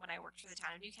when I worked for the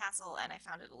town of Newcastle, and I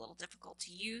found it a little difficult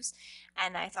to use.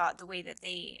 And I thought the way that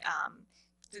they,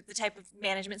 the type of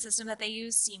management system that they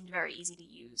use seemed very easy to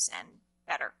use and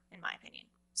better, in my opinion.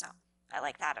 So I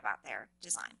like that about their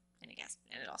design. And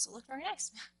it also looked very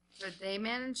nice. Are they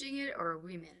managing it or are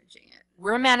we managing it?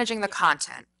 We're managing the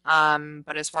content.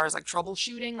 But as far as like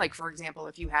troubleshooting, like for example,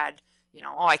 if you had, you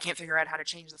know, oh, I can't figure out how to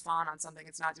change the font on something,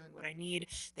 it's not doing what I need.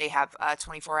 They have a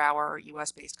 24-hour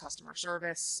US-based customer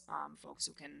service, folks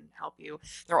who can help you.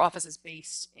 Their office is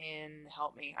based in,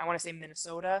 help me, I want to say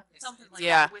Minnesota. Something like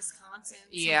Yeah. that, Wisconsin.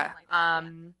 Yeah. Like that,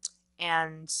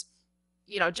 And,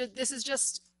 you know, this is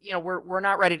just, you know, we're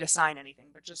not ready to sign anything,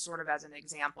 but just sort of as an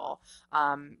example,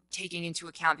 taking into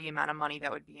account the amount of money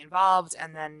that would be involved,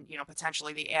 and then, you know,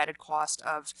 potentially the added cost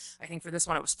of, I think for this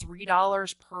one, it was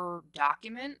 $3 per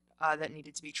document that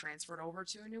needed to be transferred over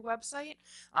to a new website,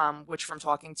 which from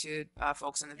talking to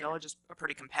folks in the village is a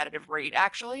pretty competitive rate,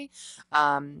 actually.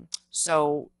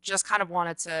 So just kind of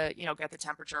wanted to, you know, get the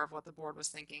temperature of what the board was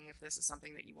thinking, if this is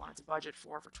something that you wanted to budget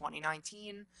for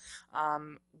 2019.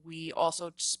 We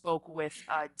also spoke with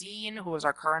Dean, who is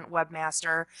our current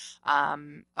webmaster,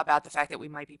 about the fact that we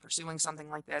might be pursuing something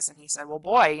like this. And he said, well,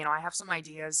 boy, you know, I have some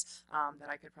ideas that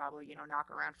I could probably, you know, knock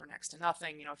around for next to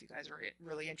nothing, you know, if you guys are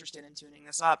really interested in tuning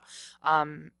this up.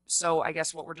 So I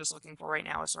guess what we're just looking for right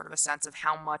now is sort of a sense of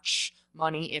how much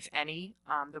money, if any,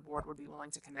 the board would be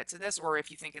willing to commit to this, or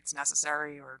if you think it's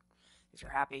necessary, or if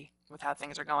you're happy with how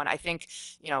things are going. I think,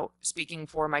 you know, speaking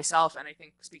for myself, and I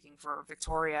think speaking for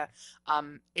Victoria,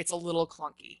 it's a little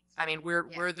clunky. I mean,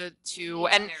 we're the two,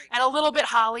 and a little bit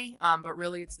Holly, but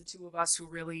really it's the two of us who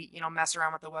really, you know, mess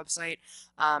around with the website,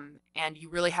 and you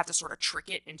really have to sort of trick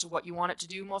it into what you want it to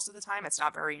do most of the time. It's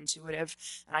not very intuitive,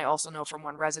 and I also know from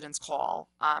when residents call,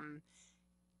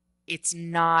 it's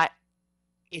not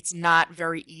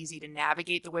very easy to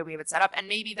navigate the way we have it set up, and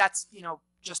maybe that's, you know,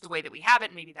 just the way that we have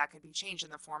it. Maybe that could be changed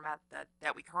in the format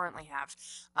that we currently have.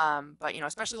 But, you know,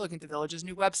 especially looking at the village's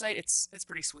new website, it's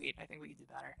pretty sweet. I think we could do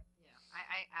better. Yeah,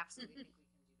 I absolutely think we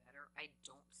can do better. I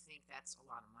don't think that's a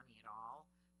lot of money at all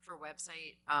for a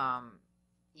website,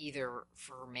 either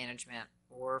for management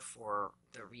or for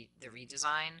the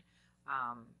redesign.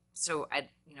 So I,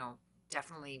 you know,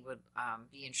 definitely would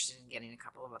be interested in getting a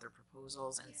couple of other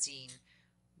proposals and seeing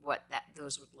what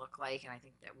those would look like, and I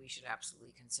think that we should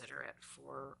absolutely consider it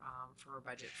for a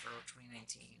budget for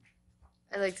 2019.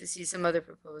 I'd like to see some other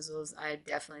proposals. I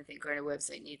definitely think our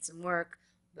website needs some work,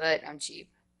 but I'm cheap.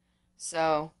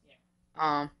 So,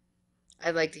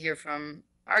 I'd like to hear from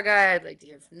our guy. I'd like to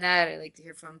hear from that. I'd like to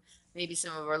hear from maybe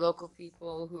some of our local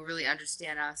people who really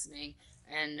understand Ossining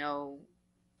and know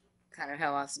kind of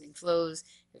how Ossining flows,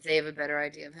 if they have a better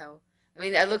idea of how. I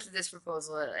mean, I looked at this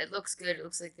proposal. It looks good. It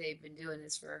looks like they've been doing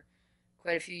this for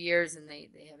quite a few years, and they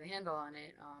have a handle on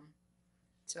it.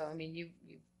 So, I mean, you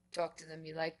talk to them,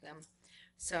 you like them.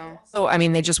 So So, I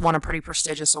mean, they just won a pretty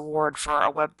prestigious award for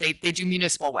a they do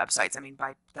municipal websites. I mean,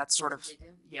 that's sort of, they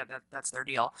do. yeah, that's their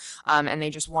deal. And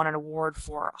they just won an award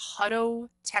for Hutto,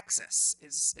 Texas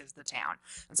is the town.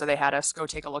 And so they had us go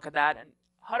take a look at that, and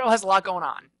Hutto has a lot going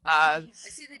on. I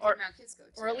see they did or- Mount Kisco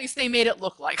too. Or at least they made it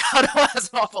look like Hutto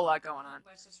has an awful lot going on.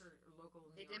 Westchester local.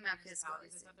 They New did York Mount Kisco, I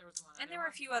municipalities. I see. thought there was one And other there were a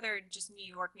one. few other just New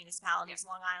York municipalities,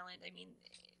 Long Island. I mean,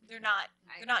 they're not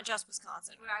just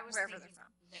Wisconsin. What I was wherever thinking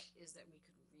they're from. is that we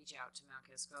could reach out to Mount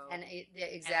Kisco And yeah,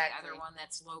 and exactly. the other one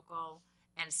that's local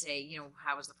and say, you know,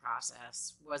 how was the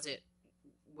process? Was it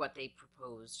what they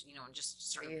proposed? You know, and just Are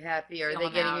sort of you happy? Are fill they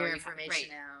them getting out, your or you-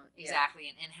 information out? Yeah.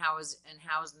 exactly, and how is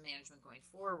the management going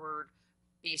forward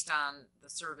based on the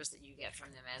service that you get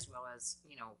from them, as well as,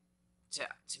 you know, to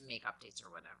make updates or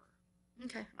whatever.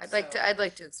 Okay. I'd So-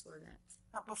 like to explore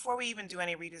that. Before we even do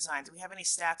any redesign, do we have any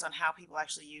stats on how people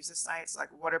actually use the sites? Like,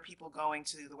 what are people going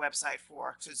to the website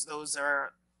for? Because those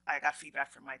are, I got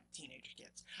feedback from my teenager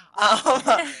kids.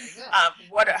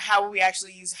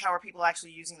 How are people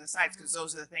actually using the sites? Because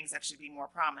those are the things that should be more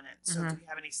prominent. So do we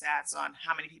have any stats on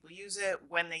how many people use it,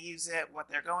 when they use it, what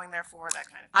they're going there for, that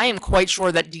kind of thing? I am quite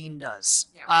sure that Dean does.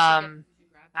 Yeah, we should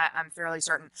I'm fairly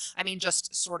certain. I mean,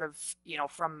 just sort of, you know,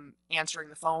 from answering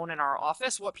the phone in our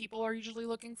office, what people are usually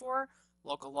looking for: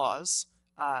 local laws,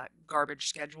 garbage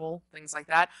schedule, things like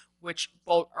that, which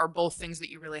are both things that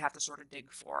you really have to sort of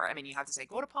dig for. I mean, you have to say,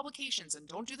 go to publications and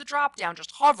don't do the drop down,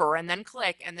 just hover and then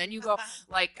click, and then you go,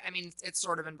 like, I mean, it's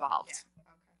sort of involved.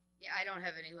 Yeah, I don't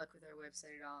have any luck with our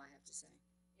website at all, I have to say.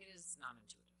 It is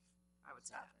non-intuitive, I would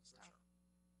say. That's for sure.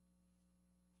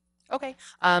 Okay.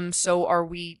 So are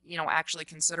we, you know, actually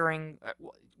considering,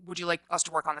 would you like us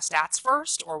to work on the stats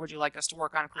first, or would you like us to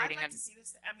work on I'd creating like an, to see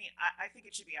this. I mean, I think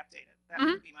it should be updated. That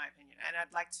Mhm. would be my opinion. And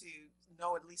I'd like to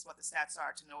know at least what the stats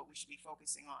are to know what we should be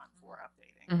focusing on for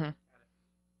updating. Mhm.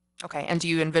 Okay. And do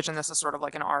you envision this as sort of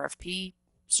like an RFP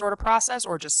sort of process,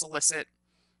 or just solicit,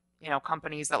 you know,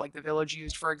 companies that like the Village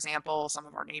used, for example, some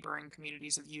of our neighboring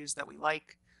communities have used that we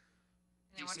like?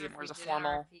 And Do you I see wonder it if more we as a did an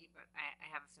formal- RFP, but I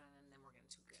have a feeling then we're getting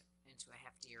into a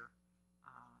heftier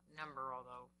number,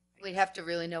 although We'd have to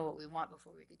really know what we want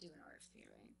before we could do an RFP,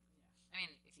 right? I mean,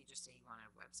 if you just say you want a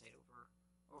website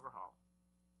overhaul,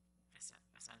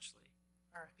 essentially.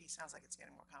 RFP sounds like it's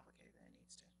getting more complicated than it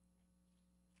needs to.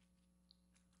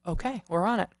 Okay, we're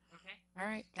on it. Okay. All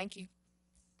right. Thank you.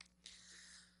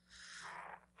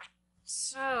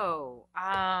 So,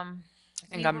 I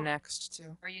think We I'm will- next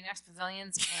too. are you next?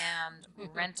 Pavilions and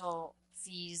rental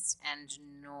fees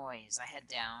and noise. I had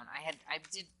down. I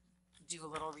did do a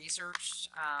little research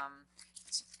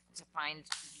to find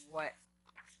what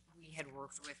we had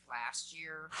worked with last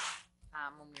year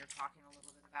when we were talking a little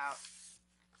bit about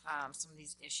some of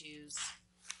these issues.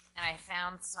 And I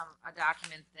found a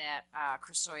document that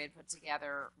Chris Soy had put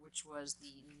together, which was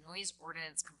the noise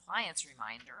ordinance compliance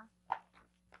reminder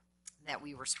that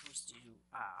we were supposed to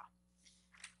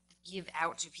give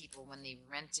out to people when they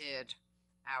rented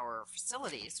our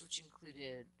facilities, which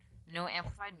included no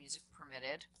amplified music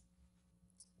permitted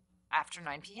after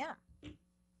 9 p.m.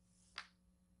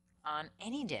 on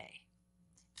any day,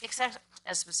 except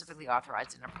as specifically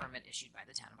authorized in a permit issued by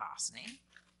the town of Austining.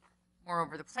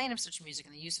 Moreover, the playing of such music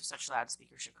and the use of such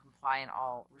loudspeakers should comply in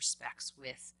all respects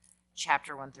with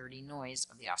Chapter 130 noise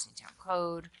of the Austining Town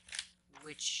Code,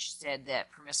 which said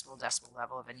that permissible decibel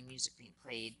level of any music being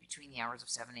played between the hours of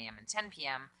 7 a.m. and 10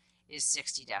 p.m. is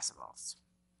 60 decibels,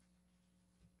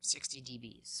 60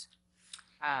 dBs,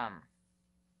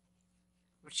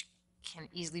 which can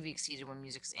easily be exceeded when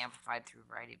music is amplified through a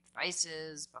variety of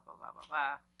devices, blah, blah, blah, blah,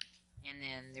 blah. And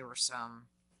then there were some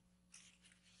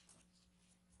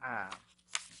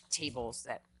tables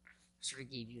that sort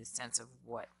of gave you a sense of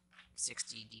what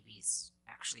 60 dBs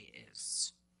actually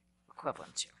is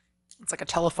equivalent to. It's like a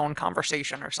telephone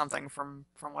conversation or something from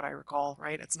what I recall,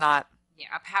 right? It's not. Yeah,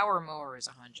 a power mower is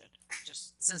 100,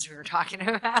 just since we were talking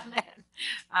about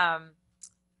it.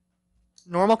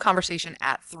 Normal conversation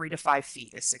at 3 to 5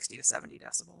 feet is 60 to 70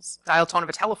 decibels. Dial tone of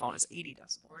a telephone is 80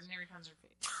 decibels. Ordinary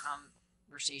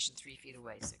conversation 3 feet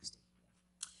away, 60.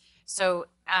 So,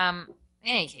 in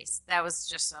any case, that was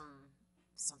just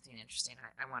something interesting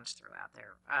I wanted to throw out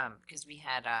there because we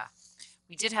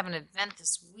did have an event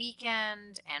this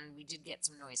weekend, and we did get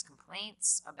some noise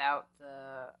complaints about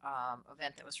the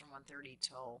event that was from 1:30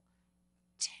 till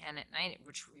 10 at night,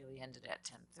 which really ended at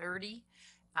 10:30.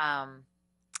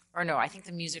 Or no, I think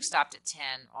the music stopped at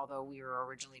 10, although we were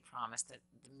originally promised that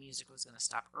the music was going to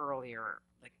stop earlier,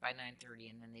 like by 9:30,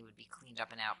 and then they would be cleaned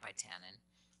up and out by 10, and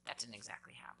that didn't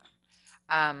exactly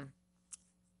happen.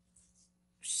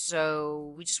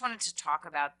 So we just wanted to talk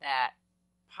about that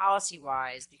policy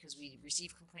wise, because we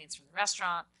received complaints from the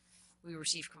restaurant, we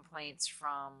received complaints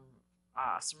from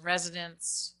some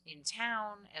residents in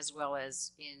town as well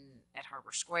as at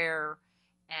Harbor Square,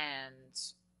 and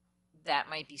that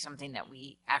might be something that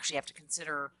we actually have to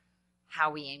consider, how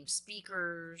we aim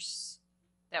speakers,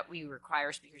 that we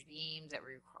require speakers be aimed, that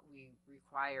we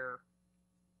require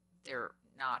there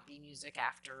not be music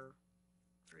after,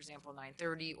 for example,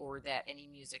 9:30, or that any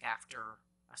music after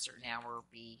a certain hour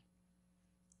be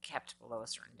kept below a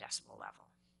certain decibel level.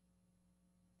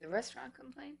 The restaurant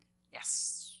complained?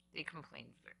 Yes, they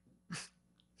complained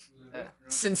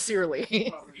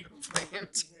Sincerely. Probably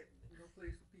complained. No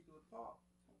place for people to park.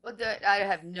 Well, I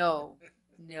have no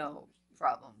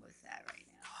problem with that right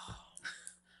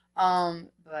now.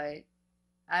 But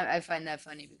I find that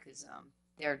funny because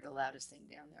they're the loudest thing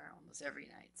down there almost every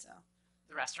night. So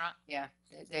the restaurant. yeah,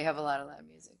 they have a lot of loud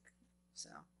music, so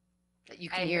that you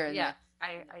can hear. Yeah,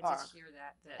 I park. did hear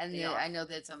that. And they are. I know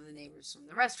that some of the neighbors from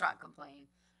the restaurant complain.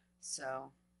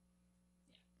 So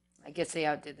I guess they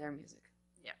outdid their music.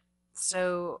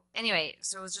 So anyway,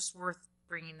 so it was just worth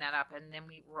bringing that up, and then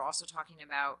we were also talking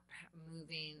about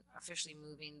officially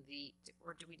moving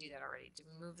or did we do that already? Did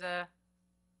we move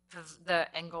the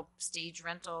Engel stage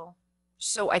rental?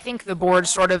 So I think the board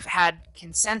sort of had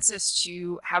consensus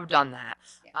to have done that.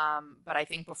 But I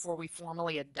think before we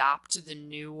formally adopt the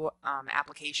new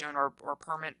application or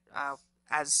permit,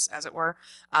 as it were,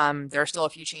 there are still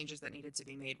a few changes that needed to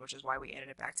be made, which is why we added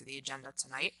it back to the agenda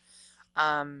tonight.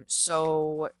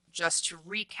 So just to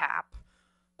recap,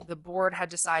 the board had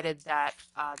decided that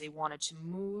they wanted to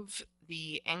move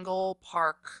the Engel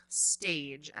Park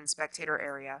stage and spectator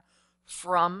area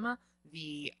from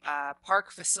the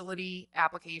park facility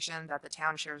application that the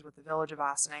town shares with the Village of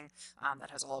Ossining,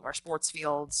 that has all of our sports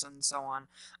fields and so on,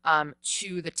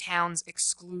 to the town's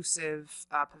exclusive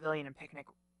pavilion and picnic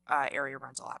area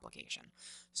rental application.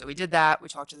 So we did that. We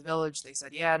talked to the village. They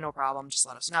said, yeah, no problem. Just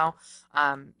let us know.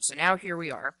 So now here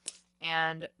we are.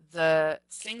 And the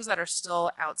things that are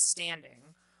still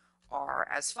outstanding are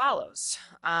as follows.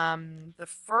 The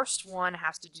first one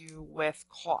has to do with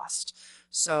cost.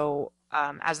 So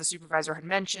as the supervisor had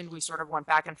mentioned, we sort of went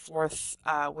back and forth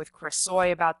with Chris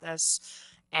Soy about this.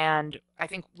 And I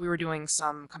think we were doing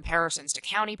some comparisons to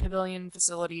county pavilion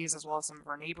facilities as well as some of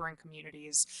our neighboring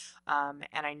communities. And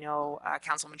I know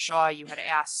Councilman Shaw, you had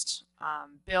asked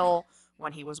Bill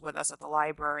when he was with us at the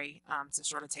library to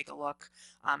sort of take a look.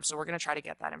 So we're going to try to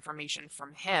get that information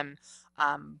from him.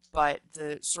 But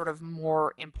the sort of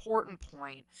more important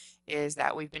point is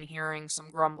that we've been hearing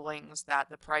some grumblings that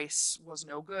the price was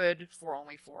no good for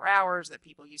only 4 hours, that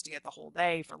people used to get the whole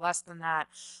day for less than that.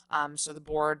 So the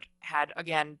board had,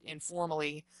 again,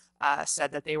 informally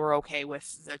said that they were okay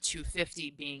with the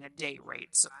 $250 being a day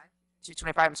rate. So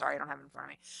 $225, I'm sorry, I don't have it in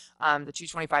front of me. The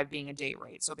 $225 being a day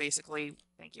rate. So basically,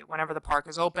 thank you, whenever the park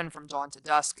is open from dawn to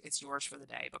dusk, it's yours for the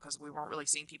day, because we weren't really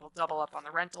seeing people double up on the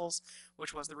rentals,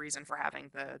 which was the reason for having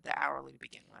the hourly to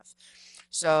begin with.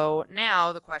 So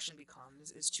now the question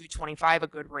becomes, is $225 a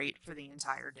good rate for the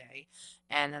entire day?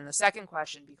 And then the second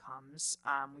question becomes,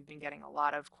 we've been getting a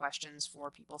lot of questions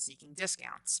for people seeking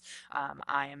discounts.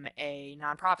 I am a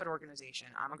nonprofit organization.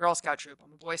 I'm a Girl Scout troop.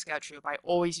 I'm a Boy Scout troop. I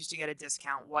always used to get a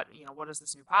discount. What is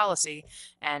this new policy?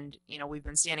 And, we've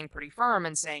been standing pretty firm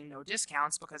and saying no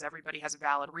discounts because everybody has a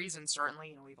valid reason.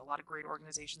 Certainly, we have a lot of great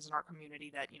organizations in our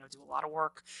community that, do a lot of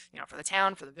work, for the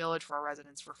town, for the village, for our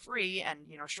residents for free. And,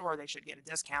 sure, they should get a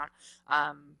discount.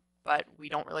 But we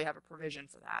don't really have a provision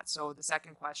for that. So the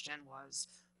second question was,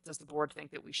 does the board think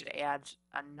that we should add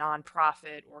a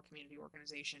nonprofit or community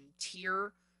organization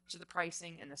tier to the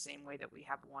pricing in the same way that we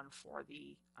have one for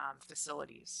the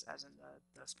facilities, as in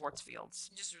the sports fields?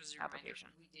 Just as a reminder, application.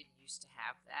 we did used to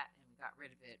have that, and we got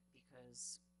rid of it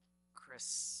because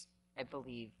Chris, I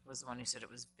believe, was the one who said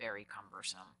it was very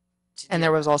cumbersome. And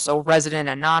there was also resident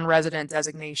and non-resident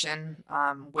designation,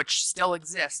 which still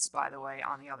exists, by the way,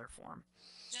 on the other form.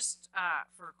 Just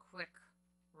for a quick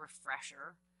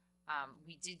refresher,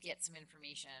 we did get some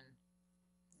information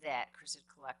that Chris had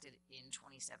collected in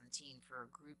 2017 for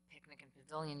group picnic and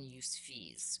pavilion use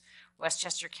fees.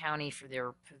 Westchester County, for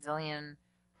their pavilion,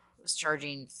 was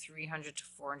charging $300 to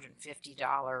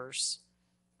 $450.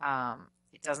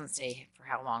 It doesn't say for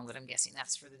how long, but I'm guessing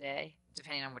that's for the day,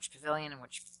 depending on which pavilion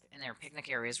and their picnic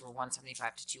areas were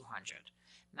 $175 to $200.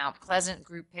 Mount Pleasant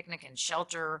group picnic and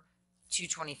shelter,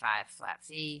 $225 flat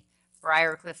fee.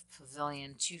 Briarcliff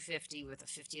Pavilion, $250 with a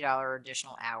 $50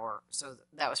 additional hour. So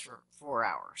that was for 4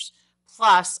 hours,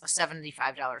 plus a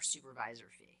 $75 supervisor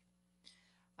fee.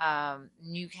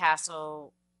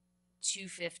 Newcastle,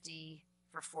 $250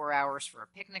 for 4 hours for a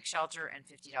picnic shelter and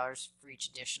 $50 for each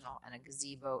additional, and a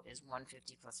gazebo is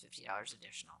 $150 plus $50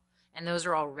 additional. And those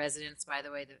are all residents, by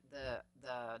the way. The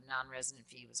non-resident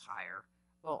fee was higher.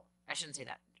 Well, I shouldn't say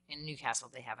that. In Newcastle,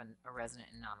 they have a resident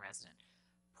and non-resident.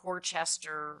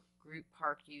 Portchester group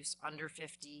park use under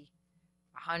 50,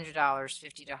 $100,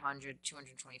 50 to 100,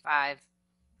 225,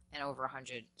 and over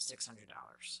 100,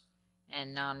 $600.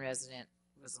 And non-resident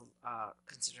was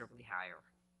considerably higher.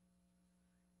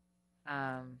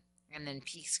 And then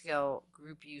Peekskill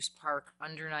group use park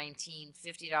under 19,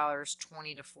 $50,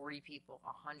 20 to 40 people,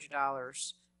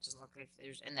 $100. Doesn't look like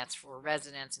there's, and that's for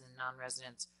residents, and then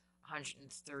non-residents,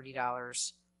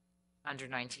 $130 under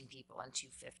 19 people, and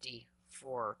 $250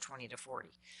 for 20 to 40.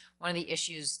 One of the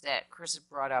issues that Chris had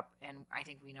brought up, and I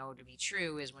think we know to be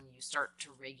true, is when you start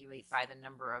to regulate by the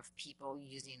number of people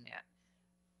using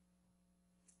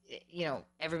it, you know,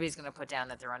 everybody's going to put down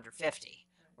that they're under 50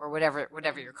 or whatever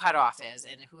your cutoff is,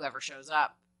 and whoever shows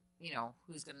up, you know,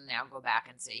 who's going to now go back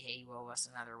and say, hey, you owe us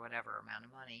another whatever amount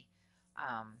of money,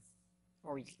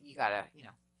 or you got to, you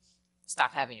know,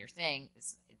 stop having your thing.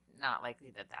 It's not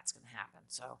likely that that's going to happen.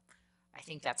 So I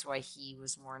think that's why he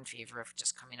was more in favor of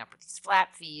just coming up with these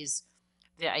flat fees.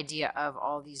 The idea of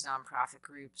all these nonprofit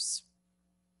groups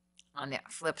on the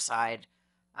flip side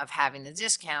of having the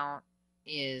discount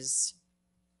is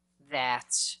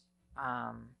that,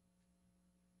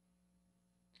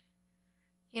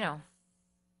 you know,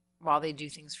 while they do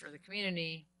things for the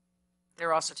community,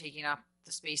 they're also taking up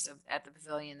the space at the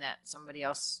pavilion that somebody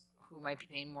else who might be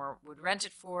paying more would rent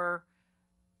it for.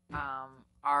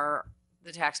 Are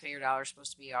the taxpayer dollars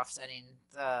supposed to be offsetting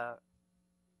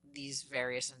these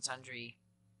various and sundry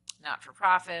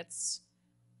not-for-profits?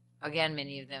 Again,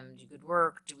 many of them do good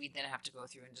work. Do we then have to go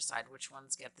through and decide which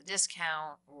ones get the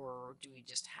discount, or do we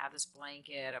just have this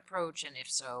blanket approach? And if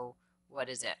so, what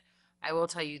is it? I will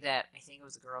tell you that I think it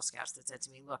was the Girl Scouts that said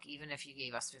to me, look, even if you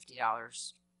gave us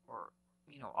 $50 or,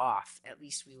 you know, off, at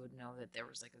least we would know that there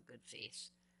was like a good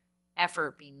faith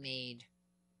effort being made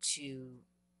to,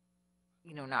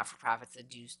 you know, not-for-profits that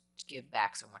do give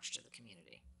back so much to the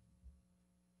community.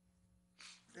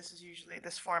 This is usually,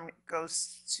 this form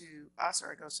goes to us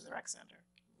or it goes to the rec center?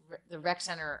 The rec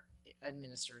center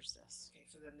administers this. Okay,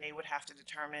 so then they would have to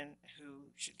determine who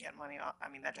should get money off. I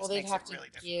mean, that Well, just they'd makes have it to really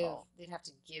give. difficult. They'd have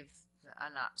to give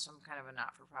some kind of a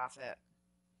not-for-profit.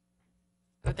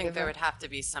 I think there would have to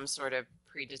be some sort of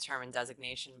predetermined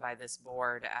designation by this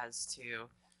board as to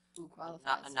Who qualifies?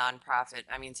 not a nonprofit.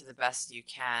 I mean, to the best you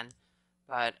can,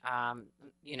 but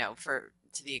you know,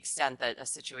 to the extent that a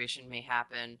situation may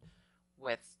happen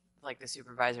with, like the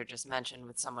supervisor just mentioned,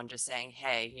 with someone just saying,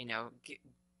 hey, you know,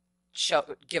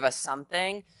 give us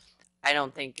something. I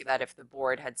don't think that if the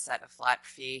board had set a flat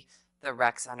fee, the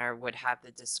rec center would have the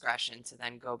discretion to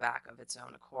then go back of its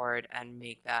own accord and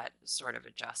make that sort of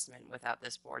adjustment without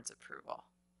this board's approval.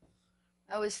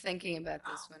 I was thinking about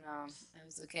this when I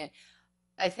was looking at,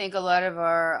 I think a lot of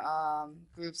our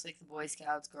groups like the Boy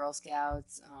Scouts, Girl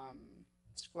Scouts,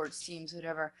 sports teams,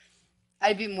 whatever,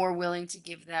 I'd be more willing to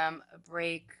give them a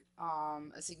break,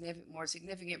 more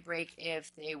significant break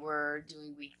if they were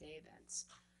doing weekday events.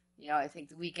 You know, I think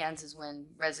the weekends is when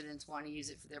residents want to use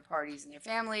it for their parties and their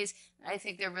families. And I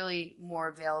think they're really more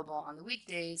available on the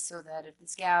weekdays, so that if the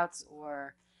Scouts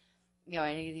or, you know,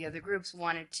 any of the other groups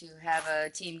wanted to have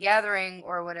a team gathering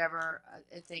or whatever,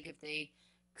 I think if they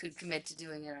could commit to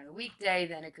doing it on a weekday,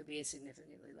 then it could be a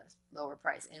significantly lower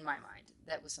price in my mind.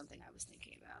 That was something I was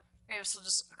thinking about. Okay, so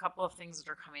just a couple of things that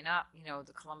are coming up. You know,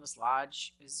 the Columbus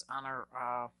Lodge is on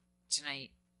our tonight.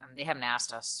 They haven't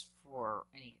asked us for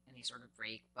any sort of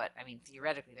break, but I mean,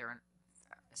 theoretically, they're,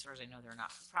 as far as I know, they're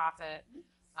not for profit.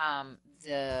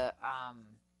 The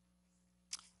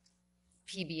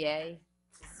PBA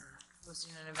is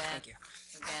hosting an event. Thank you.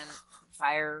 Again,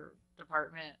 fire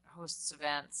department hosts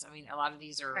events. I mean, a lot of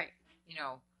these are, Right. you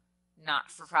know,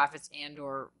 not for profits and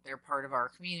or they're part of our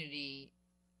community.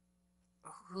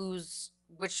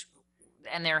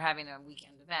 And they're having a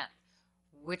weekend event.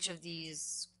 Which of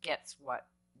these gets what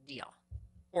deal?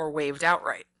 Or waived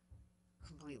outright.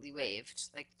 Completely waived.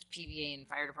 Like PBA and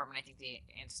fire department, I think they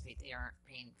anticipate they aren't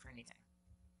paying for anything.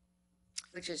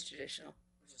 Which is traditional.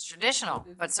 Which is traditional,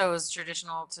 but so is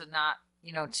traditional to not,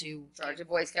 you know, to Charge the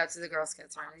Boy Scouts or the Girl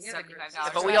Scouts or any other groups.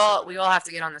 $75. But we all have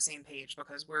to get on the same page,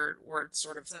 because we're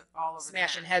sort of it's all over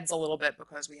smashing the heads a little bit,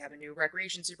 because we have a new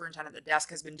recreation superintendent. The desk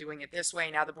has been doing it this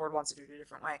way. Now the board wants to do it a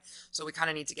different way. So we kind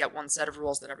of need to get one set of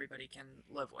rules that everybody can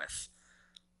live with.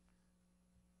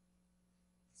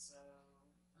 So,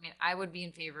 I mean, I would be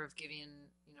in favor of giving,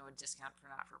 you know, a discount for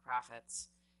not-for-profits,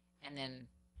 and then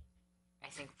I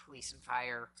think police and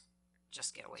fire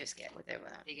just get waived. Just get what they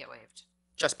want. They get waived.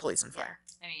 Just police and fire.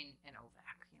 I mean, and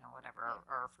OVAC, you know, whatever,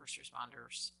 our first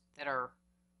responders that are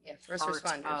Yeah, first part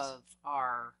responders. of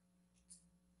our,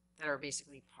 that are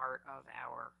basically part of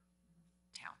our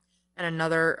town. And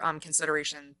another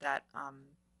consideration that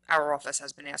our office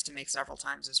has been asked to make several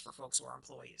times is for folks who are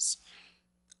employees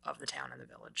of the town and the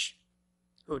village,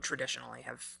 who traditionally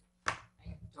have. I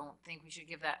don't think we should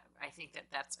give that. I think that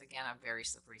that's again a very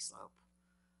slippery slope.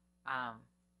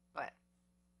 But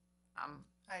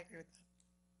I agree with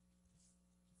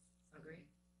that. agree.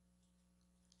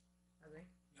 Agree.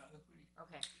 Yeah, I agree.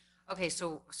 Okay. Okay.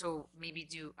 So maybe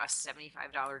do a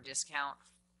 $75 discount,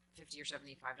 $50 or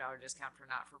 $75 discount for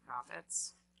not for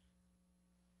profits.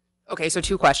 Okay, so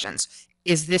two questions.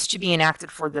 Is this to be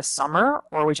enacted for this summer,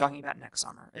 or are we talking about next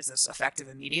summer? Is this effective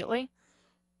immediately?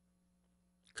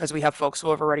 Because we have folks who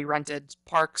have already rented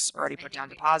parks, already put down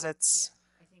deposits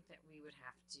I think that we would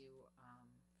have to.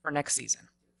 for next season.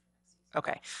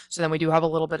 Okay, so then we do have a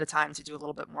little bit of time to do a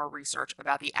little bit more research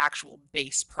about the actual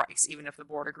base price, even if the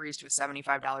board agrees to a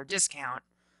 $75 discount.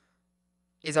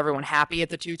 Is everyone happy at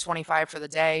the $225 for the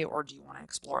day, or do you want to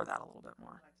explore that a little bit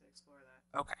more? I'd like to explore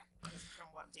that. Okay, From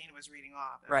what Dana was reading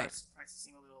off, Right. prices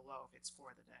seem a little low if it's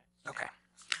for the day. okay.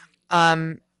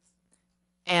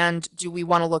 And do we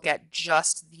want to look at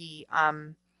just the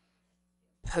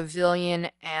pavilion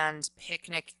and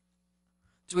picnic?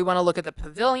 Do we want to look at the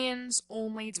pavilions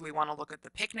only? Do we want to look at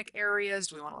the picnic areas?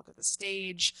 Do we want to look at the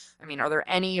stage? I mean, are there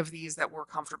any of these that we're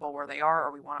comfortable where they are,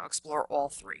 or we want to explore all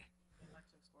three? I'd like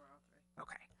to explore all three.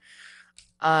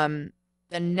 Okay.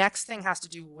 The next thing has to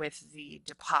do with the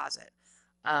deposit.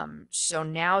 So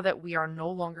now that we are no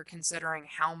longer considering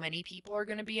how many people are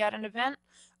going to be at an event,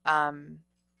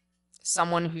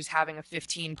 someone who's having a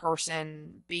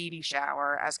 15-person baby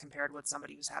shower as compared with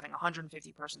somebody who's having a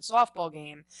 150-person softball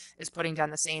game is putting down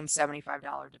the same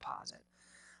 $75 deposit.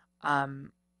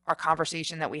 Our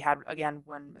conversation that we had, again,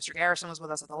 when Mr. Garrison was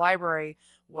with us at the library,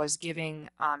 was giving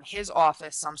his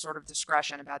office some sort of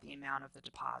discretion about the amount of the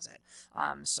deposit.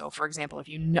 So, for example, if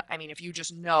you know, I mean, if you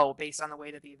just know based on the way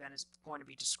that the event is going to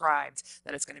be described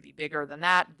that it's going to be bigger than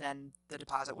that, then the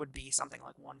deposit would be something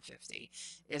like $150.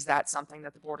 Is that something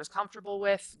that the board is comfortable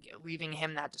with, leaving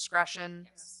him that discretion?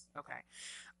 Yes. Okay.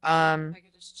 If I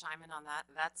could just chime in on that,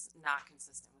 that's not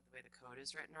consistent with the way the code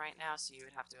is written right now, so you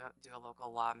would have to do a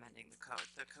local law amending the code.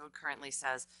 The code currently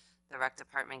says the rec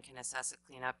department can assess a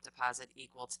cleanup deposit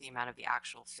equal to the amount of the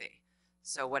actual fee.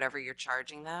 So whatever you're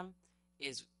charging them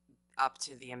is up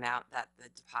to the amount that the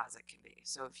deposit can be.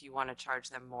 So if you want to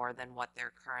charge them more than what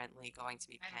they're currently going to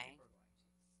be I don't paying, think we're going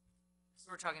to.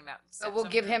 So we're talking about. So we'll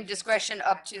give him discretion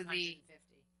up to the-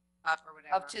 150, or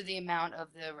whatever. Up to the amount of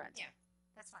the rent. Yeah.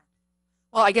 That's fine.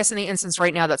 Well, I guess in the instance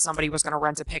right now that somebody was going to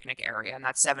rent a picnic area and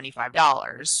that's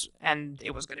 $75 and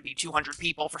it was going to be 200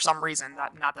 people for some reason,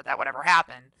 not that that would ever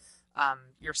happen,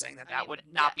 you're saying that that would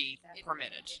not be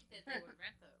permitted.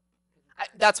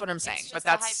 That's what I'm saying, it's but just a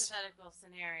that's, hypothetical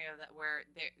scenario that where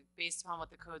based upon what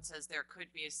the code says, there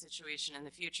could be a situation in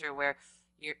the future where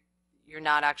you're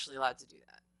not actually allowed to do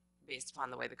that based upon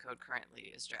the way the code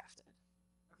currently is drafted.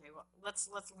 Okay, well, let's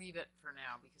leave it for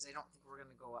now because I don't think we're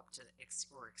going to go up to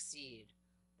or exceed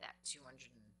that $225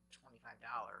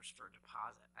 for a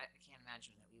deposit. I can't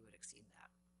imagine that we would exceed that.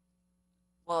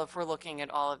 Well, if we're looking at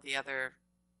all of the other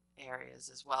areas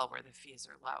as well where the fees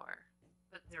are lower.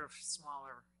 But they're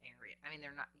smaller area. I mean,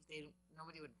 they're not.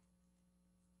 Nobody would.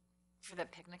 For the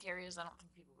picnic areas, I don't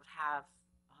think people would have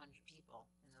 100 people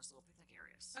in those little picnic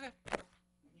areas. Okay.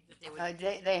 I think that they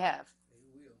would. They have. They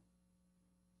will.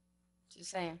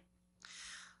 Just saying.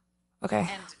 okay.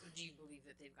 And do you believe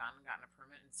that they've gotten a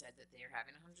permit and said that they are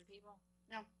having 100 people?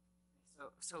 No.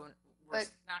 So we're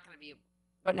But- not going to be.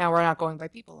 But now we're not going by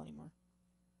people anymore.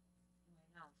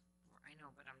 I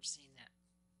know, but I'm just saying that.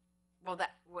 Well,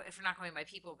 if we're not going by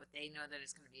people, but they know that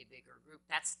it's going to be a bigger group,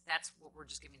 that's what we're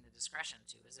just giving the discretion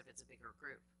to, is if it's a bigger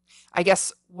group. I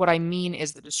guess what I mean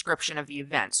is the description of the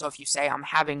event. So if you say I'm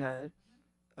having a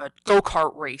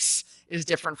go-kart race is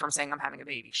different from saying I'm having a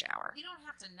baby shower. We don't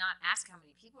have to not ask how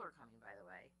many people are coming, by the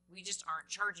way. We just aren't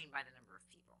charging by the number of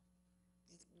people.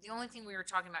 The only thing we were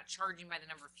talking about charging by the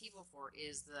number of people for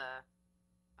is the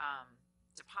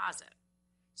deposit.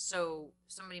 So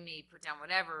somebody may put down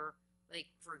whatever, like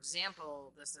for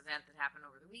example, this event that happened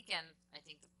over the weekend, I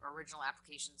think the original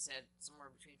application said somewhere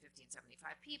between 50 and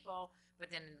 75 people, but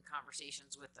then in the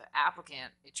conversations with the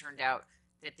applicant, it turned out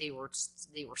that they were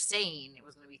saying it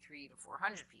was going to be 300 to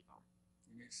 400 people.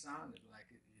 And it sounded like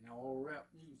it, all rap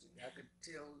music. I could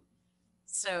tell.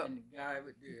 So And the guy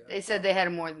with the. They said they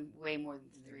had way more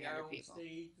than the guy 300 on people.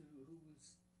 stage who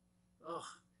was,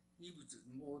 he was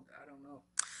more. I don't know.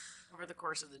 over the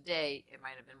course of the day, it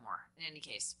might have been more. In any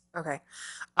case, Okay.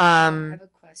 I have a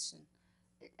question.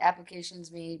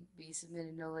 Applications may be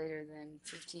submitted no later than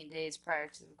 15 days prior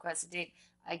to the requested date.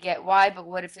 I get why, but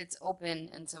what if it's open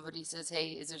and somebody says,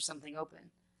 "Hey, is there something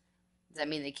open?" Does that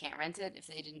mean they can't rent it if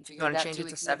they didn't You figure want it to out change 2 it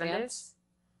to weeks in 7 advance? days?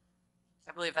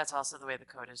 I believe that's also the way the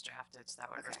code is drafted, so that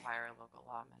would Okay. require a local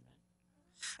law amendment.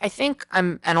 I think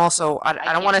and also I don't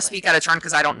can't want to play. speak out of turn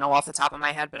because I don't know off the top of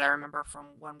my head, but I remember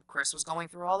from when Chris was going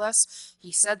through all this,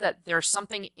 he said that there's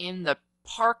something in the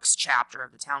parks chapter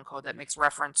of the town code that makes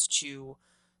reference to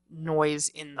noise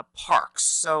in the parks.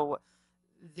 So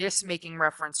this making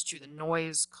reference to the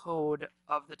noise code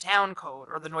of the town code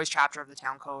or the noise chapter of the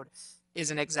town code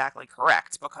isn't exactly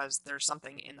correct because there's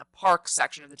something in the parks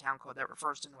section of the town code that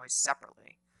refers to noise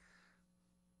separately.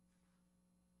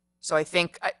 So I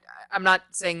think I'm not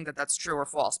saying that that's true or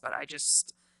false, but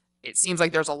it seems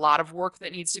like there's a lot of work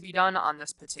that needs to be done on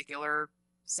this particular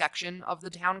section of the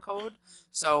town code.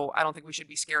 So I don't think we should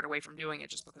be scared away from doing it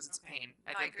just because it's a pain.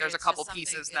 I No, think agree. there's a It's couple just something-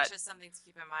 pieces It's that just something to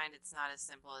keep in mind. It's not as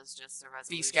simple as just a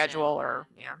resolution. fee schedule or,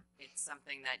 and yeah. It's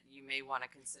something that you may want to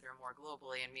consider more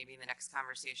globally, and maybe the next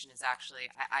conversation is actually,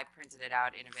 I printed it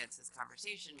out in advance of this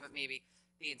conversation, but maybe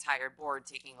the entire board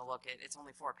taking a look at, it's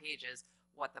only 4 pages,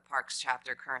 what the Parks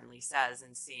chapter currently says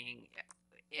and seeing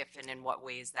if and in what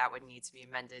ways that would need to be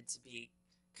amended to be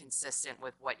consistent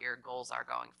with what your goals are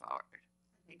going forward.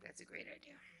 I think that's a great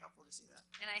idea. Helpful to see that.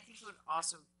 and I think it would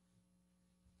also,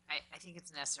 I think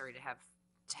it's necessary to have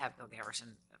Bill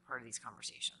Gaverson a part of these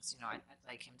conversations. You know, I'd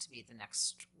like him to be at the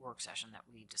next work session that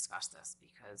we discuss this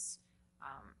because,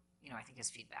 you know, I think his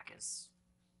feedback is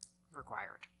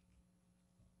required.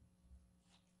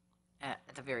 At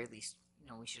the very least, you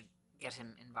know, we should get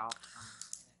him involved in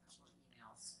a couple of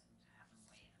emails and have him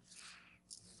weigh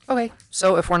in. Okay,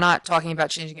 so if we're not talking about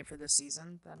changing it for this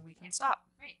season, then we can stop.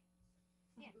 Great.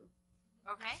 Yeah.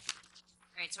 Okay.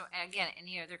 All right. So again,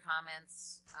 any other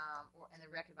comments, or in the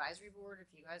rec advisory board, if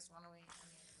you guys want to weigh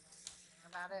in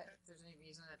about it, if there's any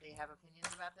reason that they have opinions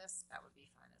about this, that would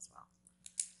be fine as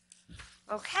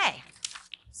well. Okay.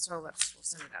 So we'll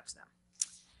send it out to them.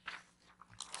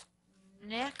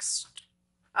 Next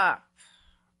up,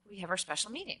 we have our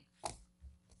special meeting. Do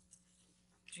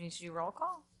we need to do roll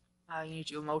call? You need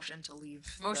to do a motion to leave.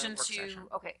 the Motion work to, session.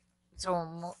 okay,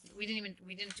 so we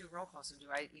didn't do roll call, so do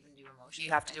I even do a motion?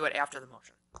 You have to do it after the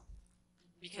motion.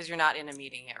 Because you're not in a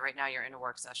meeting yet. Right now you're in a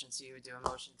work session, so you would do a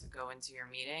motion to go into your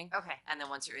meeting. Okay, And then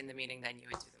once you're in the meeting, then you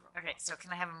would do the roll. okay, so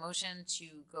can I have a motion to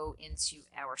go into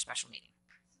our special meeting?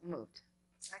 Moved.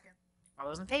 Second. All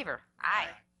those in favor? Aye.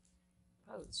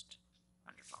 Opposed?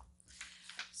 Wonderful.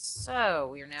 So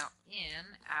we are now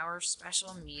in our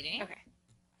special meeting. Okay.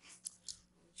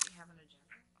 Do you have an agenda?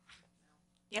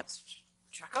 Yep.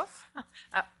 Chekhov? Oh,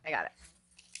 I got it.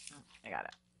 I got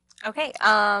it. Okay.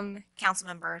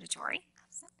 Councilmember Dettori.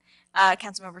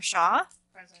 Councilmember Shaw.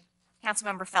 Present.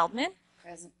 Councilmember Feldman.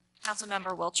 Present.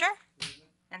 Councilmember Wilcher.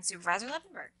 And Supervisor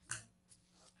Levenberg.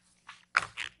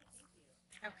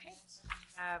 Okay.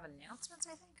 Have announcements,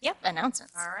 I think? Yep.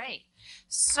 Announcements. All right.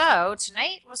 So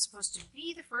tonight was supposed to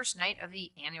be the first night of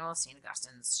the annual St.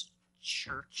 Augustine's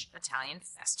Church Italian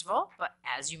Festival, but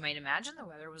as you might imagine, the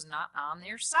weather was not on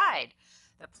their side.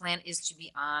 The plan is to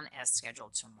be on as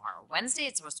scheduled tomorrow. Wednesday,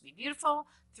 it's supposed to be beautiful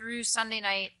through Sunday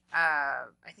night. I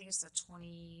think it's the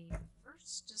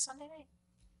 21st is Sunday night.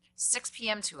 6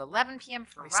 p.m. to 11 p.m.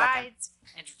 for 22nd. rides,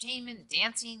 entertainment,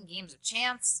 dancing, games of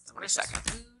chance, delicious 22nd.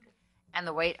 food, and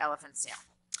the White Elephant Sale.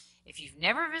 If you've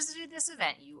never visited this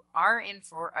event, you are in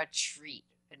for a treat.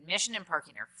 Admission and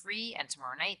parking are free, and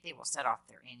tomorrow night they will set off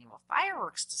their annual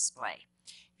fireworks display.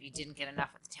 If you didn't get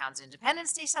enough of the town's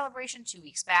Independence Day celebration 2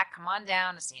 weeks back, come on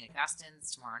down to St.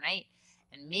 Augustine's tomorrow night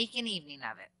and make an evening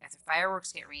of it. If the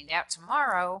fireworks get rained out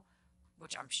tomorrow,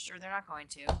 which I'm sure they're not going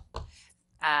to,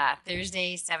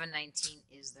 Thursday, 7/19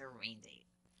 is their rain date.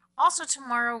 Also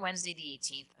tomorrow, Wednesday the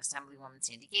 18th, Assemblywoman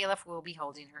Sandy Galiff will be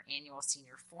holding her annual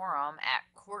senior forum at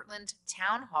Cortland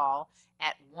Town Hall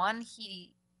at 1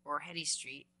 Hetty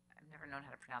Street. I've never known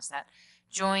how to pronounce that.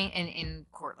 In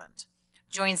Cortland.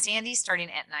 Join Sandy starting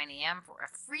at 9 a.m. for a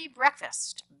free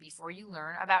breakfast before you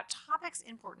learn about topics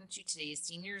important to today's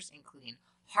seniors, including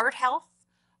heart health,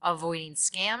 avoiding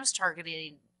scams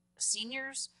targeting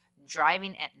seniors,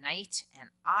 driving at night, and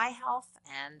eye health,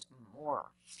 and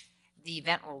more. The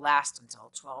event will last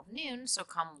until 12 noon, so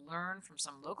come learn from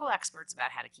some local experts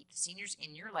about how to keep the seniors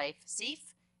in your life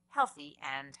safe, healthy,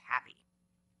 and happy.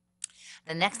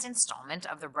 The next installment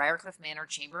of the Briarcliff Manor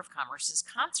Chamber of Commerce's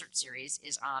concert series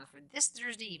is on for this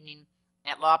Thursday evening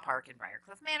at Law Park in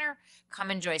Briarcliff Manor. Come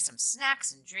enjoy some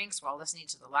snacks and drinks while listening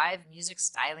to the live music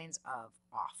stylings of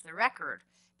Off the Record.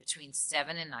 between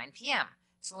 7 and 9 p.m.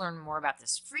 To learn more about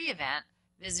this free event,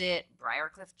 visit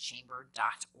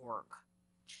briarcliffchamber.org.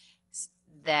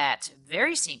 That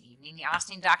very same evening, the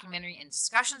Austin Documentary and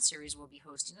Discussion Series will be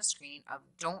hosting a screening of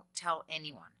Don't Tell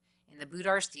Anyone in the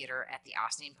Boudars Theater at the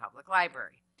Austin Public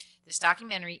Library. This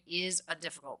documentary is a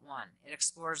difficult one. It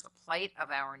explores the plight of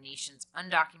our nation's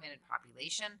undocumented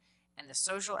population and the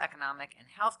social, economic, and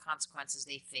health consequences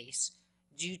they face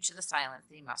due to the silence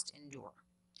they must endure.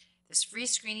 This free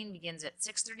screening begins at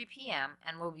 6:30 p.m.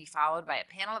 and will be followed by a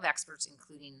panel of experts,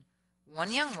 including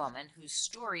one young woman whose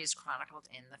story is chronicled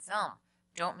in the film.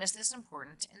 Don't miss this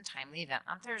important and timely event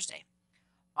on Thursday.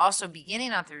 Also,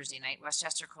 beginning on Thursday night,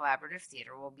 Westchester Collaborative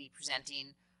Theater will be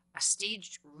presenting a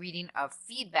staged reading of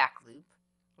Feedback Loop,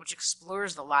 which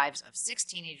explores the lives of 6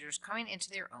 teenagers coming into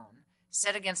their own,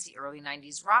 set against the early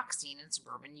 90s rock scene in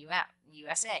suburban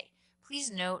USA.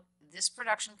 Please note, this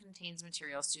production contains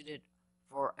material suited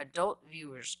for adult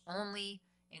viewers only,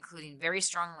 including very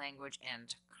strong language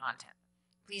and content.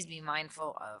 Please be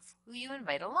mindful of who you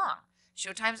invite along.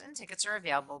 Showtimes and tickets are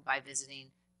available by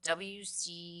visiting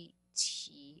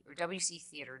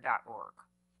wctheater.org.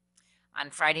 On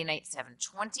Friday night,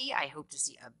 7:20, I hope to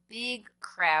see a big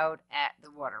crowd at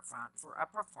the waterfront for a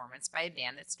performance by a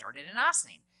band that started in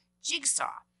Austin,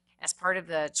 Jigsaw, as part of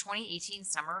the 2018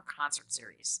 Summer Concert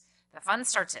Series. The fun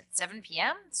starts at 7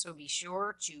 p.m., so be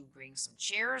sure to bring some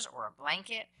chairs or a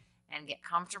blanket and get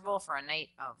comfortable for a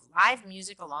night of live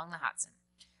music along the Hudson.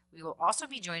 We will also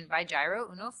be joined by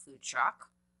Gyro Uno Food Truck.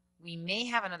 We may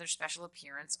have another special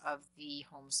appearance of the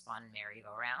Homespun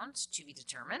merry-go-round, to be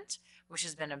determined, which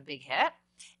has been a big hit,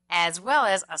 as well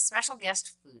as a special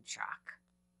guest food truck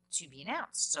to be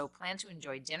announced. So plan to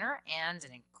enjoy dinner and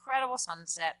an incredible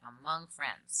sunset among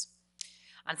friends.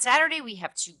 On Saturday, we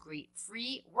have 2 great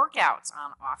free workouts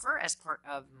on offer as part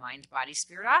of Mind, Body,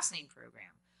 Spirit Ossining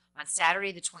program. On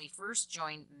Saturday, the 21st,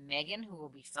 join Megan, who will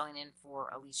be filling in for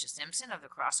Alicia Simpson of the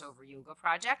Crossover Yoga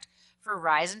Project, for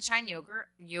Rise and Shine Yoga,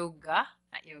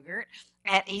 not yogurt,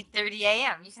 at 8:30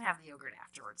 a.m. You can have the yogurt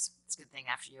afterwards. It's a good thing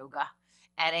after yoga,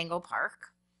 at Engle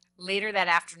Park. Later that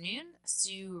afternoon,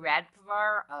 Sue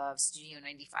Radpavar of Studio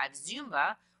 95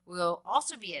 Zumba will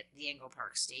also be at the Engle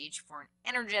Park stage for an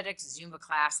energetic Zumba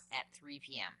class at 3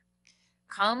 p.m.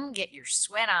 Come get your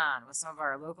sweat on with some of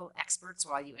our local experts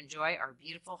while you enjoy our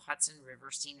beautiful Hudson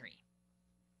River scenery.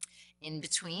 In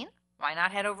between, why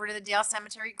not head over to the Dale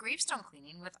Cemetery gravestone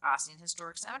cleaning with Austin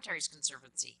Historic Cemeteries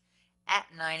Conservancy.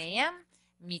 At 9 a.m.,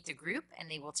 meet the group and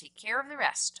they will take care of the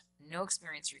rest. No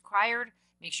experience required.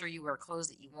 Make sure you wear clothes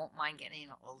that you won't mind getting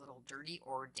a little dirty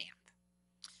or damp.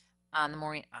 On the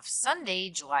morning of Sunday,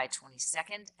 July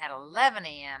 22nd at 11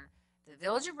 a.m., the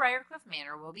Village of Briarcliff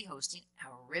Manor will be hosting a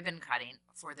ribbon cutting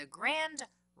for the grand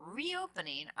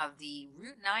reopening of the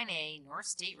Route 9A North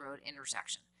State Road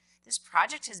intersection. This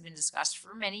project has been discussed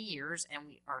for many years, and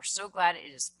we are so glad it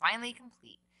is finally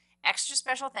complete. Extra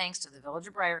special thanks to the Village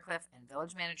of Briarcliff and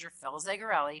Village Manager Phil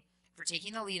Zagarelli for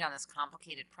taking the lead on this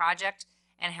complicated project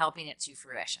and helping it to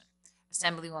fruition.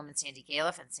 Assemblywoman Sandy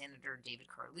Galiff and Senator David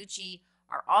Carlucci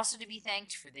are also to be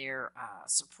thanked for their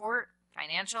support,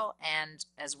 financial, and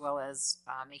as well as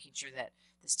making sure that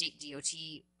the state DOT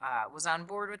was on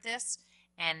board with this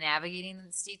and navigating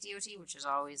the state DOT, which is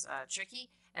always tricky,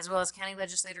 as well as County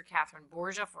Legislator Catherine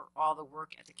Borgia for all the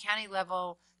work at the county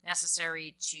level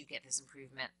necessary to get this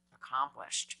improvement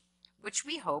accomplished, which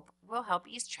we hope will help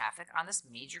ease traffic on this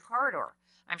major corridor.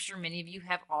 I'm sure many of you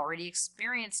have already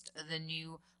experienced the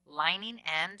new lining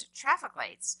and traffic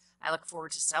lights. I look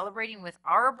forward to celebrating with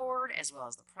our board as well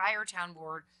as the prior town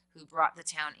board who brought the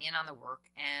town in on the work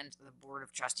and the Board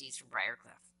of Trustees for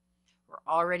Briarcliff. We're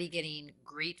already getting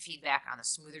great feedback on the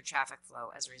smoother traffic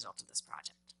flow as a result of this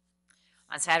project.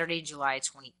 On Saturday, July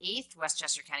 28th,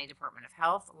 Westchester County Department of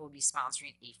Health will be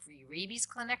sponsoring a free rabies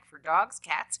clinic for dogs,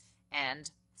 cats,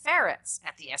 and ferrets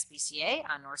at the SPCA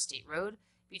on North State Road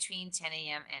between 10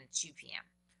 a.m. and 2 p.m.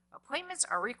 Appointments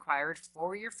are required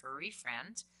for your furry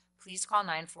friend. Please call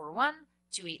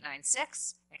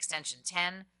 941-2896, extension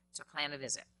 10, to plan a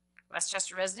visit.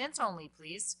 Westchester residents only,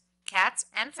 please. Cats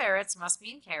and ferrets must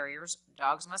be in carriers,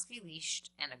 dogs must be leashed,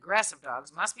 and aggressive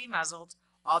dogs must be muzzled.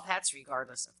 All pets,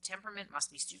 regardless of temperament, must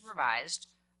be supervised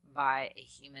by a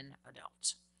human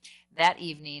adult. That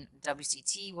evening,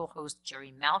 WCT will host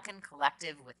Jerry Malkin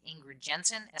Collective with Ingrid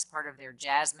Jensen as part of their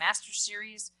Jazz Master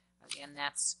Series. Again,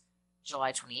 that's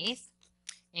July 28th.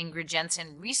 Ingrid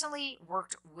Jensen recently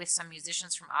worked with some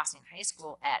musicians from Austin High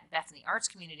School at Bethany Arts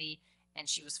Community, and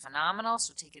she was phenomenal,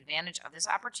 so take advantage of this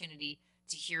opportunity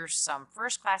to hear some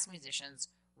first-class musicians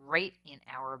right in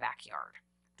our backyard.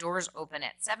 Doors open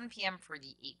at 7 p.m. for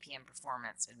the 8 p.m.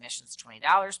 performance. Admissions $20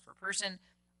 per person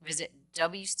Visit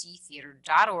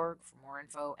wctheater.org for more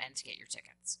info and to get your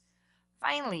tickets.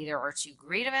 Finally, there are 2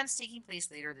 great events taking place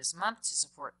later this month to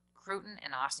support Croton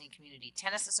and Austin Community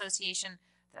Tennis Association.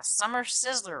 The Summer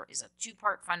Sizzler is a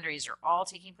 2-part fundraiser, all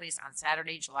taking place on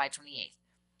Saturday, July 28th.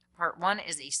 Part 1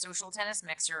 is a social tennis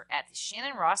mixer at the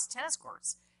Shannon Ross Tennis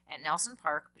Courts at Nelson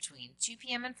Park between 2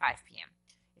 p.m. and 5 p.m.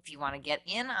 If you want to get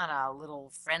in on a little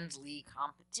friendly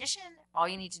competition, all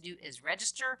you need to do is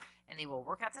register, and they will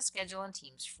work out the schedule and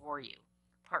teams for you.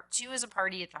 Part 2 is a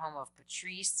party at the home of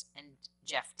Patrice and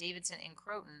Jeff Davidson in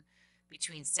Croton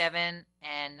between 7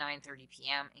 and 9:30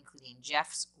 p.m., including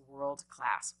Jeff's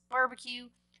world-class barbecue.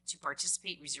 To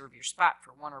participate, reserve your spot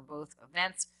for one or both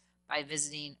events by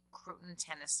visiting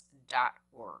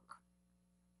crotontennis.org.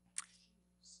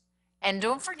 And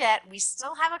don't forget, we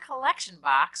still have a collection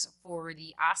box for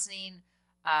the Ossining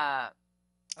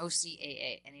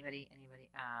OCAA. Anybody?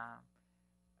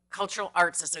 Cultural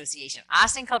Arts Association.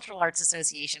 Ossining Cultural Arts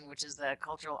Association, which is the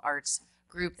cultural arts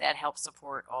group that helps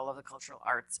support all of the cultural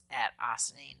arts at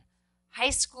Ossining High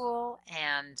School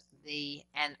and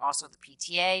also the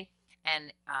PTA.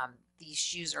 And these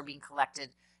shoes are being collected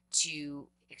to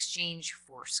exchange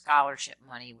for scholarship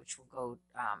money, which will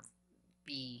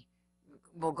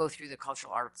go through the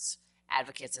cultural arts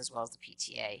advocates as well as the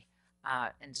PTA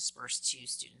and dispersed to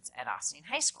students at Ossining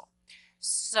High School.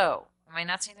 So, am I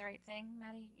not saying the right thing,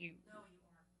 Maddie? No, you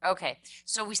are. Okay,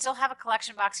 so we still have a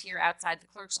collection box here outside the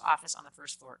clerk's office on the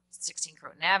first floor, 16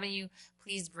 Croton Avenue.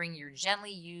 Please bring your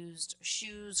gently used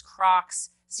shoes, Crocs,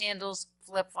 sandals,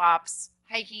 flip-flops,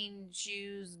 hiking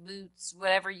shoes, boots,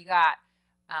 whatever you got,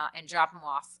 and drop them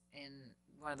off in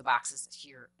one of the boxes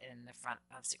here in the front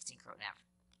of 16 Croton Avenue.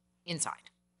 Inside.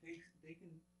 They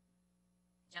can.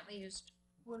 Gently used.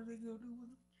 What are they gonna do with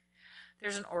them?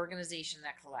 There's an organization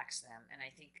that collects them, and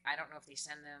I don't know if they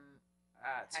send them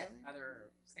to Thailand?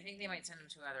 I think they might send them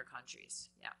to other countries.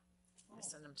 Yeah. They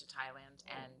send them to Thailand,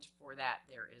 and for that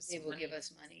there is They will money. give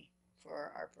us money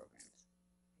for our programs.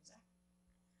 Exactly.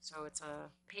 So it's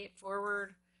a pay it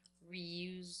forward,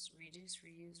 reuse, reduce,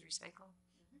 reuse, recycle.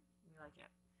 We like it.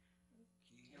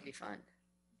 It'll be fun.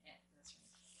 Yeah, that's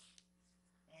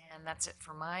right. And that's it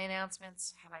for my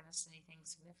announcements. Have I missed anything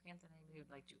significant that anybody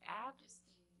would like to add?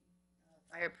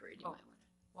 Fire parade, you Oh. might want to.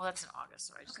 Well, that's in August,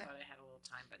 so I just Okay. thought I had a little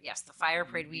time. But yes, the fire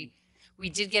parade, we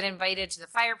did get invited to the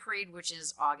fire parade, which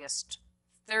is August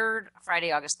 3rd,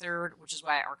 Friday, August 3rd, which is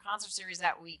why our concert series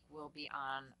that week will be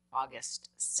on August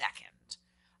 2nd.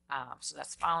 So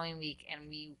that's the following week,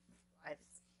 and I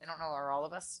don't know, are all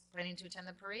of us planning to attend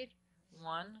the parade?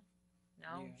 1?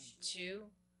 No? Yeah.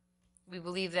 2? We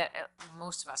believe that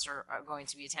most of us are going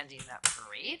to be attending that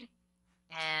parade.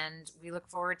 And we look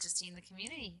forward to seeing the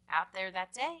community out there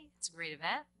that day. It's a great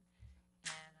event,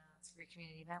 and it's a great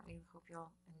community event. We hope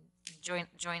you'll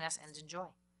join us and enjoy.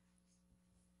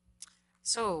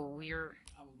 So we're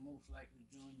I would most likely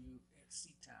join you at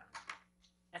Seatown.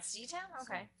 at Seatown?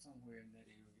 Okay. Somewhere in that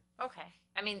area. Okay.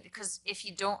 I mean, because if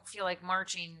you don't feel like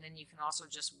marching, then you can also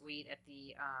just wait at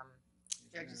the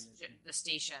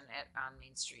station on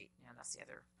Main Street. Yeah, that's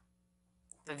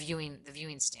the viewing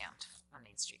stand on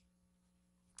Main Street.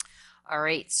 All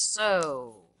right,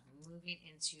 so moving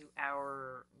into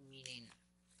our meeting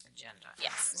agenda.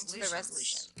 Yes, into the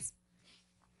resolutions.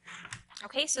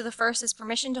 Okay, so the first is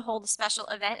permission to hold a special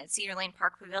event at Cedar Lane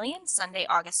Park Pavilion, Sunday,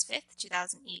 August 5th,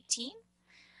 2018.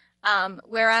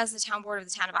 Whereas the Town Board of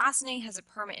the Town of Ossining has a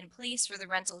permit in place for the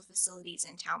rental of facilities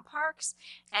in town parks,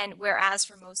 and whereas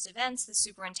for most events, the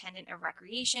Superintendent of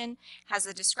Recreation has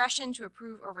the discretion to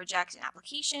approve or reject an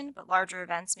application, but larger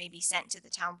events may be sent to the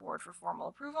Town Board for formal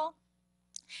approval.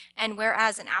 And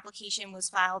whereas an application was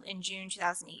filed in June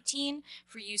 2018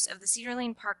 for use of the Cedar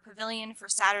Lane Park Pavilion for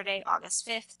Saturday, August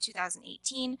 5th,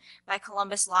 2018 by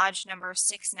Columbus Lodge number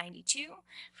 692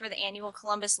 for the annual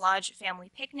Columbus Lodge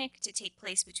Family Picnic to take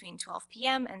place between 12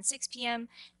 p.m. and 6 p.m.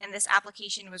 and this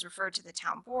application was referred to the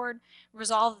Town Board.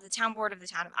 Resolved, the Town Board of the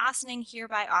Town of Ossining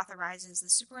hereby authorizes the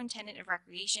Superintendent of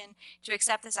Recreation to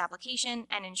accept this application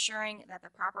and ensuring that the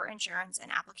proper insurance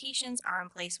and applications are in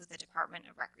place with the Department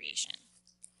of Recreation.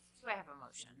 Do I have a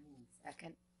motion?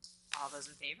 Second. All those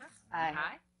in favor?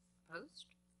 Aye. Opposed?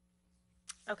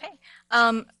 Okay.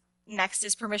 Next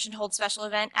is permission to hold special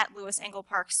event at Lewis Engle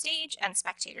Park Stage and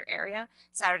Spectator Area,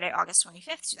 Saturday, August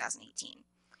 25th, 2018.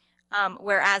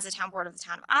 Whereas the Town Board of the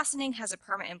Town of Ossining has a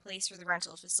permit in place for the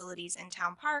rental of facilities in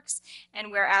town parks,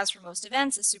 and whereas for most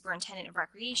events, the Superintendent of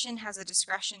Recreation has a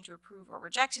discretion to approve or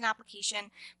reject an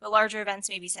application, but larger events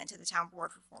may be sent to the Town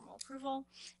Board for formal approval.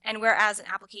 And whereas an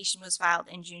application was filed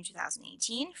in June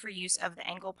 2018 for use of the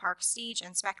Engle Park stage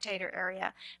and spectator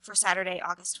area for Saturday,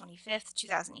 August 25th,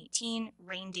 2018,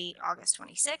 rain date August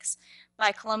 26th,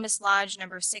 by Columbus Lodge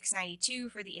number 692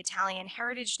 for the Italian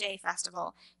Heritage Day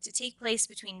Festival to take place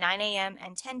between 9 a.m.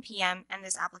 and 10 p.m., and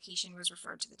this application was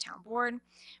referred to the Town Board.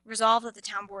 Resolved that the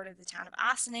Town Board of the Town of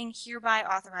Ossining hereby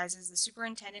authorizes the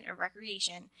Superintendent of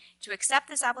Recreation to accept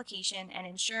this application and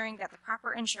ensuring that the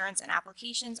proper insurance and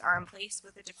applications are in place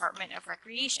with the Department of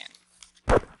Recreation.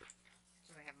 Do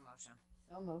I have a motion?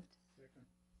 So moved.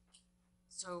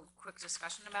 So quick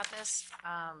discussion about this.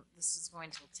 This is going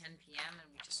till 10 p.m. and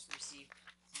we just received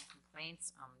some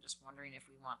complaints. I'm just wondering if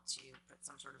we want to put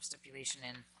some sort of stipulation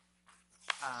in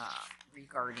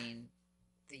regarding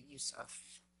the use of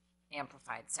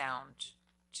amplified sound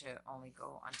to only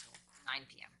go until 9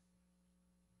 p.m.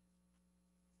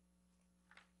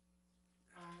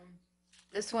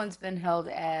 This one's been held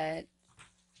at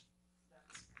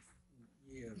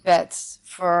Yeah. Betts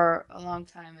for a long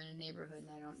time in a neighborhood, and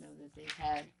I don't know that they've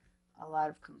had a lot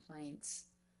of complaints.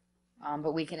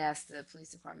 But we can ask the police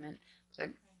department.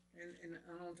 And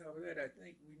on top of that, I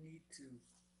think we need to,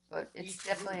 But it's Each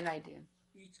definitely group. an idea.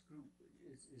 each group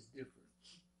is different.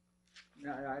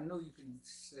 Now, I know you can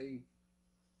say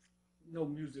no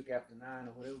music after 9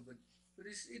 or whatever, but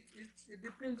it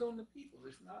depends on the people.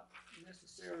 It's not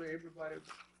necessarily everybody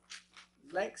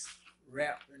likes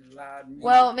rap and loud music.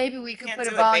 Well, maybe we could Can't put a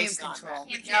do it volume based on control.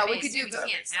 that. No, we could do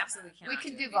absolutely we cannot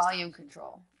can do do it based on- volume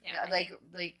control. Yeah, Yeah, I like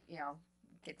think- you know,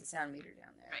 get the sound meter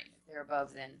down there. Right. If they're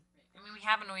above, then I mean, we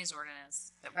have a noise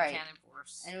ordinance that we Right. can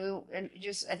enforce. and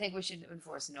just I think we should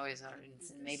enforce a noise ordinance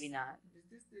and maybe not. Is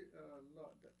this the law?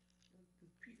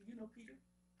 You know Peter?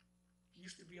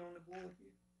 Used to be on the board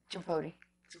here. Chipotle.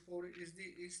 Chipotle.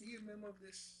 Is he a member of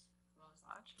this?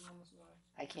 Columbus Lodge?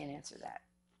 I can't answer that.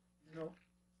 No.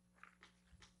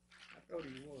 I thought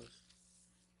he was.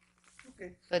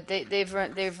 Okay. But they've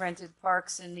rented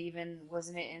parks and even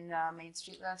wasn't it in Main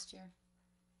Street last year?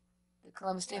 The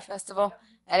Columbus Day Festival,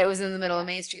 and it was in the middle of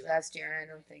Main Street last year, and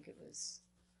I don't think it was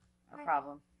a Okay.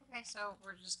 problem. Okay, so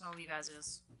we're just gonna leave as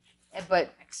is.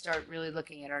 But start really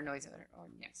looking at our noise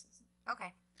ordinances.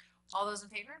 Okay. All those in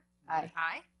favor? Aye.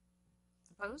 Aye.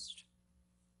 Opposed?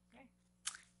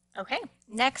 Okay.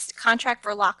 Next, contract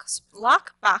for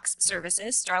lockbox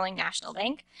services, Starling National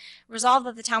Bank. Resolved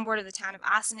that the Town Board of the Town of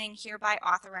Ossining hereby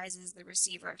authorizes the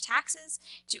receiver of taxes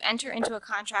to enter into a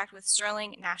contract with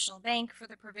Sterling National Bank for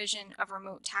the provision of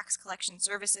remote tax collection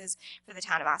services for the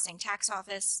Town of Ossining Tax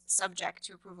Office, subject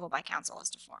to approval by council as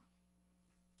to form.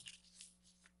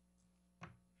 Do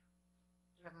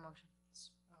you have a motion?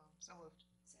 So moved.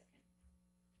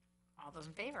 All those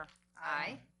in favor?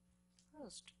 Aye.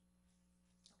 Opposed?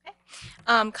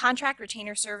 Contract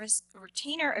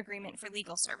retainer agreement for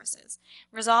legal services.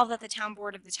 Resolved that the Town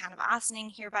Board of the Town of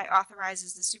Ossining hereby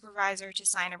authorizes the supervisor to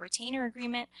sign a retainer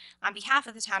agreement on behalf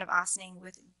of the Town of Ossining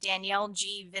with Danielle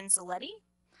G. Vinciletti,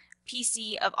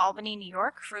 PC of Albany, New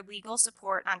York, for legal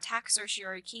support on tax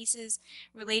certiorari cases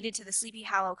related to the Sleepy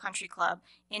Hollow Country Club,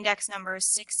 index numbers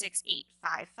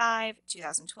 66855,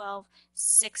 2012,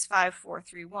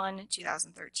 65431,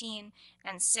 2013,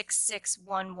 and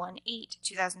 66118,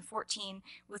 2014,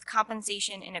 with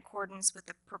compensation in accordance with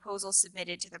the proposal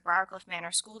submitted to the Briarcliff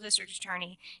Manor School District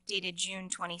Attorney dated June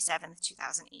 27th,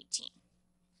 2018. Do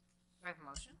I have a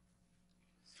motion?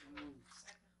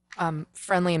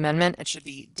 Friendly amendment. It should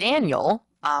be Daniel.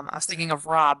 I was thinking of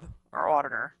Rob, our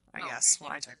auditor, I Oh, guess, okay.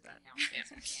 when I typed that.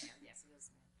 Yes, it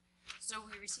is. So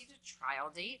we received a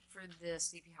trial date for the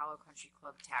Sleepy Hollow Country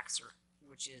Club tax,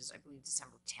 which is, I believe,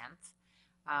 December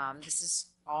 10th. This is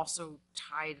also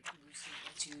tied loosely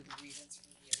into the grievance for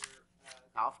the other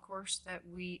golf course that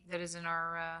is in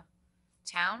our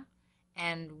town.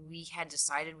 And we had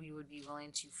decided we would be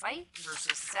willing to fight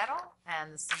versus settle.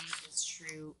 And the same is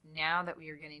true now that we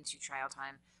are getting to trial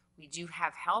time. We do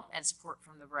have help and support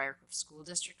from the Briarcliff School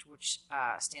District, which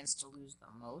stands to lose the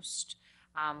most.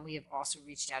 We have also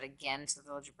reached out again to the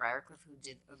Village of Briarcliff, who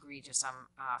did agree to some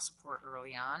support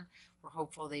early on. We're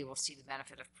hopeful they will see the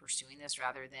benefit of pursuing this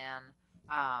rather than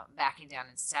backing down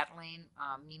and settling.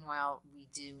 Meanwhile, we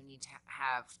do need to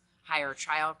hire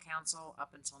trial counsel.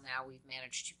 Up until now, we've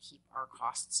managed to keep our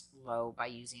costs low by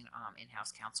using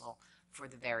in-house counsel for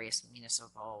the various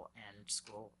municipal and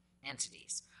school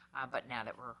entities. But now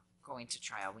that we're going to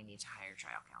trial, we need to hire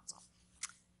trial counsel.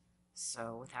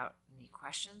 So without any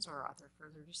questions or other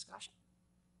further discussion,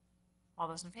 All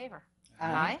those in favor?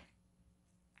 Aye.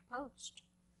 Opposed?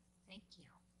 Thank you.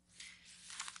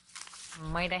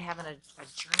 Might I have an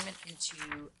adjournment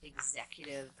into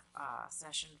executive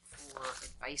session for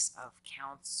advice of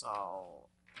counsel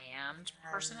and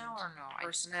personnel, or no?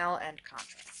 Personnel and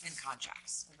contracts. And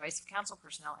contracts. Advice of counsel,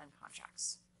 personnel, and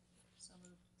contracts. So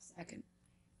moved. Second.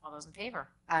 All those in favor?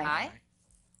 Aye.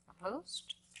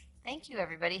 Opposed? Thank you,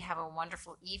 everybody. Have a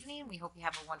wonderful evening. We hope you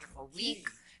have a wonderful week.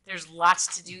 There's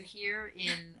lots to do here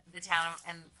in the town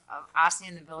of Austin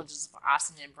and the villages of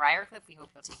Austin and Briarcliff. We hope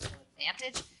you'll take full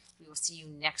advantage. We will see you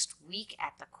next week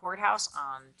at the courthouse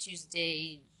on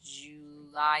Tuesday,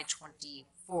 July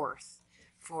 24th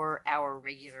for our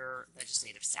regular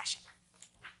legislative session.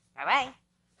 Bye-bye.